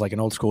 Radagast is like an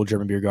old school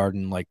German beer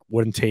garden, like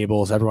wooden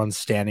tables. Everyone's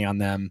standing on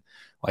them.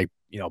 Like,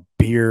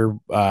 beer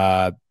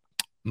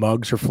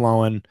mugs are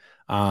flowing.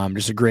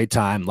 Just a great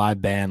time.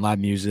 Live band, live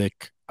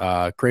music.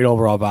 Great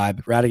overall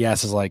vibe.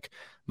 Radagast is like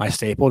my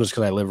staple just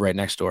because I live right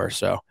next door.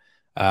 So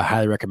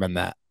highly recommend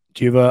that.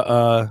 Do you have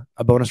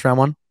a bonus round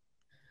one?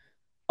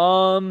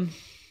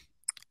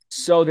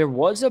 So there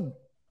was a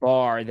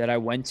bar that I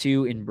went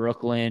to in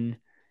Brooklyn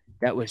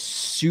that was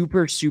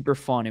super, super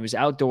fun. It was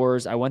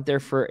outdoors. I went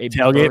there for a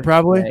tailgate, birthday.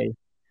 probably.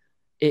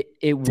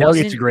 It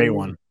Tailgate's a great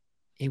one.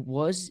 It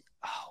was.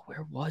 Oh,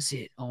 where was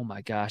it? Oh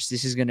my gosh,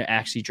 this is gonna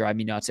actually drive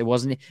me nuts. It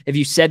wasn't. If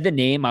you said the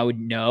name, I would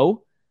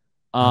know.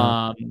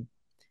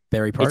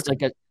 Berry Park. It's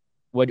like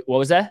What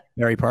was that?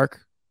 Barry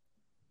Park.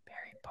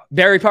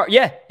 Barry Park.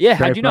 Yeah. Yeah.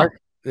 Barry How'd you know?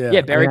 Park?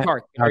 Yeah. Barry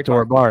Park. Barry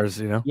Outdoor Park. bars,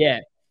 you know? Yeah.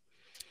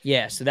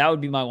 Yeah. So that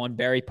would be my one,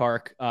 Barry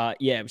Park. Yeah,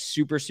 it was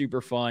super,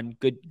 super fun.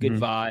 Good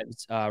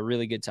vibes.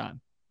 Really good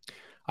time.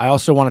 I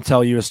also want to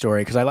tell you a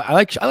story because I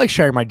like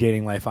sharing my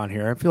dating life on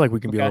here. I feel like we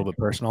can be a Okay. little bit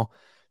personal.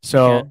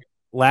 So Okay.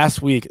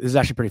 last week, this is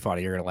actually pretty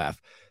funny. You're gonna laugh.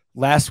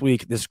 Last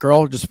week, this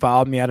girl just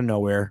followed me out of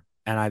nowhere,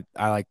 and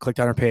I like clicked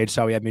on her page,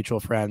 saw we had mutual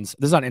friends.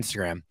 This is on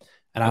Instagram,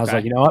 and I was Okay.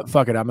 like, you know what,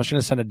 fuck it, I'm just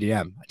gonna send a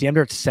DM. I DM'd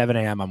her at 7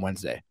 a.m. on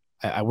Wednesday.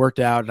 I worked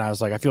out, and I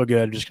was like, I feel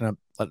good. I'm just gonna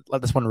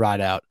let this one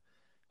ride out.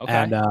 Okay.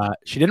 And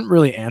she didn't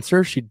really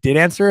answer. She did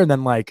answer, and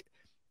then like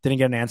didn't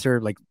get an answer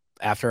like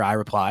after I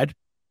replied.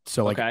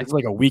 So like Okay. it's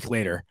like a week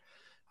later.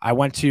 I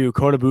went to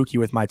Kotobuki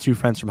with my two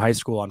friends from high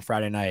school on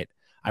Friday night.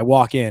 I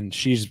walk in,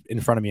 she's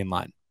in front of me in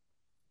line.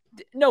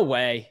 No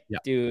way, Yeah.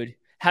 dude.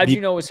 How'd you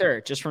know it was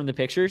her? Just from the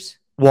pictures?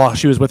 Well,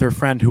 she was with her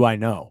friend who I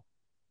know.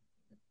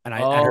 And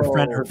and her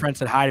Oh. friend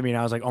said hi to me, and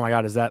I was like, "Oh my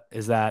god, is that?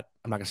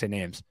 I'm not gonna say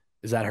names.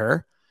 Is that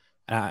her?"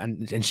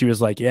 And she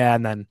was like, "Yeah."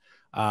 And then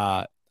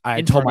I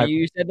In told front my of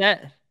you said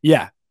that?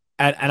 yeah,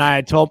 and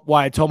I told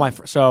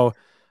so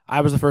I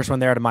was the first one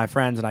there to my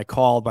friends, and I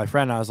called my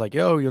friend. And I was like,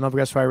 "Yo, you'll never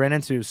guess who I ran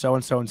into, so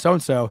and so and so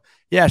and so."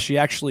 Yeah, she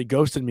actually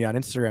ghosted me on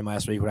Instagram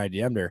last week when I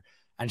DM'd her,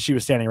 and she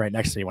was standing right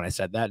next to me when I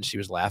said that, and she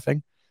was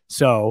laughing.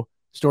 So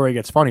story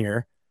gets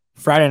funnier.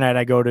 Friday night,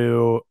 I go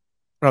to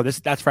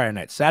that's Friday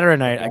night. Saturday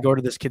night, I go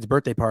to this kid's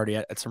birthday party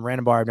at some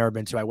random bar I've never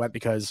been to. I went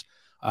because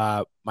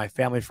my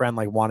family friend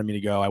like wanted me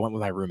to go. I went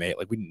with my roommate.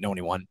 Like we didn't know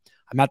anyone.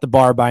 I'm at the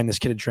bar buying this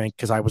kid a drink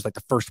because I was like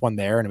the first one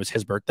there and it was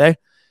his birthday.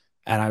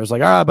 And I was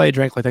like, I'll buy you a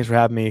drink. Like, thanks for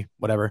having me,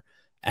 whatever.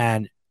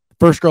 And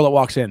first girl that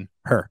walks in,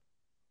 her.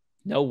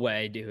 No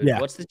way, dude. Yeah.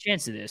 What's the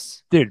chance of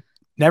this? Dude,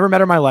 never met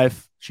her in my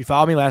life. She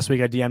followed me last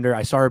week. I DM'd her.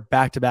 I saw her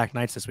back-to-back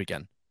nights this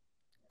weekend.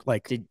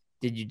 Like, Did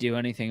you do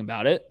anything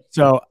about it?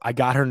 so I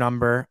got her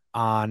number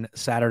on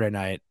Saturday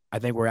night. I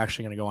think we're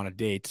actually going to go on a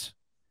date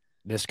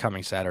this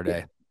coming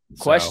Saturday.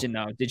 Question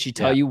though, did she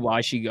tell yeah. you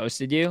why she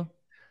ghosted you?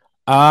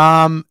 So,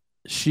 I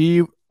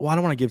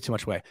don't want to give too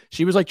much away.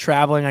 She was like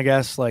traveling, I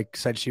guess, like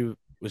said she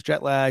was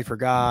jet lagged,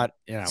 forgot,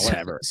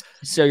 whatever.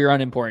 So you're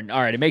unimportant.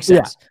 All right, it makes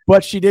sense. Yeah.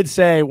 But she did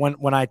say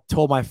when I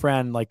told my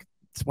friend, like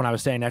when I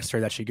was staying next to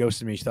her that she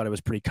ghosted me, she thought it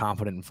was pretty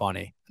confident and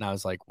funny. And I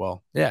was like,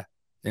 well, yeah,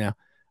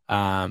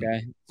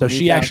 Okay. So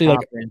she actually like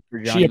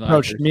she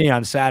approached Lodgers. me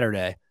on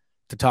Saturday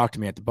to talk to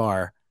me at the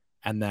bar,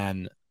 and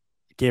then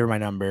gave her my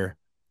number,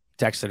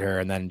 texted her,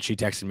 and then she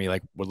texted me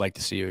like, would like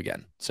to see you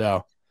again.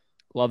 So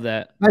Love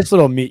that. nice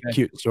little meet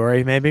cute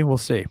story. Maybe we'll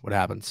see what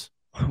happens.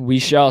 We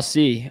shall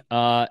see.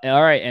 All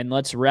right, and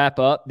let's wrap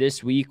up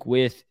this week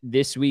with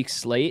this week's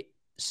slate.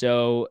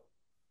 So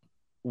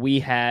we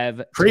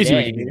have Crazy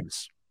today, many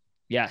games.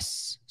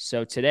 Yes.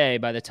 So today,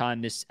 by the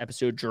time this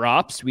episode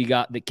drops, we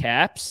got the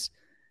Caps.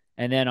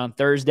 And then on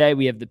Thursday,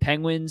 we have the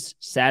Penguins.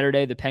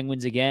 Saturday, the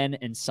Penguins again.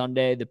 And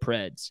Sunday, the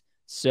Preds.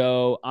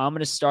 So I'm going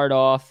to start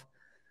off.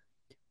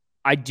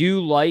 I do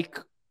like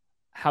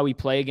how we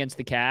play against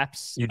the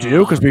Caps. You do?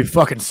 Because we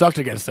fucking sucked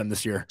against them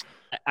this year.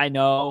 I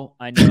know.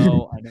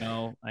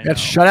 Got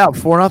shut out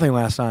 4-0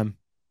 last time.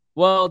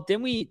 Well,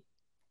 didn't we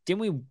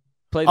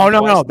play? Oh,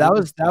 them no.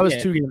 twice? That was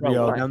Yeah, 2 games bro,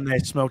 ago. what? Then they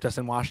smoked us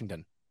in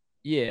Washington.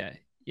 Yeah.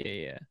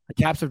 The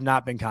Caps have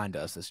not been kind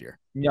to us this year.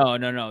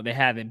 No, they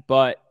haven't.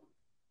 But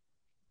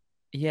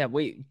yeah,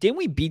 wait, didn't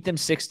we beat them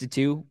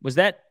 6-2? Was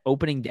that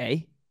opening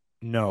day?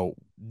 No.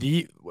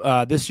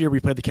 This year we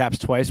played the Caps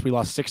twice. We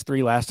lost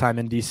 6-3 last time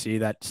in DC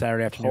that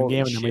Saturday afternoon Holy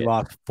game, and then we shit.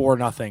 lost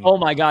 4-0. Oh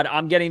my God,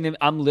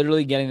 I'm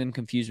literally getting them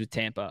confused with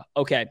Tampa.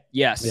 Okay,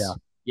 yes,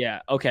 Yeah.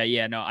 Okay,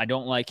 yeah. No, I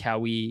don't like how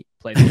we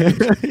play.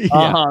 The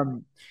Yeah.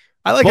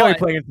 I like how we but-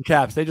 play against the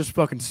Caps. They just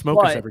fucking smoke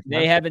us But every time.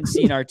 they haven't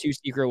seen our 2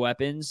 secret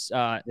weapons.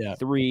 Yeah.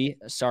 3.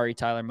 Sorry,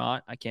 Tyler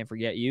Mott. I can't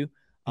forget you.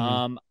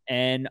 Mhm.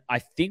 And I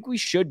think we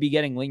should be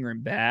getting Lindgren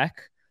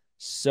back.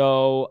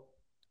 So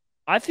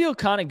I feel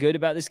kind of good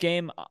about this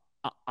game.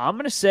 I'm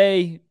gonna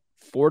say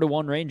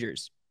 4-1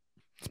 Rangers.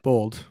 It's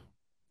bold.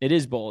 It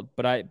is bold,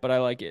 but I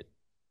like it.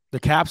 The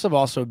Caps have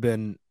also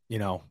been,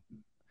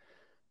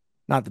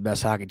 not the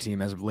best hockey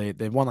team as of late.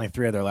 They've won like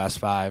 3 of their last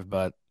 5,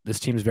 but this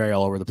team is very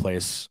all over the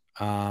place.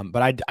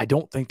 But I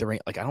don't think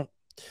I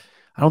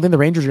don't think the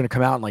Rangers are going to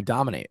come out and like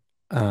dominate.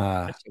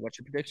 What's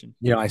your prediction?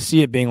 I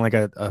see it being like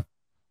a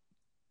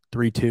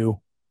 3-2.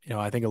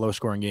 I think a low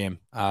scoring game.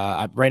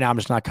 Right now I'm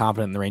just not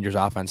confident in the Rangers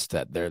offense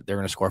that they're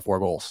going to score 4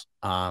 goals.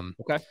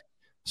 Okay.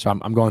 So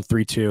I'm going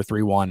 3-2,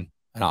 3-1,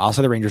 and I'll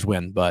say the Rangers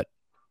win, but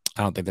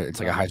I don't think that it's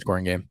like a high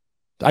scoring game.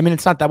 I mean,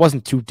 that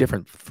wasn't too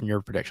different from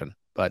your prediction,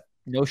 but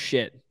No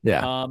shit.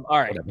 yeah. All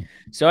right. Whatever.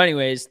 So,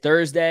 anyways,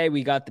 Thursday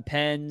we got the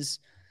Pens.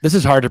 This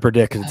is hard to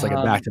predict because it's like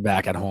a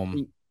back-to-back at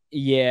home.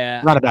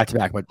 Yeah. Not a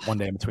back-to-back, but one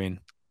day in between.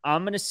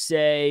 I'm gonna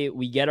say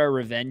we get our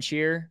revenge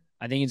here.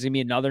 I think it's gonna be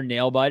another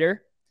nail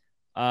biter.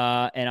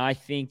 And I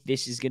think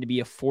this is gonna be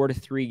a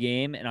 4-3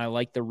 game, and I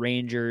like the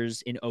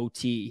Rangers in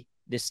OT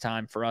this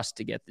time for us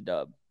to get the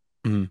dub.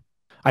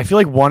 I feel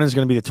like one is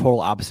going to be the total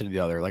opposite of the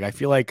other. Like I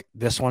feel like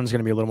this one's going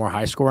to be a little more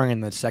high scoring,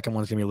 and the second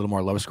one's going to be a little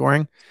more low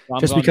scoring. So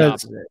just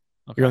because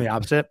you're on the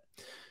opposite.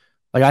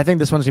 Like I think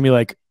this one's going to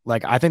be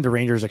like I think the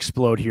Rangers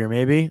explode here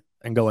maybe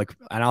and go like,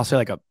 and I'll say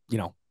like a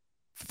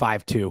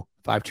 5-2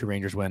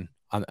 Rangers win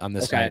on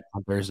this night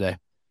on Thursday.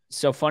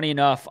 So funny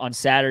enough, on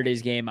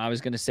Saturday's game, I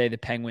was going to say the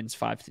Penguins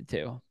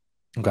 5-2.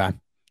 Okay.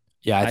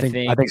 Yeah, I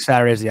think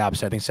Saturday is the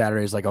opposite. I think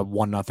Saturday is like a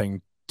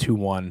 1-0,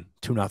 2-1,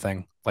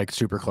 2-0, like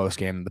super close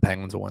game. The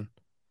Penguins will win.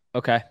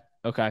 Okay.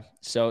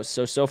 So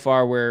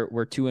far we're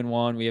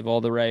 2-1. We have all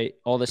the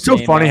It's so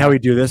funny how we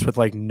do this with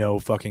like no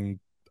fucking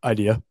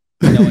idea.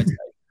 No insight.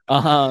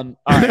 All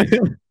right.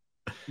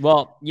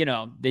 Well,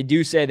 they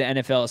do say the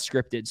NFL is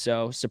scripted,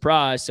 so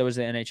surprise, so is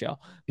the NHL.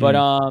 But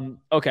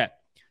okay.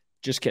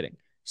 Just kidding.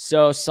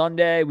 So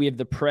Sunday we have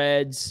the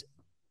Preds.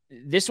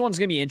 This one's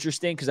going to be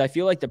interesting because I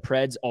feel like the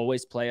Preds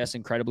always play us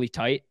incredibly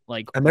tight.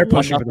 And they're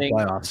pushing for the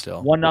playoffs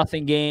still.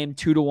 1-0 game,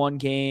 2-1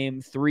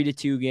 game,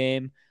 3-2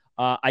 game.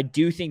 I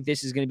do think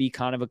this is going to be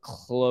kind of a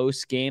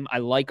close game. I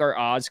like our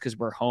odds because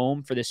we're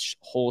home for this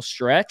whole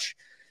stretch.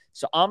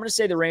 So I'm going to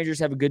say the Rangers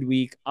have a good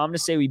week. I'm going to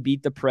say we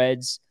beat the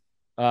Preds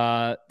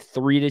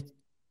 3-1.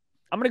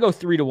 I'm going to go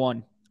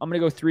 3-1. I'm going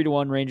to go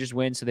 3-1 Rangers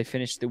win. So they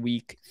finish the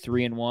week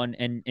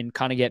 3-1 and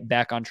kind of get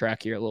back on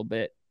track here a little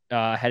bit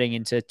heading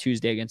into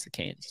Tuesday against the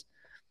Canes.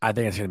 I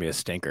think it's going to be a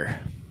stinker.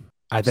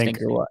 I think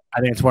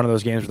it's one of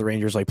those games where the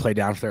Rangers like play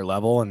down to their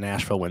level and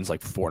Nashville wins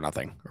like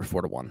 4-0 or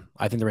 4-1.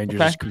 I think the Rangers,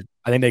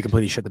 I think they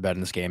completely shit the bed in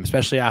this game,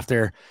 especially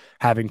after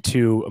having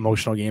 2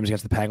 emotional games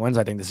against the Penguins.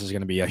 I think this is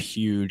going to be a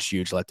huge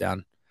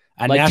letdown.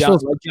 And like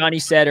Johnny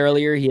said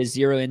earlier, he has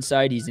zero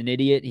insight. He's an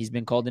idiot. He's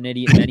been called an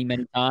idiot many,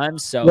 many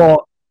times. So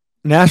well,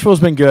 Nashville's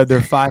been good.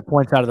 They're 5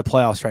 points out of the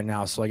playoffs right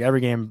now. So like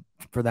every game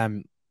for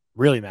them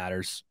really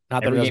matters.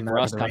 Not that it doesn't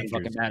matter for the Rangers.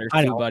 Fucking matters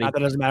too, buddy. Not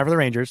that it doesn't matter for the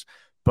Rangers,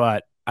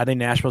 but I think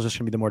Nashville's just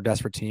going to be the more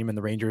desperate team. And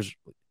the Rangers,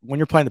 when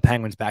you're playing the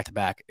Penguins back to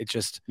back,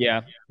 it's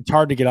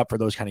hard to get up for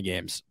those kind of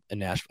games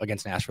in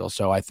against Nashville.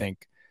 So I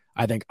think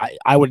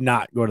I would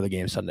not go to the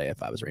game Sunday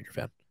if I was a Ranger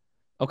fan.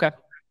 Okay,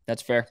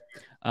 that's fair.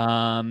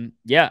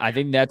 I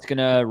think that's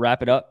gonna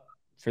wrap it up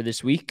for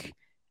this week.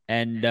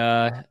 And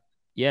now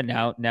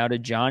to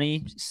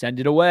Johnny, send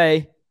it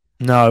away.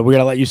 No, we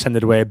gotta let you send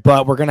it away.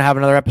 But we're gonna have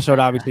another episode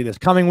obviously this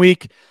coming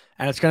week,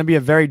 and it's gonna be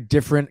a very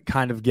different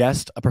kind of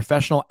guest, a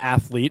professional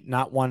athlete,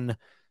 not one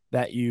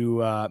that you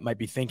might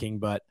be thinking,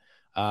 but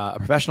a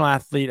professional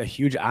athlete, a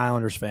huge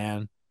Islanders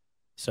fan.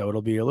 So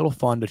it'll be a little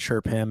fun to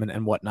chirp him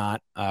and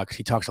whatnot because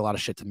he talks a lot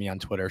of shit to me on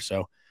Twitter.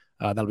 So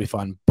that'll be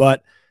fun.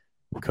 But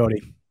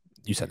Cody,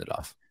 you send it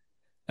off.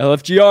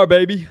 LFGR,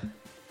 baby.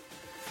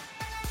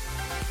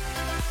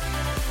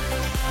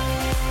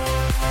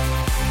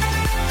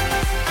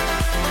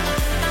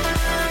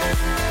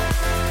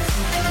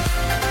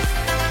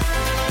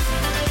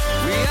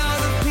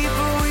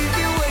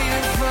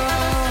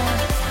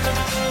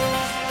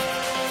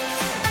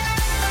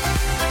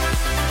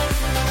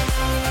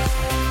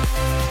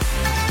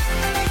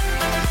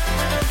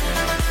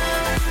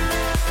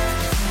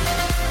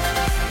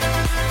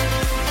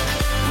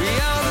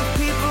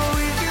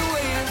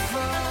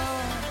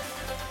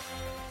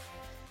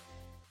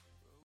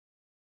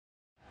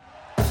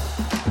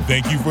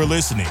 Thank you for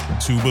listening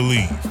to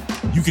Believe.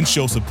 You can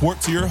show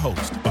support to your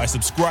host by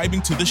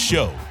subscribing to the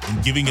show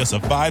and giving us a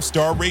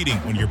 5-star rating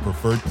on your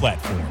preferred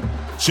platform.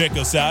 Check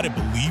us out at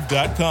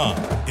Believe.com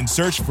and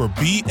search for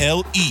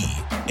BLEAV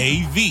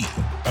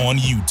on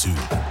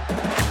YouTube.